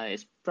problem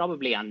is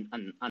probably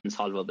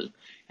unsolvable.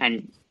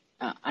 And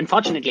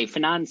unfortunately,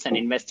 finance and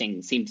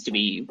investing seems to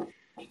be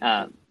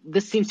a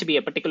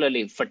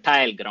particularly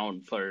fertile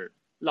ground for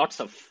lots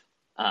of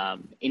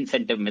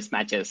incentive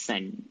mismatches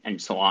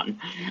and so on.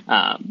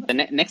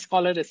 The next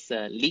caller is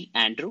Lee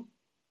Andrew.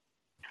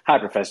 Hi,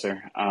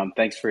 Professor.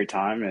 Thanks for your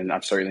time, and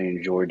I've certainly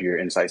enjoyed your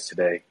insights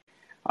today.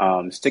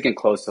 Sticking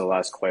close to the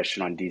last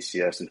question on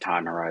DCS and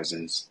time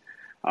horizons,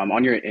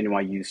 on your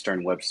NYU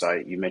Stern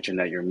website, you mentioned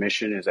that your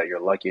mission is that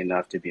you're lucky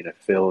enough to be in a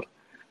field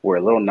where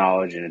a little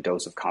knowledge and a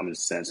dose of common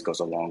sense goes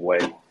a long way,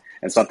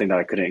 and something that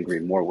I couldn't agree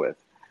more with.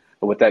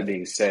 But with that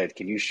being said,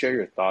 can you share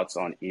your thoughts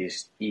on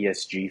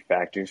ESG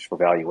factors for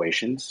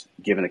valuations,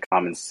 given the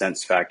common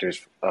sense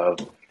factors of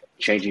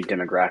changing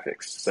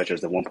demographics, such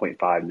as the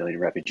 1.5 million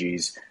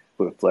refugees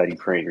who have fled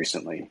Ukraine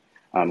recently,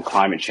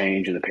 climate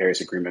change and the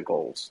Paris Agreement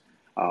goals,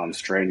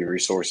 straining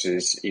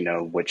resources,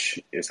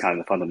 which is kind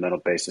of the fundamental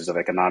basis of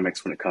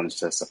economics when it comes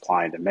to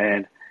supply and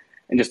demand,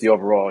 and just the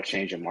overall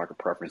change in market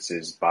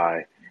preferences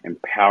by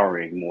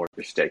empowering more of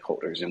your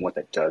stakeholders and what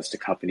that does to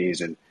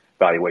companies and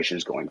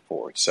valuations going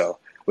forward. So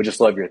we'd just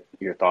love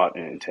your thought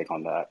and take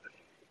on that.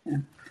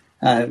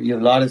 Yeah. You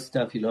have a lot of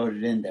stuff you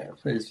loaded in there.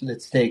 First,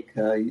 let's take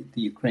the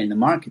Ukraine. The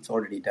market's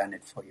already done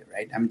it for you,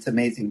 right? I mean, it's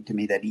amazing to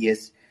me that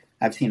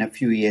I've seen a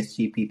few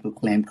ESG people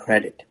claim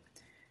credit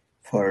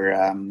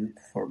for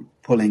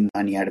pulling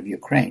money out of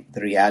Ukraine.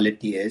 The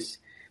reality is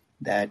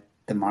that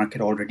the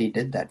market already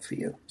did that for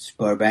you.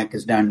 Sberbank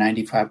is down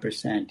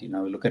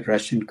 95%. Look at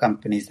Russian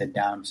companies that are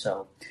down.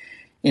 So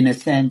in a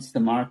sense, the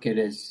market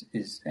is,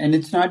 and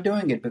it's not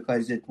doing it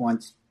because it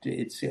wants to,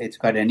 it's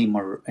got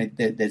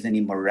there's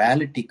any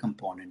morality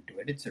component to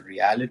it. It's a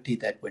reality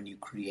that when you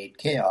create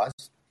chaos,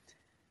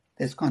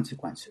 there's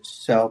consequences.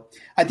 So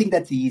I think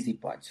that's the easy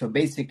part. So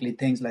basically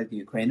things like the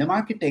Ukraine, the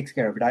market takes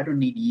care of it. I don't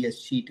need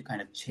ESG to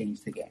kind of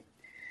change the game.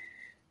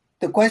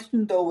 The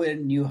question, though,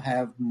 when you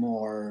have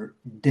more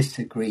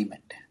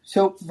disagreement.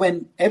 So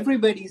when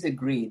everybody's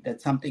agreed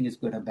that something is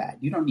good or bad,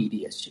 you don't need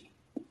ESG.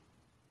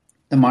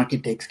 The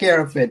market takes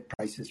care of it,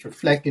 prices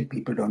reflect it,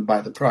 people don't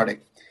buy the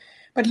product.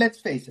 But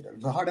let's face it,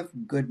 the heart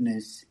of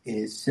goodness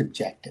is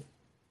subjective.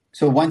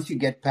 So once you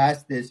get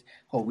past this,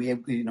 we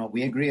agree on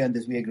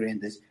this, we agree on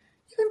this,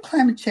 even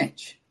climate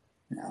change.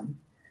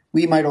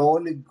 We might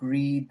all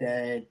agree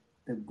that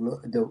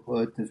the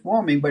Earth is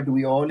warming, but do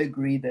we all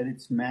agree that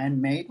it's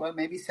man-made? Well,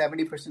 maybe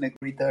 70%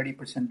 agree,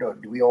 30%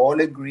 don't. Do we all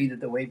agree that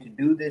the way to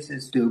do this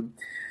is to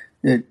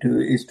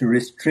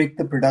restrict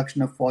the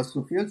production of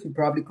fossil fuels? We're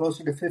probably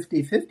closer to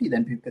 50-50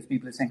 then, because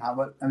people are saying, how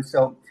about...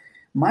 So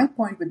my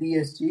point with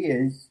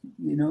ESG is,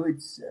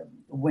 it's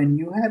when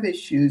you have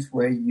issues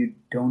where you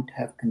don't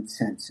have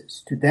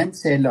consensus, to then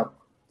say, look,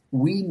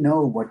 we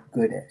know what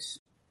good is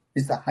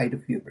the height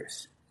of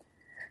hubris.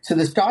 So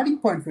the starting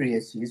point for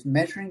ESG is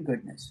measuring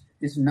goodness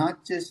is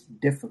not just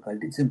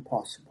difficult, it's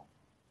impossible.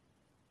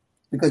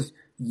 Because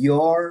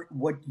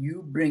what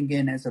you bring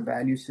in as a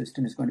value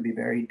system is going to be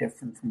very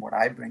different from what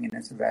I bring in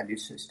as a value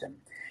system.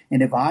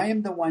 And if I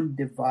am the one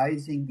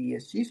devising the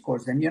ESG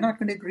scores, then you're not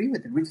going to agree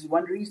with it, which is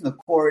one reason the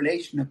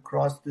correlation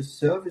across the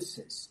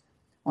services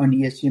on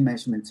ESG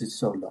measurements is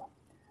so low.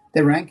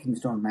 Their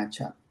rankings don't match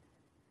up.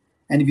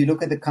 And if you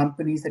look at the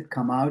companies that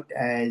come out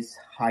as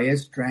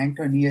highest ranked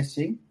on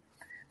ESG,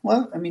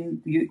 well, I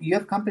mean, you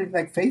have companies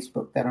like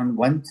Facebook that on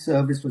one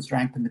service was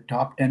ranked in the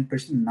top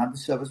 10%, another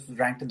service was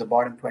ranked in the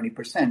bottom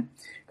 20%,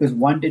 because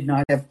one did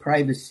not have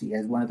privacy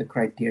as one of the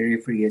criteria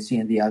for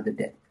ESG and the other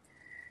did.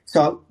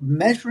 So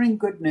measuring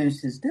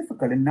goodness is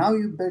difficult. And now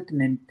you've built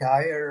an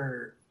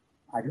entire,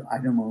 I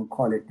don't want to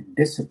call it a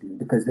discipline,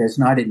 because there's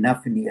not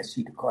enough in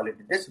ESG to call it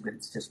a discipline.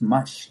 It's just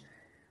mush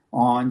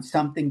on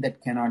something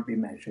that cannot be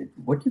measured.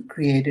 What you've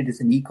created is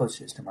an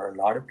ecosystem where a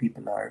lot of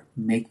people are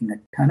making a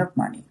ton of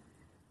money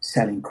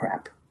selling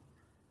crap.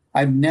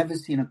 I've never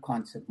seen a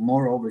concept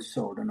more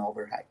oversold and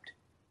overhyped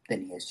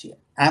than ESG.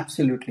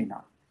 Absolutely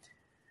not.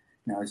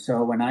 Now,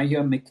 so when I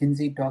hear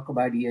McKinsey talk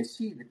about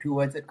ESG, the two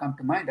words that come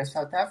to mind are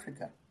South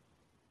Africa.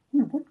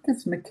 What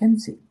gives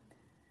McKinsey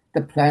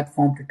the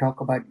platform to talk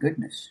about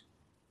goodness?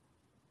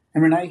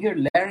 And when I hear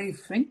Larry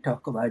Fink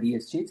talk about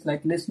ESG, it's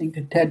like listening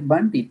to Ted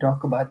Bundy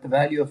talk about the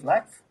value of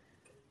life.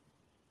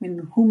 I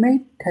mean, who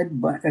made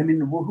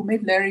who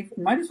made Larry?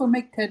 Might as well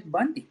make Ted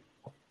Bundy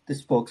the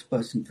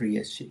spokesperson for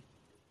ESG.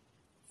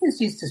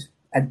 ESG is just,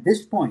 at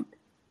this point,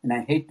 and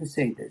I hate to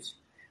say this,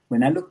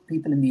 when I look at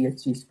people in the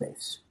ESG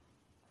space,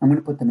 I'm going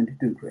to put them into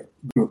two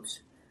groups.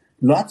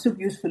 Lots of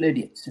useful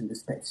idiots in the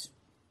space.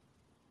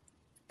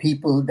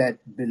 People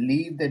that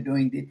believe they're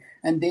doing it,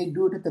 and they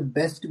do it with the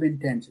best of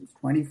intentions.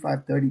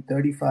 25, 30,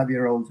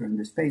 35-year-olds are in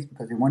the space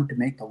because they want to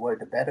make the world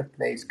a better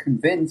place,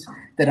 convinced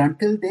that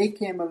until they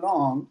came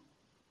along,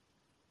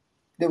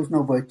 there was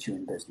no virtue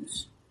in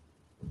business.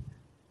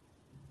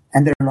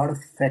 And there are a lot of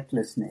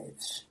feckless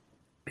knaves.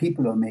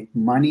 People who make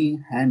money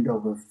hand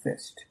over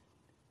fist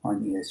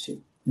on ESG.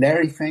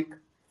 Larry Fink,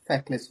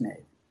 feckless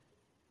knave.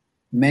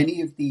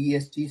 Many of the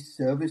ESG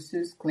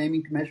services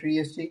claiming to measure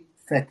ESG,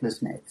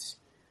 feckless knaves.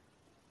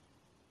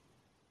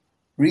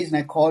 Reason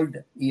I called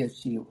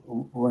ESG,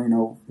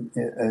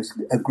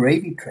 a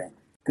gravy train,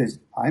 because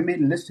I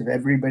made a list of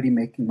everybody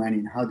making money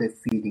and how they're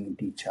feeding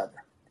into each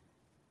other.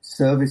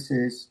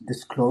 Services,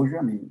 disclosure,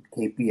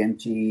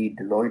 KPMG,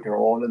 Deloitte are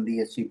all on the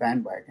ESG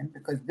bandwagon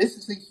because this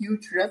is a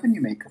huge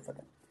revenue maker for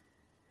them.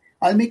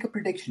 I'll make a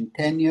prediction,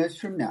 10 years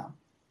from now,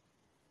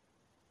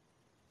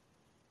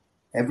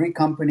 every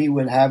company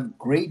will have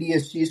great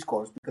ESG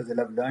scores because they'll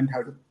have learned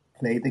how to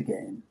play the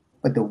game,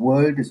 but the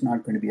world is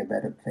not going to be a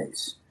better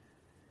place.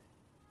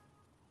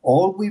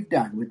 All we've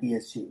done with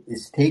ESG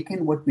is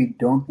taken what we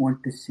don't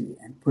want to see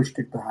and pushed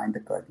it behind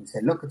the curtain.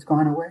 Say, look, it's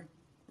gone away.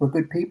 We're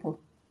good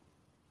people.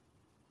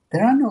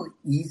 There are no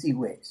easy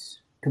ways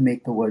to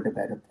make the world a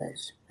better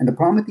place. And the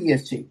problem with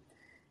ESG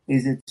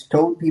is it's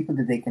told people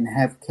that they can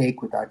have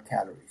cake without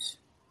calories.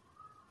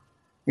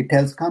 It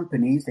tells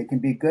companies they can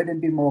be good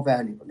and be more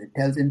valuable. It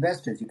tells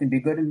investors you can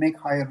be good and make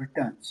higher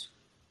returns.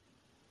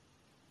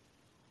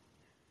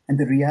 And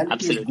the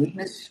reality is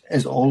goodness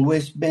has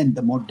always been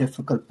the more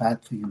difficult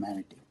path for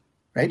humanity.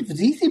 Right? If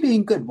it's easy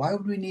being good, why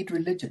would we need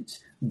religions?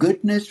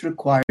 Goodness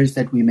requires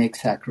that we make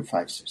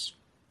sacrifices.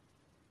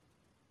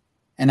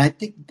 And I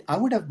think I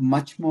would have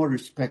much more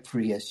respect for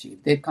ESG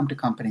if they'd come to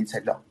company and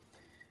said, look,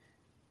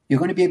 you're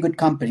going to be a good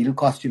company, it'll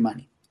cost you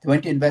money. They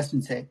went to invest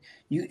and say,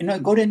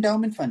 go to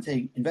endowment funds,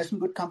 say, invest in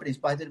good companies.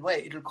 By the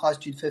way, it'll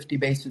cost you 50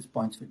 basis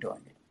points for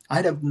doing it.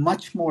 I'd have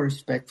much more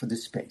respect for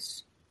this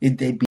space if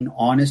they'd been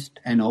honest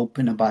and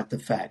open about the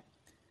fact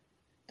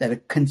that a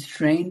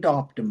constrained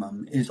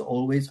optimum is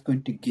always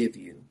going to give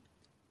you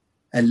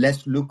a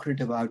less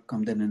lucrative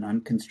outcome than an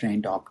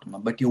unconstrained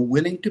optimum, but you're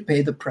willing to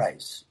pay the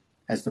price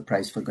as the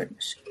price for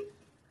goodness.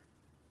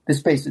 This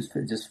space is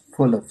just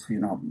full of,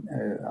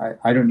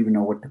 I don't even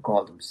know what to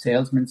call them,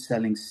 salesmen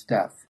selling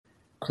stuff,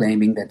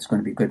 claiming that's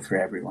going to be good for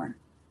everyone.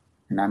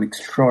 And I'm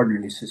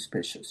extraordinarily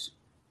suspicious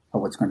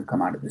of what's going to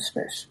come out of this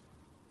space.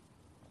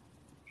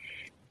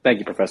 Thank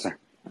you, Professor.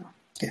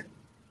 Yeah.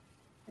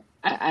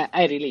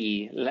 I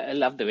really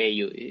love the way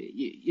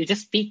you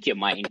just speak your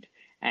mind,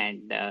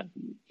 and that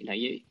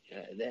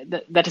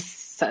is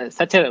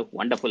such a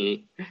wonderful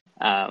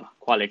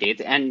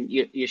quality, and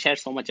you share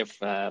so much of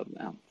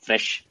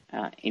fresh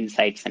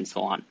insights and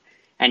so on.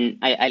 And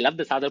I love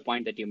this other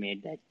point that you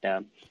made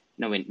that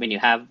when you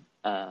have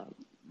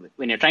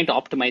when you're trying to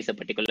optimize a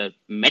particular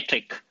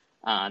metric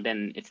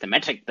then it's the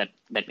metric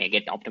that may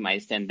get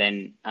optimized, and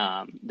then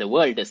the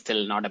world is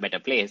still not a better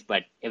place,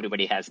 but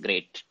everybody has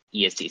great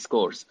ESG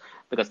scores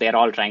because they are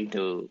all trying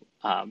to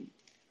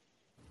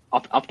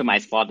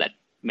optimize for that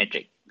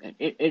metric.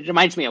 It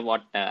reminds me of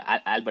what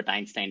Albert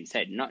Einstein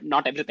said.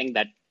 Not everything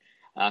that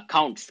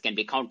counts can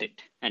be counted,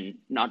 and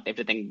not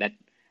everything that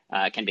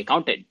can be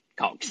counted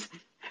counts.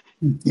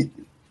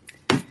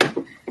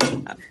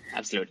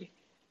 Absolutely.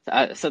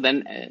 So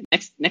then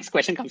next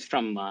question comes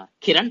from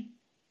Kiran.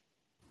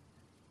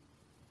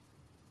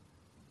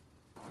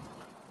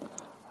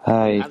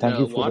 Hi, thank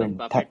you for Warren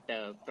Buffett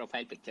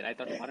profile picture. I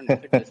thought Warren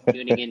Buffett was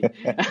tuning in.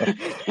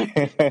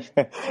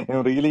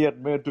 I'm really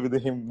admired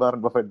with him, Warren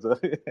Buffett, sir.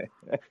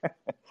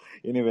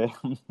 Anyway,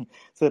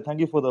 sir, thank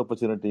you for the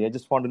opportunity. I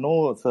just want to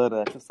know,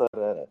 sir,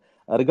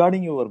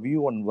 regarding your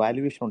view on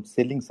valuation on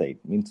selling side,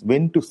 means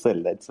when to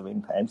sell. It's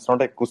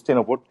not a question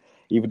about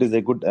if it is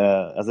a good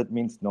asset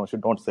means no,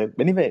 should not sell.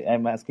 Anyway,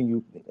 I'm asking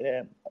you,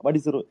 what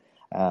is your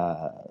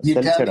you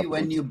sell tell side me approach?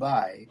 when you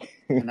buy,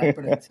 and I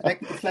put it's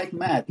like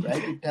math,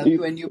 right? You tell me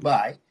when you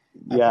buy.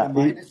 I put a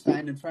minus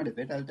sign in front of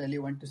it. I'll tell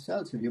you when to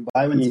sell. So if you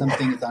buy when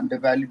something is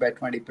undervalued by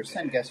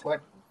 20%, guess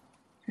what?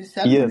 You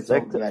sell when it's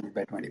overvalued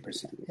by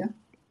 20%. Yeah.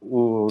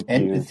 Okay.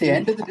 And it's the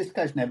end of the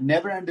discussion. I've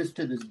never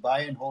understood this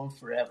buy and hold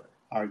forever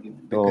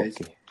argument because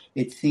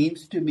it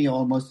seems to me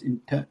almost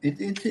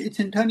it's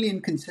internally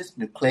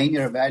inconsistent to claim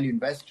you're a value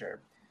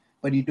investor,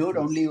 but you do it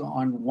only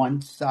on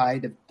one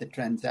side of the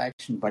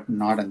transaction, but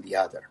not on the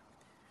other.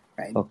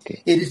 Right?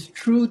 Okay. It is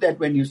true that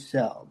when you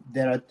sell,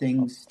 there are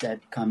things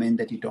that come in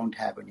that you don't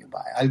have when you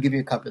buy. I'll give you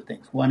a couple of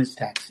things. One is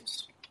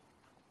taxes.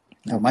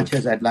 Now, much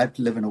as I'd like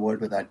to live in a world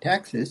without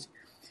taxes,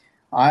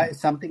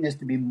 something has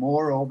to be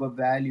more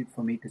overvalued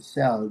for me to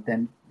sell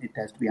than it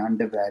has to be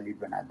undervalued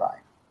when I buy.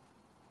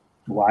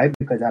 Why?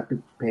 Because I have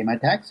to pay my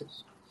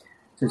taxes.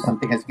 So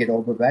something has to get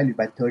overvalued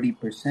by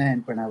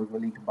 30% when I was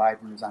willing to buy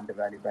it when it was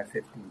undervalued by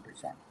 15%.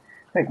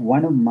 Like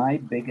one of my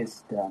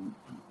biggest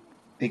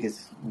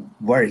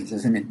worries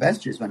as an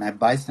investor is when I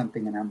buy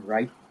something and I'm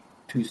right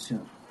too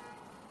soon.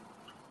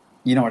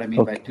 You know what I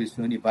mean by too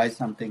soon? You buy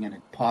something and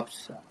it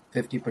pops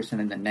 50%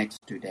 in the next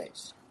 2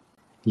 days.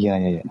 Yeah.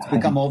 It's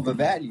become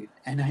overvalued,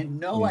 and I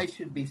know I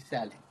should be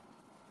selling.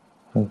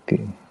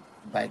 Okay.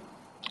 But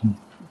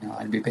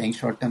I'll be paying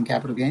short-term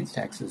capital gains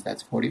taxes.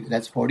 That's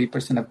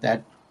 40% of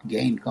that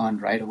gain gone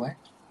right away.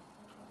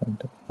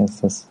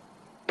 Yes.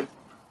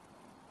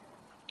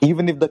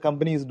 Even if the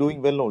company is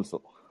doing well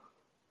also.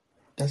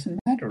 Doesn't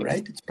matter,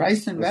 right? It's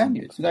price and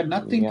value. It's got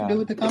nothing to do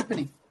with the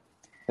company.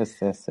 Yes.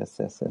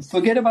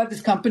 Forget about this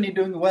company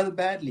doing well or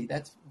badly.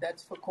 That's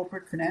for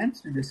corporate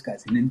finance to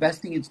discuss. In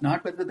investing, it's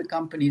not whether the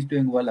company is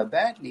doing well or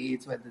badly.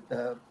 It's whether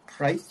the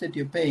price that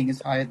you're paying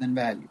is higher than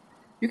value.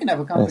 You can have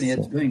a company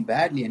that's doing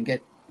badly and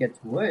gets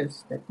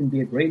worse. That can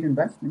be a great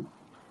investment.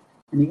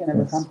 And you can have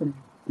a company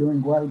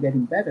doing well,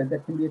 getting better.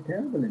 That can be a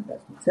terrible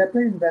investment.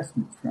 Separate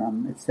investments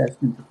from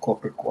assessments of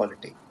corporate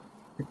quality.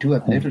 The two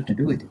have little to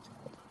do with it.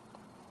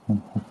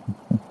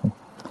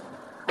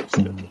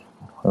 Absolutely.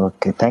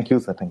 Okay. Thank you,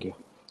 sir. Thank you.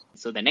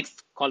 So the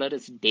next caller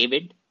is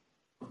David.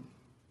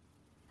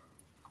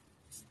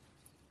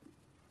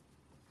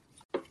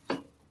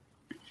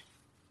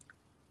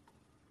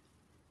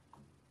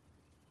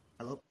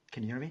 Hello,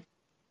 can you hear me?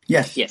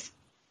 Yes. Yes.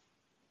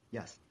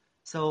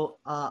 So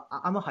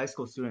I'm a high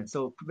school student.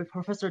 So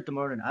Professor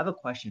Damodaran, I have a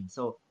question.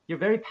 So you're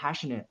very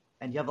passionate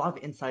and you have a lot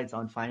of insights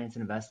on finance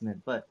and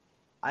investment, but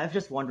I was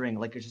just wondering,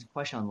 like, it's just a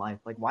question on life.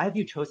 Like, why have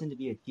you chosen to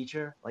be a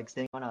teacher, like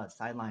staying on a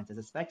sidelines as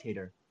a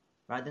spectator,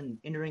 rather than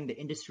entering the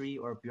industry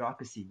or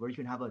bureaucracy where you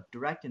can have a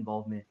direct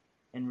involvement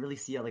and really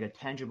see a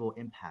tangible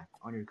impact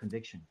on your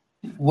conviction?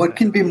 What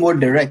can be more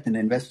direct than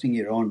investing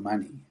your own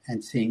money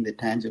and seeing the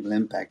tangible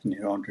impact in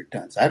your own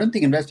returns? I don't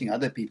think investing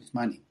other people's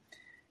money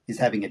is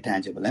having a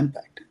tangible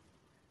impact.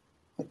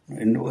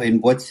 In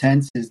what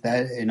sense is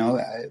that,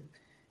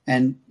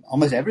 and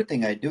almost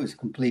everything I do is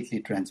completely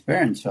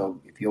transparent.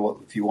 So if you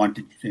want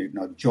to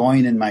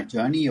join in my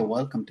journey, you're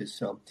welcome to.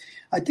 So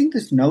I think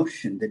this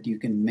notion that you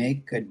can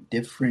make a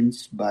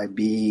difference by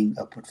being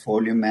a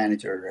portfolio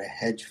manager or a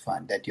hedge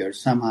fund, that you're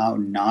somehow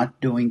not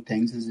doing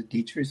things as a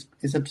teacher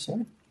is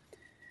absurd.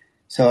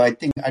 So I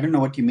don't know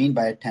what you mean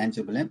by a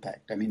tangible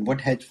impact. I mean, what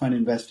hedge fund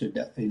investor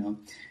does,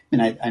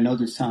 I know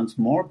this sounds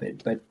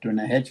morbid, but when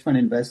a hedge fund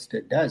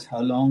investor does, how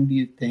long do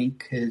you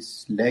think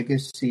his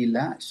legacy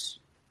lasts?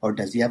 Or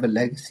does he have a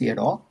legacy at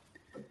all?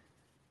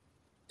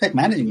 It's like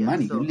managing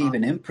money. You leave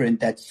an imprint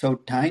that's so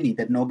tiny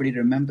that nobody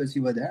remembers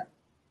you were there.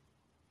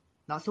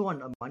 Not so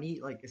on money,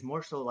 it's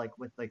more so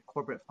with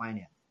corporate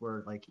finance,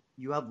 where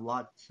you have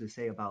lots to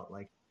say about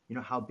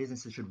how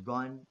businesses should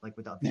run,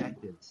 with the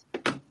objectives.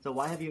 Yeah. So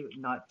why have you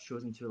not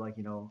chosen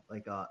to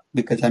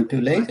because I'm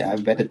too lazy. I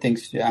have better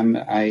things to do.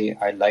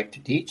 I like to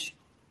teach.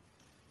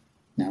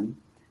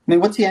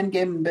 What's the end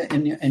game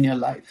in your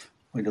life?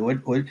 I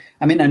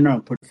know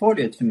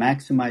portfolio is to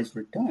maximize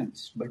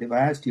returns. But if I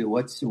asked you,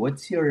 what's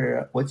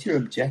your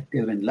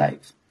objective in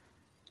life?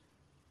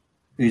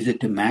 Is it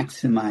to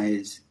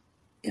maximize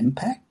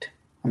impact?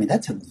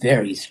 That's a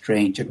very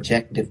strange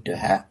objective to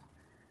have.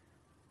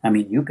 I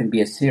mean, you can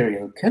be a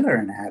serial killer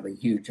and have a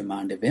huge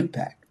amount of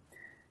impact.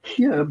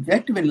 Your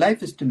objective in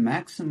life is to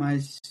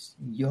maximize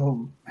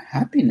your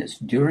happiness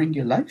during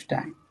your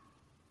lifetime.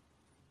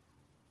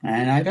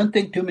 And I don't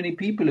think too many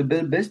people who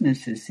build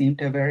businesses seem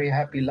to have very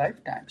happy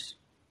lifetimes.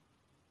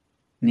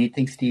 And you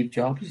think Steve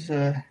Jobs is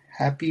a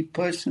happy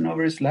person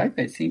over his life?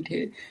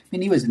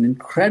 He was an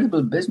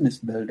incredible business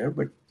builder,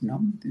 but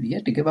he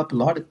had to give up a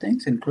lot of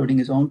things, including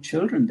his own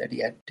children, that he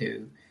had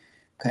to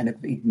kind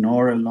of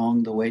ignore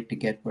along the way to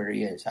get where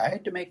he is. I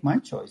had to make my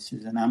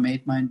choices, and I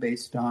made mine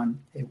based on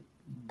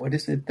what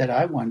is it that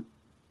I want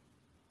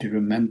to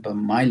remember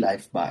my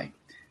life by,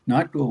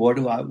 not to what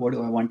do I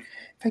want. In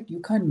fact,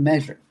 you can't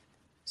measure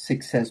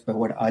success by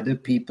what other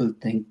people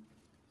think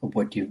of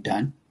what you've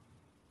done.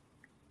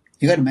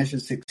 You got to measure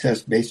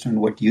success based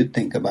on what you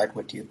think about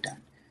what you've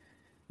done.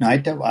 Now,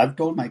 I've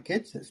told my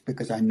kids this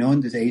because I know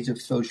in this age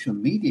of social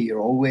media,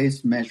 you're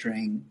always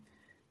measuring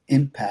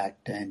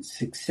impact and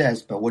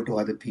success by what do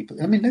other people.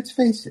 I mean, let's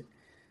face it.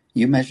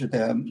 You measure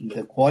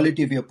the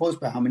quality of your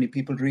post by how many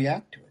people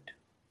react to it,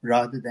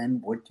 rather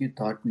than what you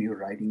thought when you were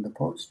writing the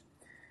post.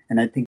 And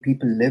I think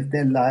people live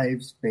their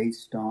lives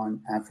based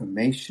on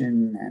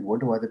affirmation and what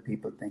do other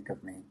people think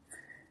of me.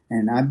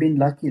 And I've been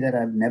lucky that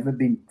I've never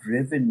been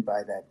driven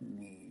by that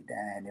need.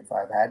 And if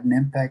I've had an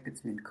impact,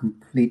 it's been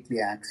completely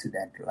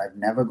accidental. I've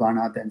never gone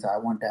out there and said, I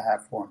want to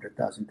have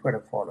 400,000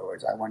 Twitter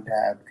followers. I want to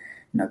have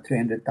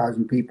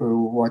 300,000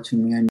 people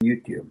watching me on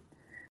YouTube.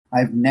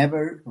 I've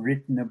never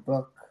written a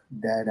book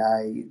that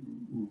I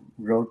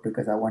wrote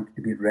because I wanted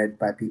to be read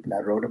by people.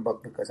 I wrote a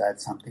book because I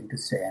had something to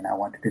say and I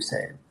wanted to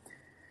say it.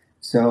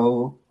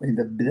 So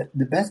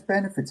the best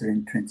benefits are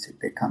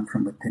intrinsic. They come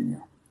from within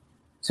you.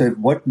 So if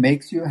what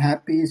makes you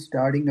happy is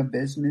starting a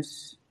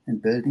business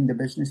and building the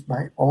business,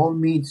 by all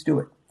means do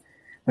it.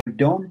 But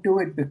don't do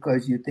it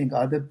because you think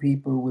other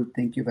people will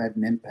think you've had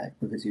an impact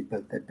because you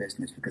built that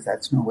business, because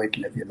that's no way to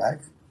live your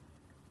life.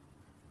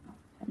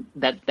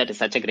 That is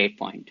such a great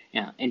point.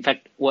 Yeah. In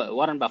fact,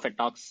 Warren Buffett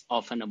talks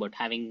often about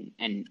having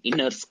an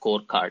inner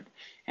scorecard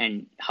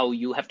and how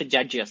you have to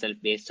judge yourself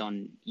based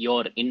on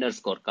your inner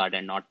scorecard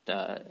and not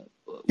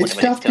it's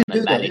whatever tough to external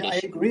do that. validation. I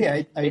agree.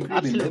 I agree.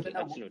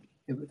 Absolutely.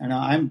 And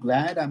I'm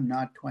glad I'm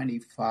not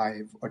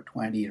 25 or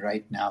 20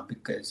 right now,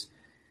 because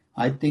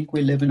I think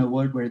we live in a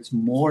world where it's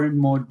more and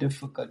more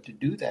difficult to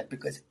do that,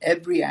 because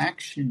every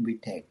action we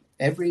take,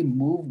 every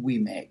move we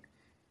make,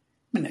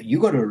 you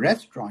go to a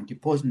restaurant, you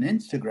post on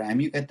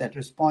Instagram, you get that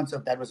response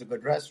of that was a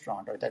good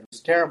restaurant or that was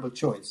a terrible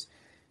choice.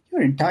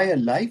 Your entire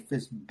life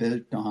is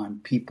built on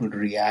people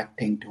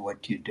reacting to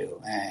what you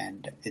do,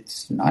 and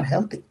it's not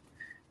healthy.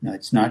 No,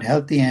 it's not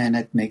healthy, and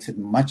it makes it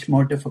much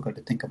more difficult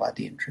to think about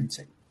the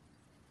intrinsic.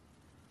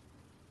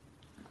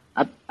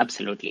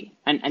 Absolutely.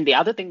 And the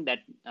other thing that,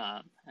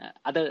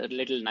 other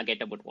little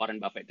nugget about Warren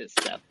Buffett is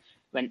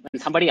when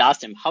somebody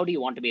asked him, how do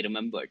you want to be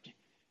remembered?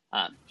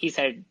 He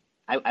said,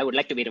 I would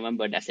like to be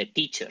remembered as a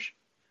teacher.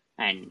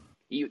 And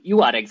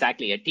you are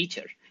exactly a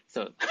teacher.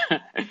 So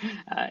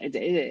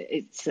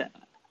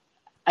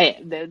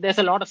there's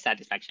a lot of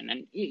satisfaction.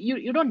 And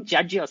you don't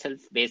judge yourself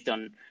based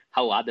on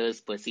how others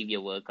perceive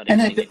your work or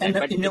anything like that.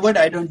 But you know what?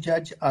 I don't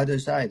judge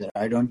others either.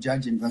 I don't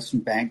judge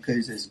investment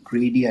bankers as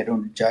greedy. I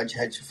don't judge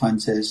hedge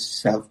funds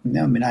as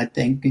I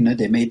think,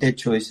 they made their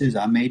choices.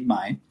 I made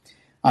mine.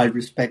 I'll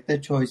respect their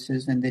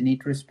choices, and they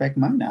need to respect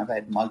mine. I've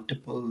had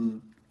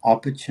multiple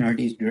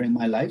opportunities during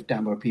my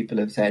lifetime where people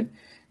have said,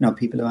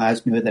 people have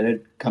asked me whether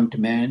I'd come to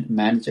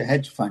manage a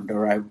hedge fund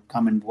or I would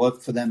come and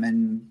work for them.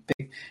 And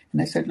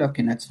I said, look,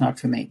 it's not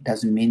for me. It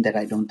doesn't mean that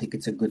I don't think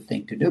it's a good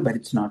thing to do, but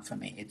it's not for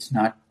me. It's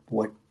not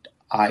what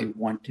I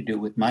want to do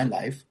with my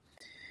life.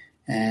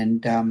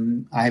 And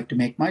I have to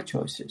make my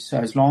choices. So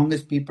as long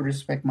as people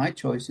respect my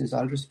choices,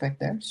 I'll respect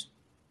theirs.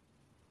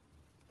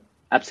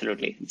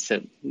 Absolutely. It's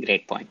a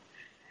great point.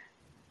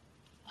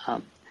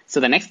 So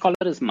the next caller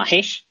is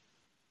Mahesh.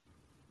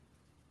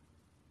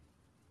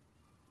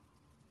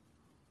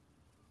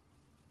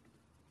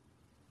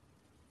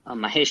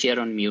 Mahesh, you're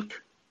on mute.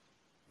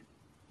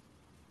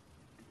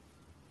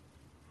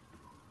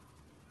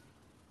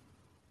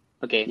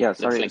 Okay. Yeah,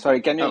 sorry.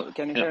 Can you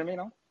hear me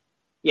now?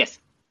 Yes.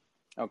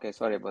 Okay,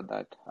 sorry about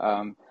that.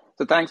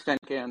 So thanks,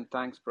 10K, and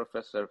thanks,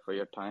 Professor, for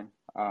your time.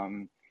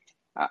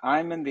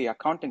 I'm in the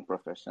accounting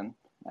profession,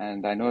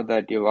 and I know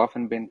that you've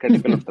often been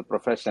critical of the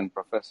profession,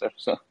 Professor.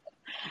 So,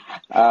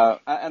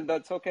 and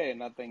that's okay.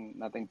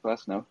 Nothing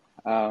personal.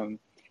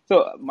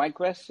 So my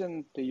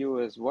question to you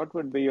is, what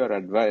would be your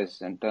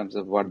advice in terms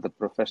of what the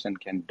profession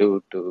can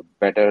do to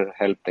better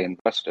help the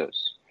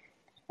investors?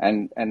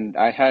 And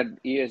I had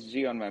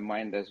ESG on my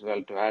mind as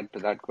well to add to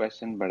that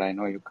question, but I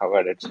know you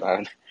covered it,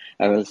 so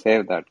I will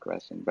save that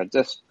question. But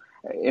just,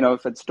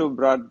 if it's too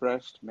broad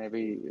brushed,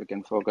 maybe you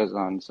can focus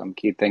on some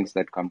key things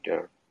that come to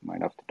your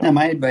mind off the top. Now,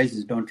 my advice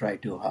is don't try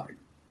too hard.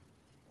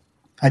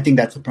 I think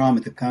that's the problem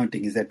with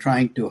accounting, is they're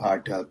trying too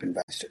hard to help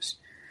investors.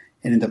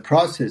 And in the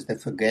process, they're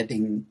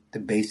forgetting the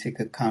basic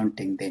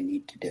accounting they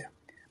need to do.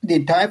 The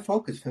entire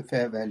focus for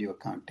fair value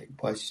accounting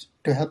was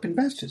to help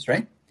investors,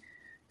 right?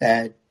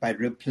 that by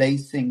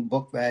replacing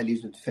book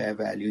values with fair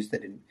values,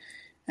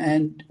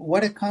 and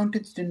what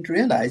accountants didn't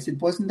realize, it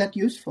wasn't that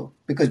useful,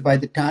 because by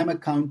the time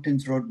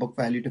accountants wrote book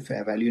value to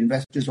fair value,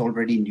 investors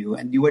already knew,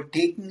 and you were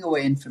taking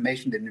away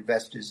information that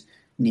investors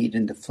need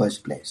in the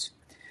first place.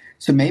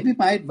 So maybe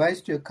my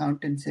advice to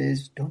accountants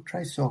is don't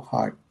try so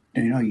hard.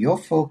 Your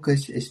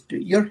focus is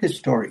you're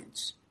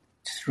historians.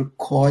 Just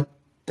record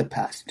the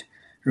past,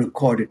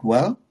 record it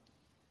well,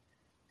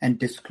 and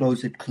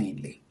disclose it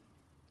cleanly.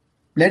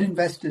 Let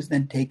investors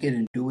then take it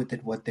and do with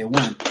it what they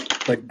want.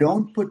 But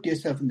don't put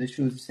yourself in the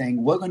shoes of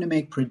saying, we're going to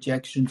make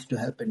projections to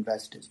help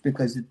investors,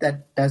 because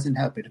that doesn't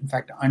help it. In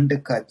fact,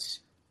 undercuts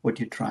what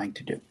you're trying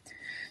to do.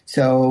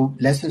 So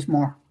less is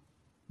more.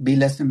 Be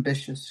less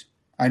ambitious.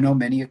 I know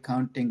many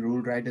accounting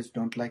rule writers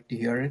don't like to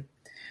hear it,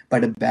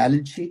 but a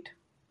balance sheet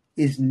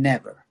is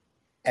never,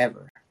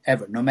 ever,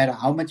 ever, no matter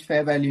how much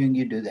fair valuing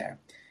you do there,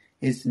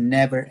 is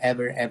never,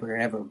 ever, ever,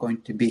 ever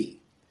going to be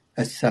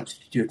a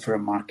substitute for a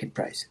market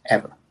price,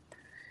 ever.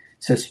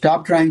 So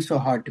stop trying so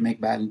hard to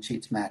make balance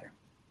sheets matter.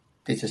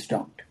 They just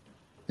don't.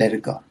 Let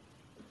it go.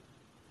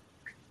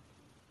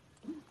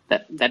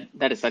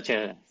 That is such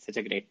a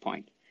great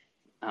point.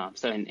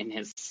 So in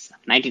his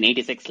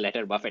 1986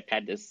 letter, Buffett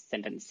had this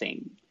sentence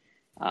saying,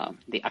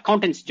 the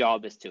accountant's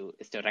job is to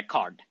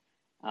record,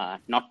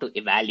 not to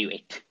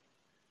evaluate.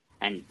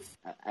 And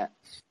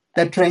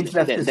that train's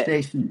left the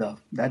station, though.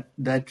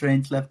 That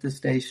train's left the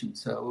station.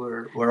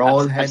 So we're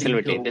all heading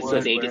absolutely. to This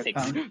was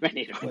 86 when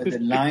he wrote where the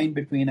line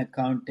between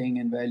accounting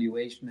and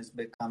valuation has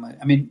become. That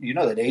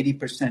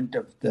 80%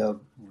 of the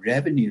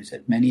revenues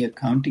at many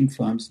accounting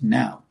firms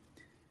now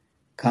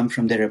come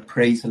from their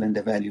appraisal and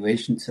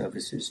evaluation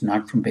services,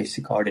 not from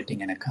basic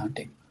auditing and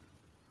accounting.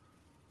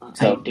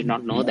 I did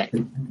not know that.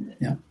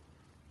 Yeah.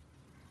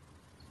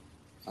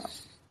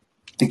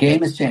 The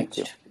game has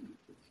changed.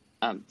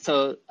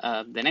 So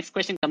the next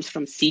question comes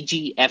from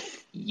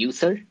CGF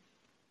user.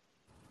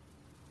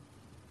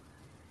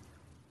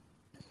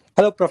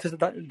 Hello, Professor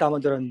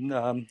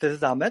Damodaran. This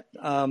is Ahmed.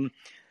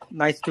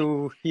 Nice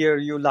to hear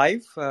you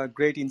live.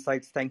 Great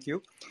insights. Thank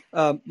you.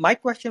 My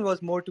question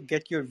was more to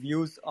get your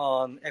views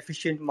on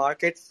efficient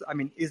markets.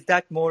 Is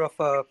that more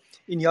of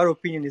in your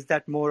opinion, is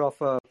that more of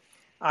a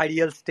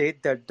ideal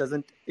state that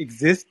doesn't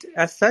exist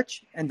as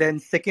such? And then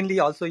secondly,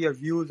 also your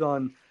views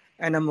on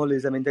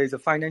anomalies. There is a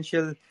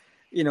financial,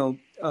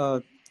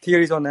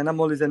 theories on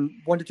anomalies, and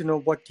wanted to know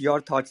what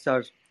your thoughts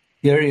are.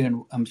 Theory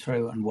on, I'm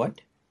sorry, on what?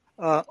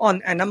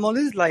 On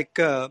anomalies like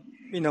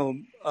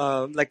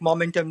like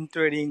momentum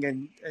trading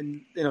and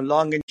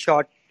long and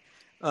short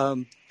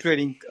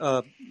trading.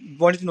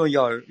 Wanted to know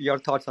your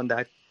thoughts on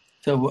that.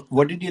 So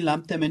what did you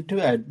lump them into?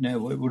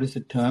 What is the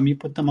term you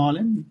put them all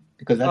in?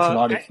 Because that's a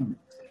lot of them.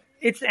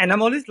 It's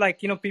anomalies, like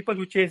people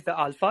who chase the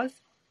alphas.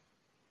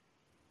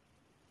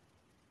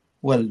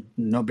 Well,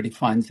 nobody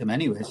finds them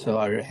anyway. So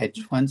are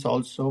hedge funds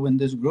also in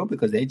this group?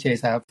 Because they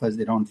chase alphas,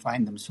 they don't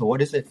find them. So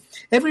what is it?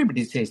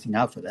 Everybody's chasing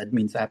alpha. That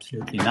means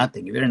absolutely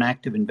nothing. If you're an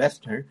active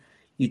investor,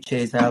 you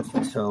chase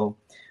alpha. So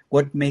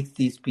what makes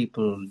these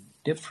people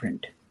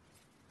different?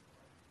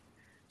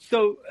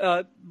 So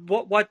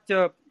what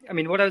I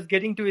was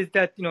getting to is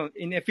that,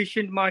 in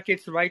efficient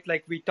markets, right,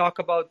 like we talk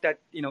about that,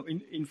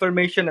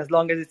 information, as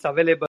long as it's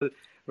available,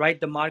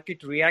 right, the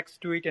market reacts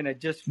to it and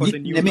adjusts for the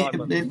new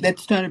normal.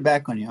 Let's turn it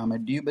back on you,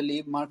 Ahmed. Do you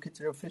believe markets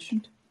are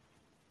efficient?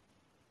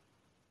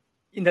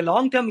 In the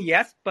long term,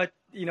 yes, but,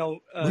 we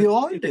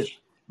all do.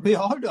 We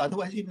all do.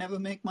 Otherwise, you'd never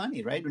make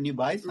money, right? When you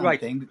buy something,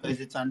 right, because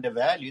it's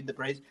undervalued, the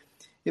price.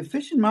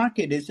 Efficient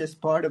market is just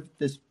part of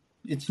this.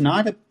 It's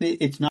not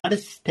a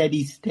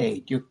steady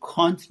state. You're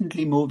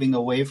constantly moving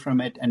away from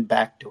it and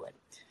back to it.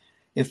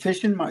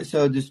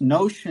 So this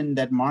notion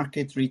that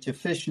markets reach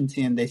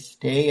efficiency and they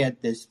stay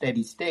at this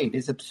steady state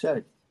is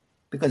absurd,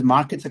 because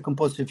markets are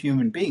composed of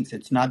human beings.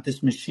 It's not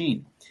this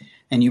machine,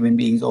 and human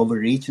beings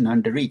overreach and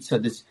underreach.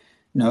 So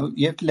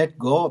you have to let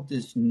go of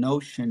this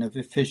notion of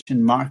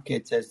efficient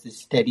markets as this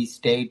steady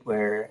state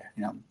where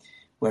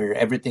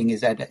everything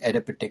is at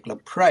a particular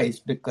price,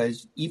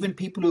 because even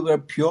people who are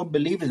pure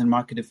believers in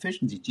market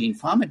efficiency, Gene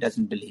Farmer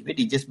doesn't believe it.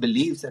 He just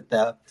believes that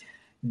the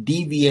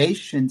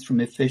deviations from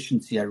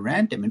efficiency are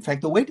random. In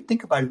fact, the way to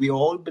think about it, we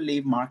all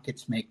believe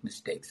markets make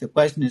mistakes. The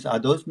question is, are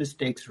those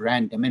mistakes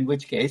random? In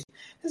which case,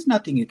 there's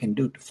nothing you can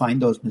do to find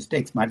those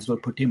mistakes. Might as well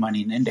put your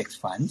money in index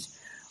funds.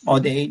 Or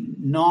they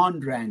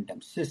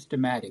non-random,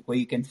 systematic, where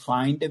you can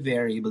find a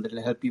variable that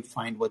will help you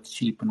find what's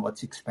cheap and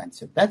what's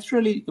expensive. That's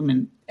really,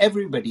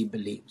 everybody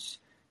believes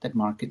that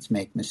markets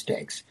make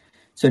mistakes.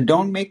 So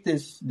don't make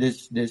this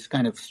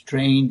kind of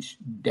strange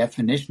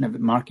definition of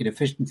market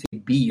efficiency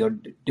be your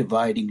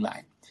dividing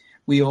line.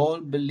 We all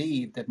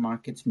believe that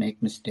markets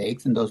make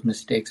mistakes, and those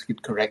mistakes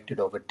get corrected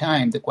over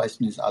time. The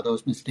question is, are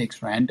those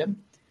mistakes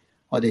random,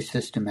 or are they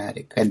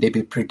systematic? Can they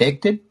be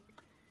predicted,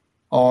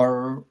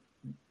 or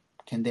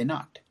can they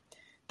not?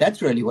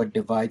 That's really what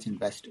divides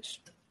investors.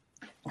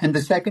 And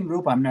the second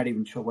group, I'm not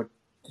even sure what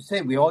to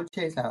say. We all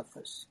chase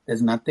alphas.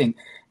 There's nothing.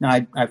 Now,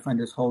 I find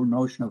this whole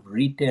notion of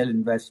retail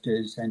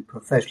investors and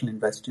professional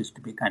investors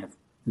to be kind of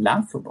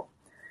laughable.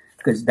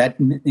 Because that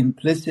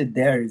implicit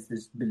there is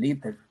this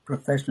belief that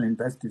professional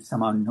investors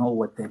somehow know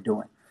what they're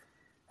doing.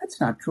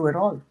 That's not true at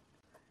all.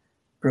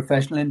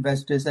 Professional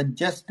investors are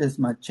just as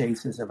much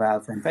chasers of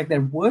alpha. In fact,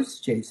 they're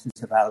worse chasers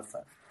of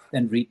alpha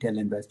than retail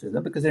investors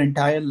are, because their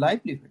entire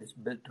livelihood is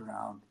built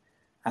around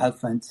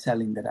alpha and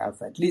selling that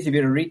alpha. At least if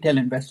you're a retail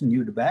investor and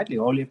you do badly,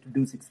 all you have to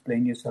do is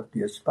explain yourself to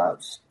your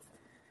spouse.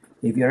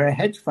 If you're a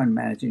hedge fund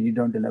manager and you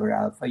don't deliver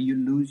alpha, you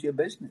lose your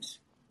business.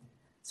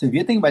 So if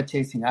you think about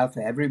chasing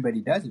alpha, everybody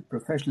does it.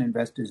 Professional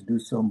investors do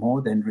so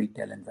more than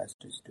retail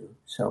investors do.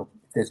 So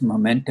if there's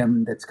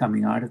momentum that's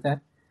coming out of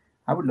that,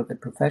 I would look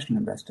at professional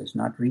investors,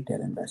 not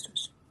retail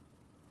investors.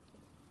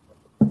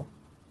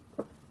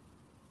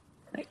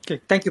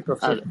 Okay, thank you,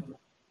 Professor.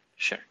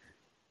 Sure.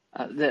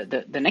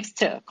 The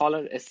next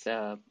caller is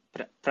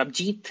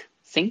Prabjeet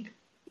Singh.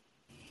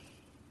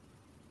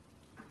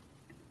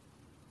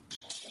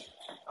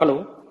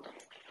 Hello.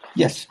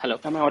 Yes. Hello.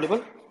 Am I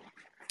audible?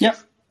 Yeah.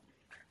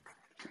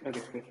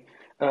 Okay, great.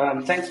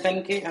 Thanks,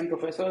 10K and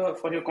Professor,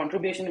 for your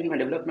contribution in my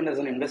development as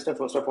an investor,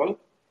 first of all.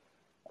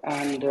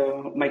 And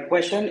my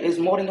question is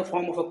more in the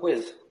form of a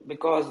quiz,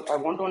 because I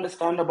want to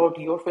understand about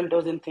your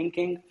filters in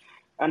thinking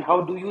and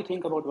how do you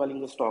think about valuing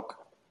the stock.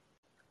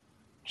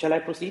 Shall I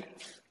proceed?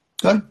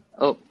 Good.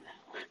 Oh,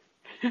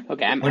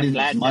 okay. I'm What is this,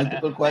 glad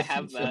multiple that I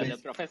have questions?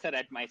 the professor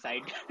at my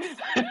side.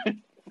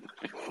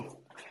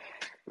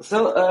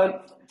 So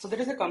there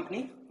is a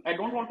company. I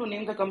don't want to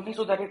name the company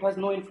so that it has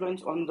no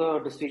influence on the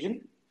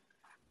decision.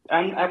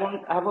 And I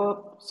have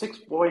a 6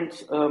 points.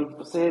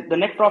 Say the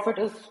net profit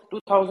is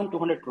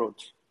 2,200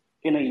 crores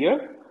in a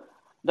year.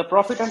 The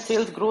profit and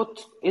sales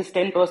growth is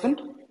 10%.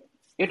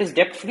 It is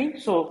debt free,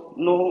 so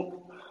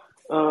no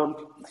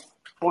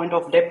point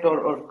of debt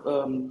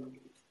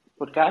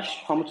or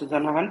cash. How much is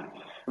on hand?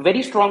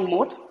 Very strong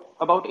moat,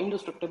 about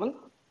indestructible.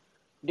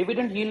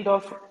 Dividend yield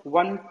of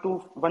 1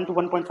 to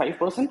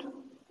 1.5%,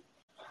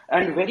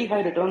 and very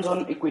high returns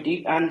on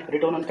equity and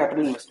return on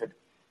capital invested,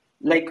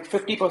 like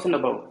 50%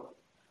 above.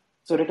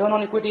 So return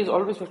on equity is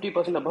always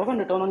 50% above, and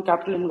return on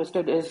capital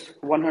invested is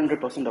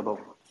 100% above.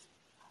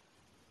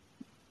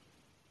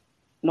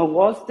 Now,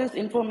 was this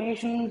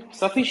information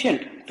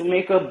sufficient to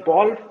make a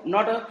bold,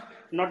 not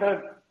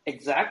a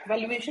exact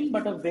valuation,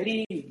 but a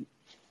very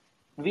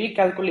vague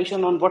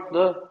calculation on what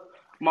the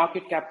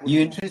market cap would You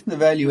be? interested in the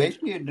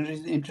valuation? You're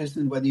interested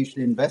in whether you should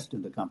invest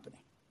in the company?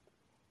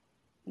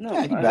 No,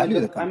 Yeah, you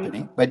value the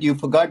company, but you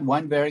forgot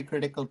one very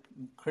critical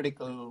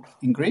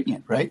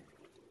ingredient, right?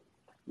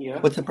 Yeah.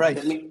 What's the price?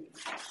 Tell me.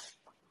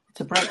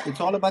 It's a price.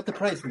 It's all about the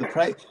price. The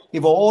price.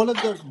 If all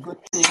of those good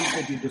things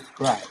that you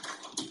described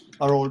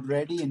are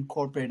already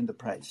incorporated in the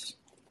price,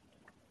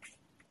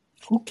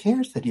 who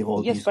cares that you have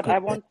all Yes, these but good I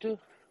things? want to.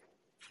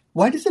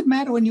 Why does it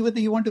matter whether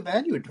you want to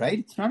value it, right?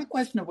 It's not a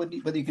question of whether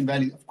you can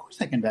value. Of course,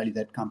 I can value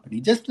that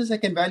company, just as I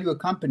can value a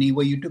company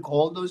where you took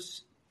all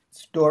those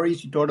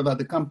stories you told about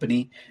the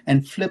company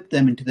and flipped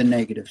them into the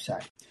negative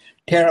side.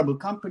 Terrible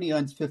company,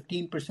 earns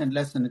 15%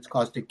 less than its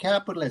cost of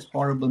capital, has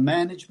horrible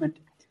management.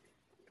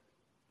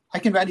 I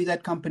can value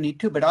that company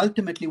too, but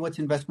ultimately, what's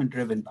investment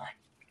driven by?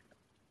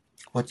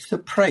 What's the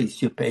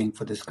price you're paying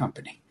for this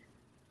company?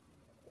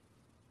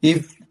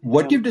 If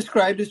what you've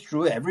described is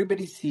true,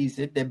 everybody sees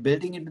it, they're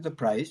building into the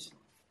price,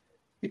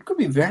 it could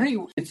be very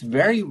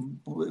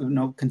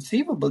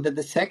conceivable that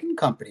the second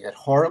company, that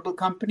horrible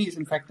company, is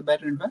in fact a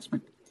better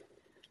investment.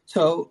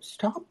 So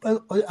stop.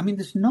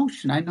 This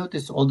notion, I know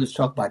all this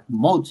talk about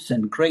moats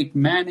and great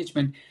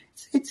management,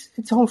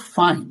 it's all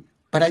fine,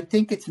 but I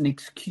think it's an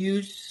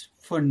excuse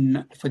for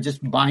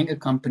just buying a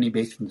company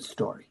based on the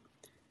story.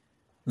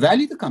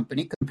 Value the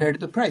company compared to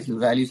the price. If the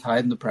value is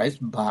higher than the price,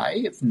 buy.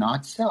 If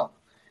not, sell.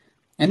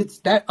 And it's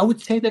that I would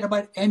say that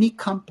about any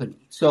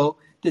company. So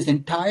this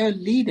entire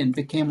lead-in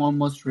became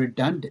almost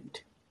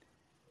redundant,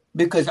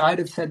 because I'd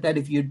have said that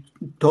if you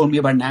told me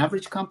about an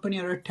average company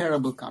or a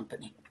terrible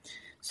company.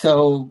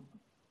 So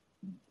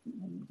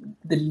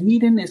the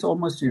lead-in is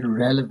almost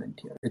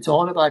irrelevant here. It's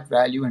all about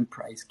value and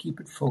price.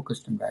 Keep it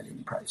focused on value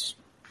and price.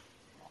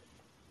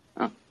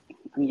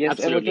 Yes,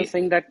 Absolutely. I was just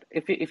saying that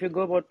if you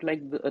go about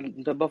like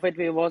the Buffett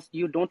way was,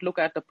 you don't look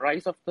at the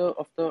price of the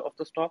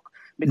stock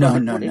because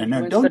it would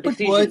influence Don't the put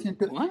decision. words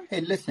into. What? Hey,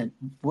 listen.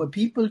 When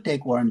people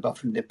take Warren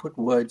Buffett and they put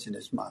words in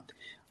his mouth,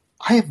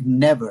 I have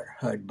never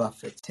heard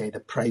Buffett say the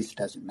price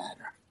doesn't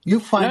matter. You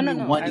find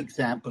me one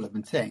example of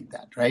him saying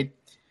that, right?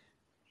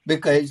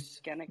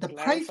 Because the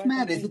price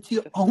matters. Something? It's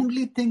the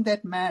only thing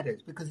that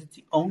matters, because it's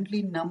the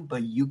only number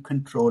you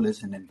control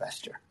as an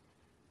investor.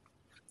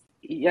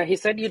 Yeah, he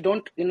said you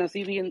don't, in a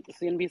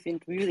CNBC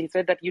interview, he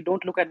said that you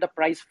don't look at the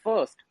price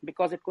first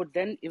because it could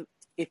then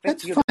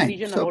affect your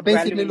decision So about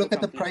basically valuing look the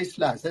at the company. price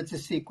last. That's a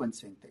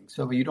sequencing thing.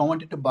 So you don't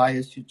want it to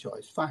bias your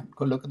choice. Fine,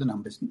 go look at the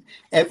numbers.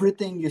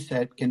 Everything you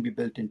said can be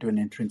built into an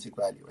intrinsic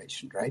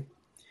valuation, right?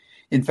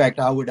 In fact,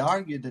 I would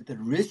argue that the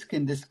risk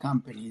in this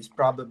company is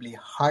probably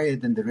higher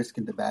than the risk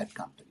in the bad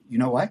company. You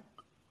know why?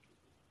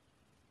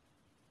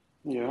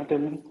 Yeah, tell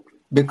me.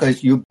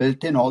 Because you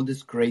built in all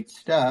this great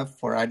stuff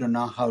for I don't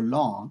know how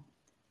long,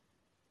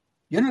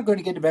 you're not going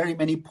to get very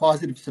many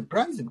positive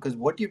surprises, because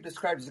what you've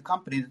described is a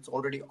company that's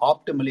already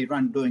optimally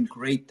run, doing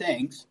great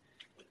things.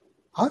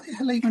 How the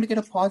hell are you going to get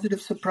a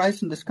positive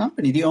surprise in this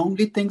company? The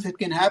only things that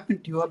can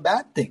happen to you are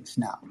bad things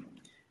now.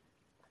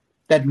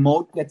 That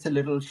moat gets a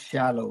little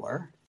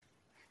shallower.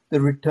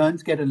 The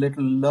returns get a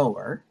little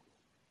lower.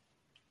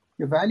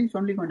 Your value is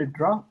only going to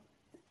drop.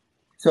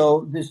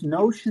 So this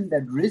notion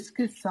that risk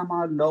is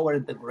somehow lower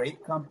at the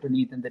great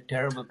company than the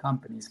terrible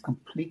company is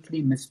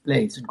completely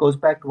misplaced. It goes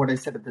back to what I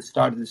said at the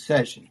start of the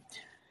session.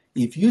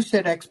 If you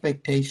set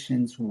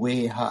expectations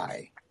way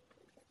high,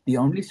 the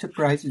only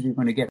surprises you're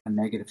going to get are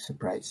negative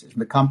surprises.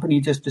 The company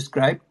you just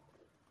described,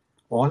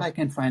 all I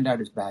can find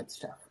out is bad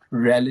stuff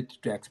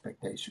relative to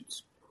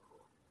expectations.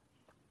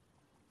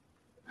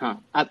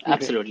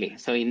 Absolutely.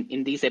 So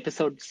in these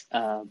episodes,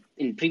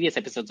 in previous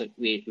episodes,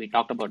 we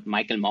talked about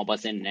Michael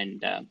Mauboussin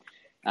and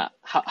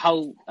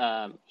how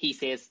he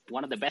says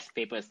one of the best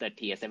papers that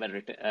he has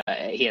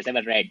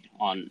ever read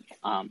on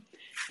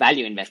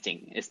value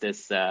investing is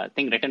this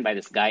thing written by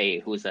this guy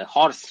who's a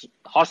horse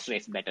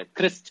race bettor,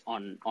 Chris,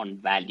 on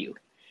value,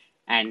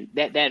 and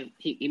there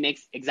he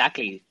makes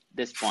exactly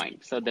this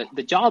point. So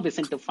the job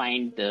isn't to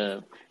find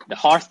the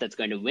horse that's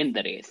going to win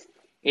the race.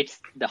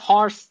 It's the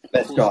horse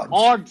whose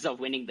odds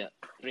of winning the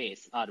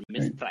race are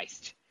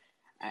mispriced.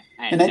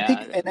 And I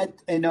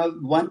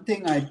think, one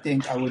thing I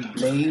think I would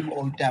blame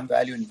old-time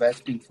value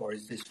investing for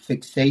is this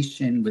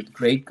fixation with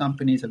great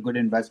companies are good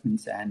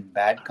investments and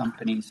bad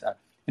companies are.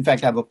 In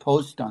fact, I have a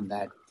post on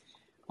that,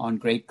 on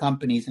great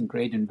companies and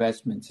great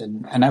investments,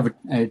 and I have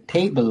a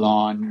table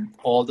on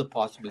all the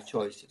possible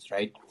choices,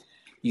 right?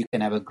 You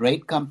can have a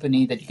great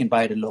company that you can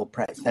buy at a low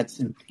price.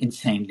 That's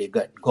insanely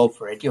good. Go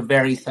for it. You're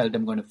very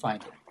seldom going to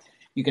find it.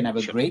 You can have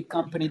a great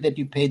company that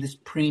you pay this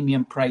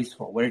premium price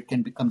for, where it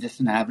can become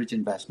just an average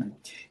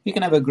investment. You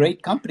can have a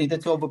great company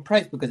that's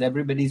overpriced because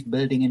everybody's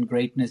building in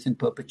greatness in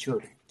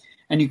perpetuity.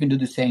 And you can do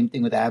the same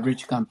thing with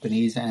average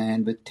companies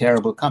and with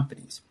terrible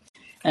companies.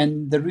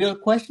 And the real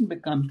question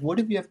becomes, what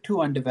if you have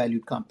two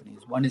undervalued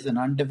companies? One is an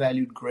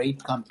undervalued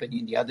great company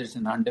and the other is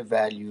an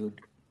undervalued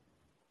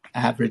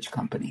average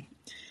company.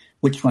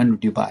 Which one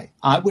would you buy?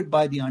 I would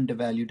buy the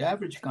undervalued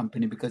average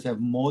company because I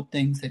have more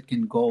things that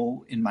can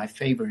go in my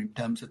favor in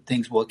terms of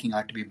things working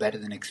out to be better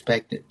than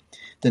expected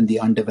than the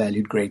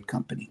undervalued great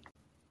company.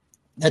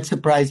 That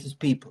surprises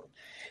people.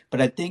 But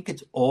I think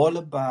it's all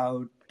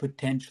about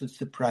potential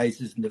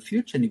surprises in the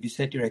future. And if you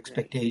set your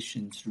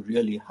expectations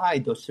really high,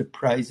 those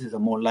surprises are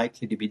more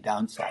likely to be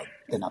downside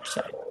than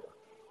upside.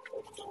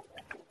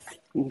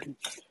 Okay.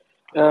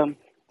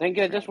 Thank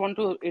you. I just want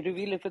to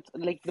reveal if it's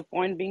like the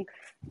point being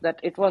that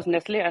it was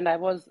Nestle, and I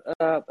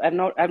have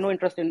no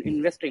interest in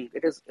investing.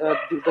 It is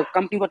the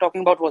company we're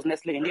talking about was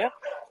Nestle India,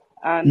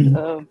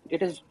 and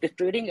it's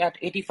trading at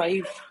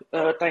 85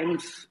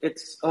 times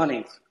its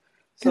earnings.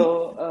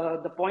 So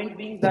the point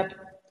being that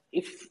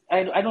if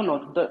I don't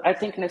know, I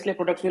think Nestle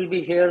products will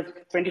be here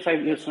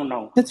 25 years from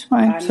now. That's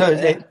fine.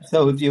 And,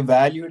 so if you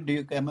value it, do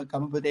you come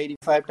up with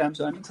 85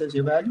 times earnings as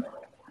your value?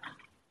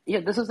 Yeah,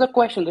 this is the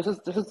question.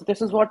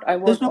 This is what I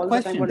was. There's no all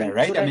question the time there,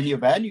 right? I mean, your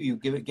value, you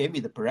gave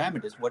me the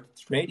parameters. What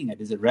it's trading at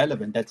is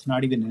irrelevant. That's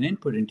not even an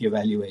input into your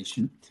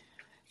valuation.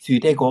 So you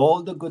take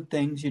all the good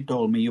things you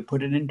told me, you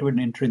put it into an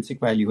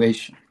intrinsic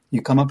valuation.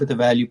 You come up with a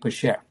value per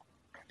share.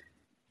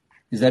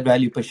 Is that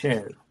value per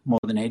share more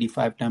than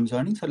 85 times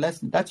earnings or less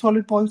than? That's all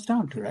it boils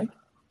down to, right?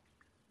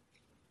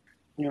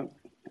 Yeah,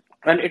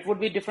 and it would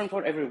be different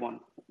for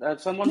everyone.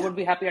 Someone would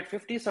be happy at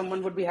 50,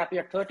 someone would be happy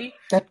at 30.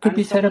 That could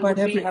be said about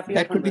every.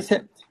 That could be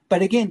said,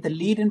 but again, the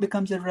lead-in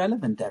becomes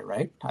irrelevant there,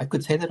 right? I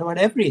could say that about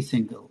every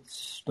single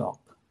stock.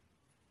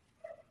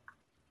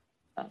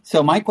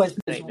 So my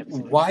question is,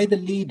 why the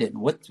lead-in?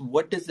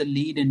 What does the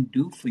lead-in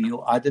do for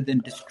you other than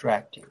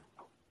distract you?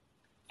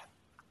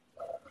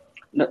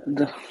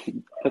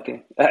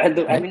 Okay, I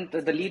mean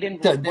the lead-in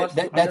was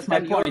to that's my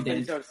understand your point.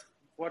 filters.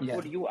 What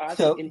would you ask?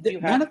 So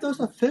none of those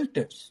are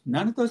filters.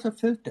 None of those are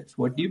filters.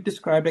 What you've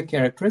described are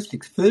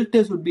characteristics.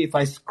 Filters would be if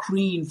I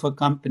screen for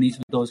companies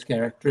with those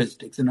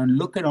characteristics and then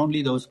look at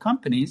only those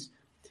companies,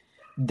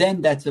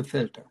 then that's a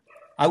filter.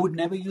 I would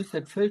never use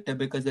that filter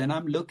because then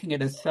I'm looking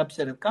at a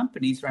subset of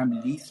companies where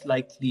I'm least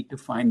likely to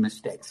find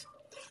mistakes.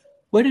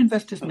 Where do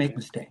investors make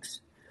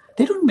mistakes?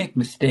 They don't make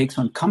mistakes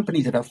on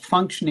companies that are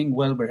functioning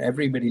well where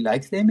everybody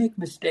likes. They make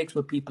mistakes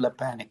where people are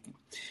panicking.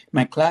 In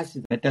my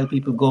classes, I tell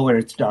people, go where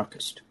it's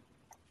darkest.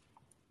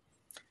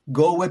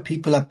 Go where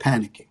people are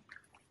panicking.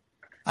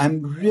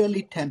 I'm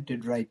really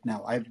tempted right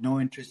now. I have no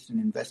interest in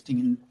investing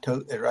in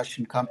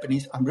Russian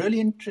companies. I'm really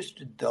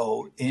interested,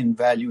 though, in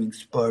valuing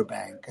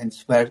Sberbank and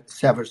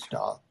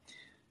Severstal,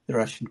 the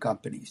Russian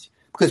companies.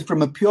 Because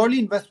from a purely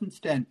investment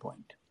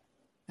standpoint,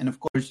 and of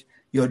course,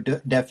 your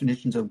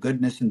definitions of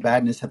goodness and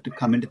badness have to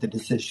come into the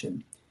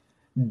decision,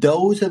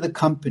 those are the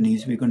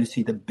companies we're going to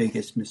see the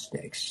biggest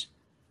mistakes.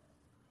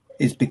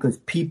 Is because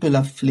people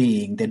are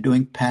fleeing, they're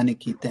doing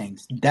panicky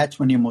things. That's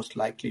when you're most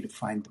likely to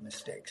find the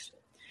mistakes.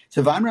 So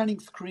if I'm running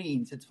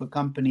screens, it's for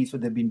companies where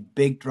there have been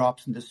big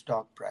drops in the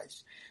stock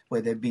price, where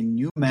there have been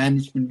new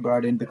management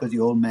brought in because the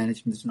old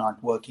management is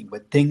not working,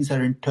 where things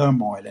are in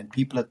turmoil and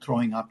people are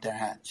throwing up their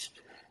hands.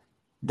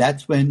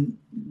 That's when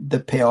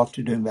the payoff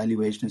to doing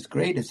valuation is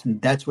greatest,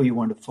 and that's where you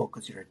want to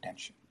focus your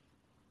attention.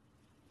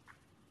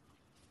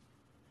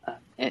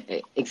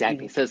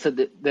 Exactly. So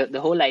the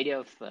whole idea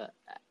of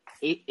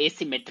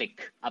asymmetric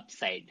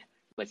upside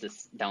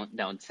versus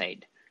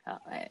downside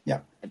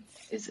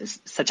is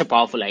such a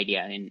powerful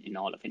idea in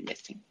all of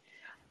investing.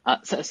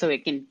 So I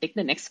can take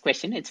the next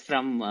question. It's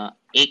from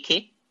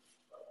AK.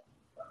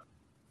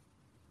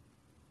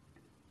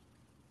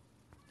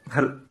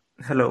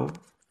 Hello.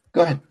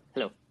 Go ahead.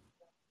 Hello.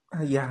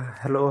 Yeah,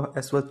 hello,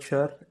 Aswath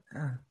sir.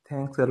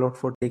 Thanks a lot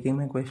for taking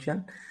my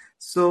question.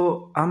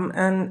 So I'm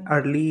an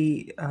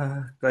early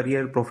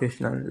career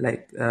professional,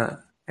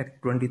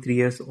 at 23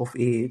 years of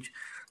age.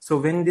 So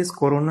when this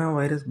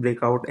coronavirus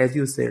break out, as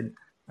you said,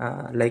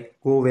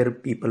 go where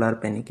people are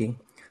panicking.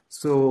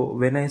 So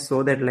when I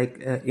saw that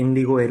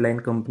Indigo airline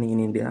company in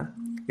India,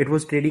 it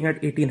was trading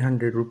at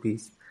 1800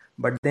 rupees,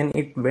 but then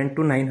it went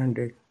to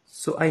 900.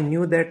 So I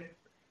knew that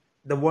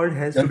the world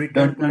has to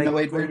return to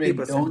Wait.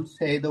 20%. Don't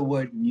say the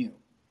word new,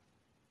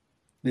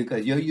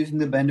 because you're using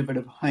the benefit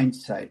of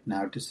hindsight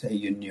now to say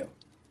you knew.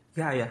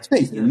 Yeah. It's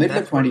the middle of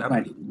That's what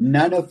 2020.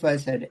 None of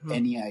us had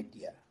any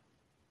idea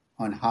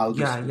on how this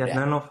would happen.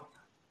 none of.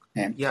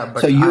 Yeah,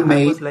 So but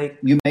I was like,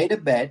 you made a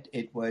bet.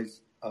 It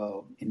was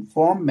an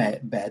informed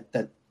bet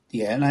that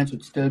the airlines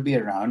would still be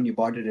around. You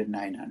bought it at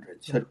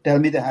 900. So tell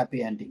me the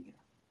happy ending here.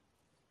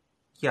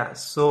 yeah,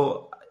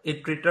 so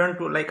it returned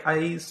to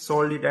I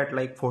sold it at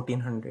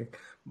 1400.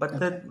 But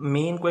the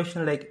main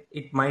question,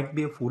 it might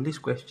be a foolish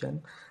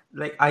question.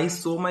 I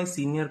saw my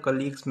senior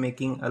colleagues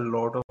making a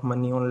lot of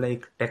money on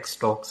tech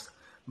stocks.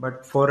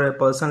 But for a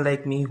person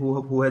like me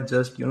who had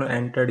just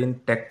entered in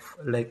tech,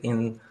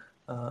 in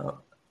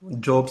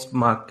jobs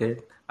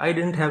market, I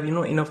didn't have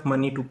enough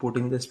money to put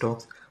in the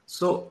stocks.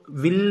 So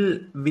will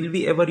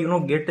we ever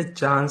get a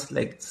chance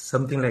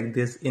something like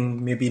this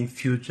in maybe in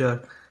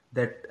future,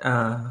 that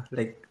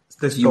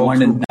the stocks would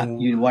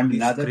move You want this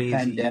another crazy?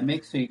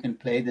 pandemic so you can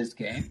play this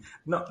game?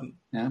 No,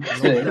 No?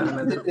 not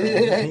another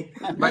pandemic.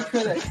 I'm not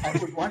sure that I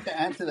would want to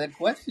answer that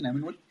question. I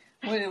mean,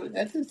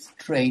 that's a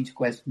strange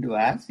question to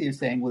ask. You're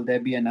saying, will there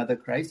be another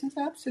crisis?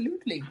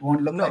 Absolutely. It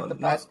won't look like the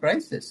past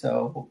crisis.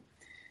 So,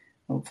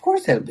 of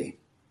course, there'll be.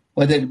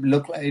 Whether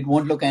it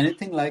won't look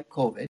anything like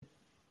COVID,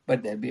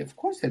 but there'll be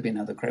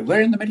another crisis.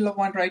 We're in the middle of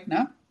one right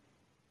now.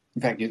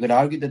 In fact, you could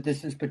argue that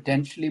this is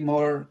potentially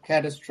more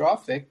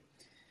catastrophic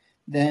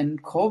than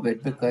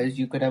COVID, because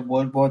you could have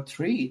World War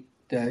III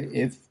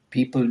if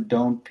people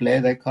don't play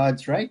their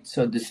cards right.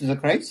 So this is a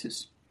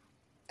crisis.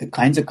 The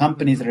kinds of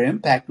companies that are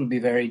impacted will be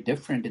very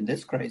different in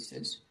this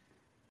crisis.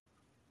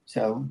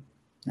 So,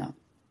 no.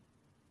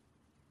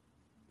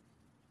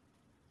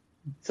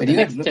 So but you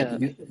got to look at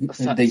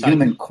the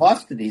human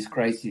cost of these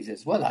crises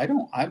as well.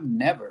 I've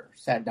never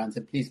sat down and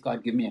said, please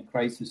God, give me a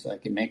crisis so I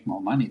can make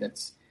more money.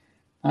 That's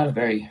not a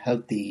very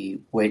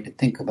healthy way to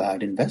think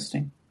about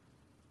investing.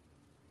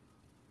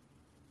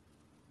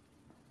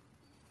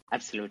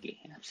 Absolutely.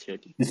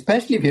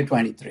 Especially if you're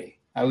 23.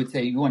 I would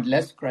say you want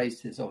less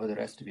crisis over the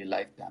rest of your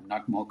lifetime,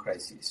 not more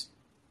crises.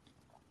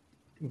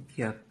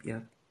 Yeah.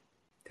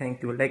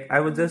 Thank you. I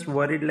was just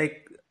worried,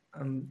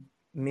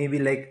 maybe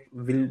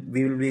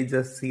will we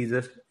just see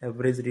just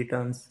average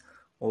returns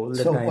all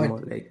the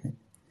time?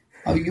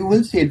 Or you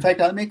will see. In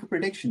fact, I'll make a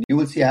prediction. You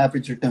will see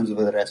average returns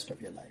over the rest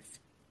of your life.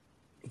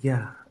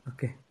 Yeah.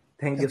 Okay.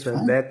 Thank That's you,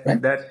 sir.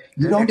 Fine, that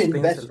you don't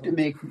explains invest to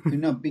make,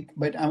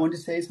 but I want to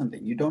say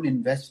something. You don't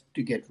invest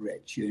to get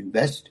rich. You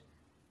invest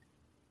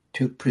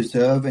to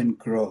preserve and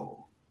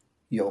grow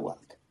your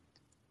wealth.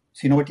 So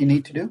you know what you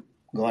need to do?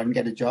 Go out and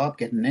get a job,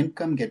 get an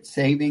income, get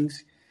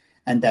savings,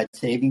 and that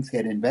savings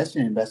get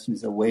invested. Investment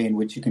is a way in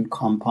which you can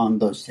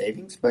compound those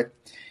savings. But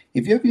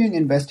if you're viewing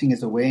investing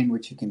as a way in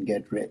which you can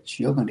get rich,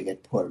 you're going to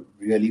get poor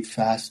really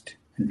fast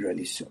and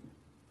really soon.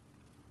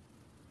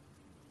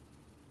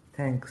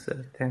 Thanks,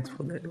 sir. Thanks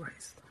for the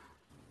advice.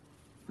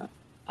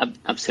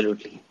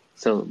 Absolutely.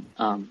 So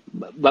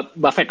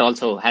Buffett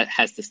also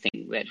has this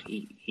thing where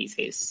he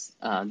says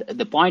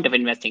the point of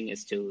investing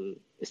is to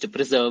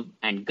preserve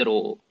and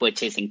grow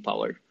purchasing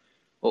power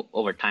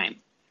over time.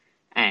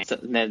 And so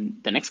then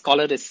the next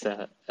caller is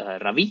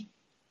Ravi.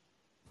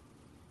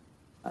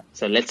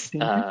 So let's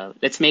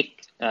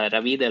make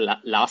Ravi the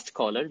last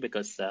caller,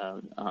 because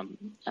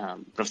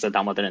Professor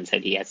Damodaran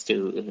said he has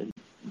to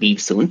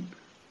leave soon.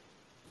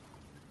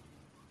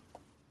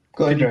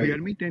 Go ahead, Can you Ravi. hear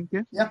me,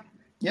 10K?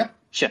 Yep.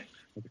 Sure.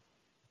 Okay.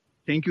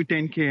 Thank you,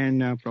 10K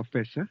and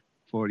Professor,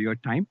 for your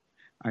time.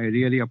 I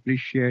really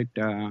appreciate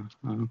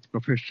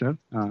Professor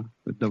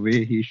with the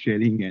way he's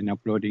sharing and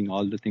uploading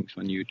all the things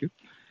on YouTube.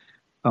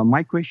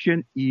 My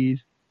question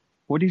is,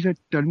 what is a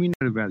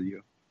terminal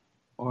value?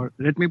 Or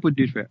let me put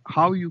this way,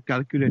 how you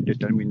calculate the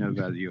terminal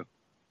value?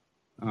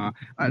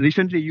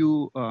 Recently,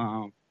 you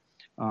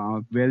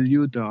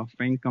value the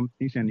FANG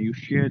companies and you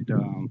shared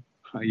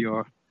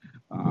your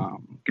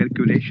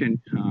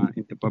calculation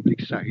in the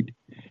public side.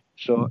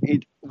 So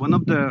one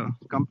of the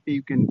company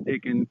you can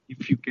take in,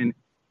 if you can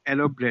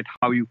elaborate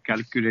how you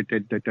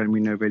calculated the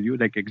terminal value,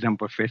 like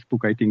example,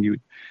 Facebook, I think you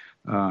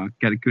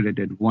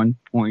calculated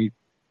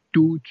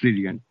 1.2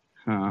 trillion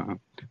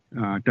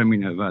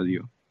terminal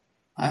value.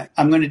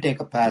 I'm going to take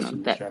a pass No,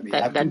 on this, Ravi.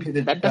 that I've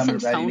computed the that terminal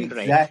doesn't value sound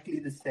right. exactly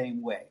the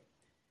same way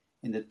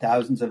in the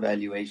thousands of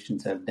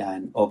valuations I've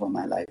done over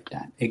my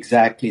lifetime.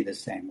 Exactly the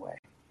same way.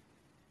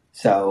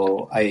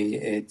 So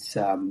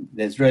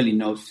there's really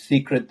no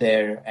secret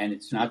there, and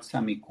it's not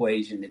some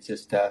equation. It's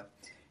just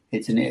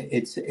it's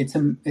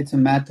a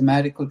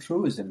mathematical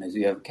truism. As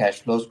you have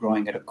cash flows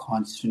growing at a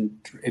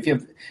constant,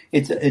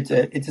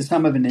 it's a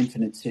sum of an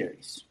infinite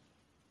series.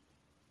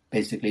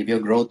 Basically, if your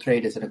growth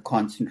rate is at a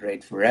constant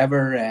rate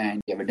forever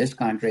and you have a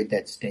discount rate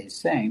that stays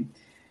same,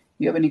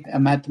 you have a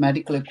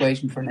mathematical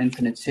equation for an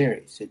infinite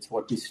series. It's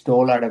what we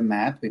stole out of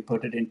math. We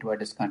put it into our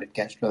discounted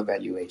cash flow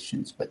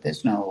valuations, but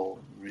there's no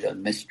real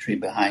mystery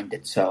behind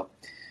it. So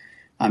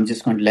I'm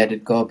just going to let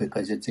it go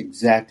because it's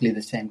exactly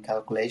the same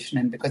calculation.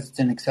 And because it's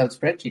an Excel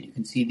spreadsheet, you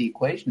can see the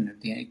equation. If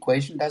the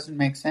equation doesn't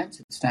make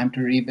sense, it's time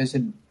to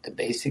revisit the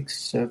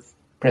basics of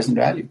present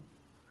value.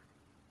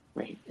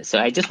 Right. So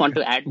I just want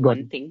to add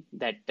one thing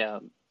that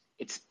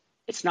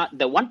it's not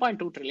the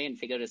 1.2 trillion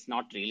figure is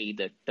not really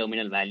the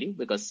terminal value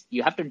because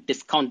you have to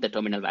discount the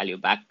terminal value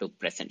back to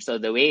present. So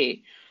the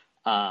way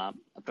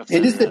Professor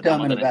it is the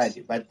terminal Damodaran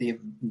value, but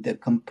the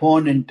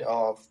component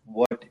of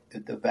what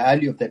the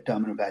value of that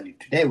terminal value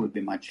today would be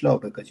much lower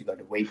because you got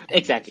to wait 10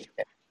 exactly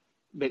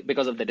years.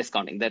 Because of the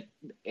discounting that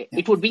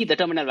it would be the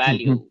terminal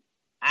value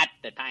at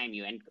the time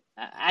you end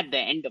at the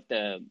end of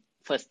the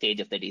first stage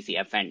of the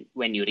DCF and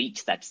when you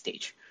reach that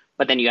stage.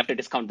 But then you have to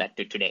discount that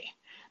to today.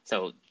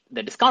 So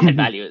the discounted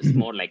value is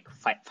more like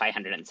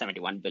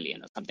 571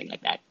 billion or something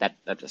like that.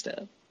 That was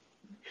the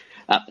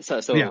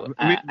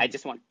I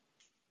just want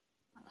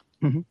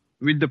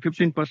with the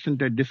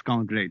 15%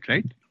 discount rate,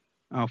 right?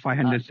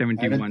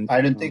 571.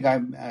 I don't think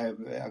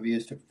I've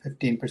used a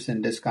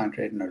 15% discount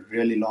rate in a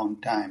really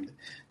long time.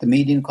 The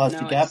median cost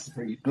of capital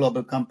for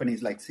global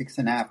companies like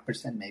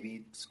 6.5%,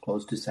 maybe it's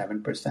close to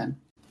 7%.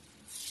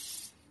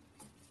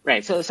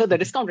 Right. So the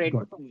discount rate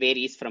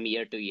varies from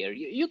year to year.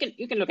 You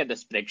can look at the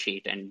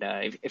spreadsheet, and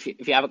if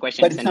you have a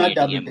question, but it's not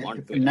double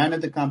digit. None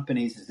of the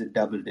companies is a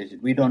double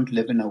digit. We don't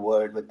live in a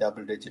world with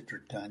double digit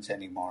returns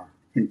anymore,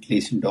 at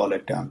least in dollar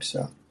terms.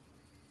 So.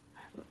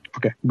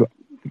 Okay, go.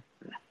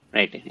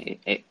 Right.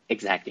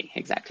 Exactly.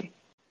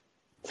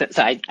 So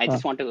I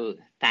just want to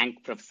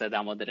thank Professor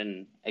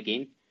Damodaran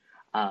again.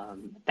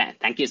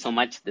 Thank you so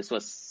much. This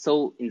was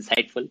so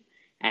insightful.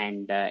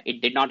 And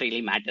it did not really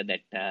matter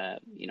that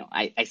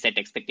I set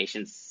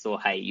expectations so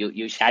high.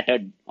 You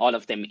shattered all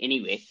of them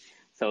anyway.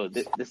 So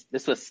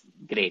this was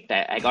great.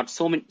 I got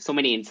so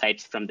many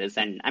insights from this,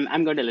 and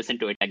I'm going to listen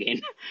to it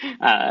again.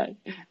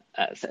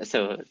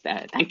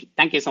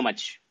 Thank you so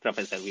much,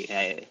 Professor.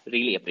 I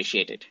really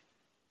appreciate it.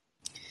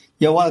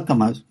 You're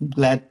welcome. I'm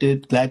glad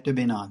to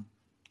be on.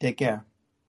 Take care.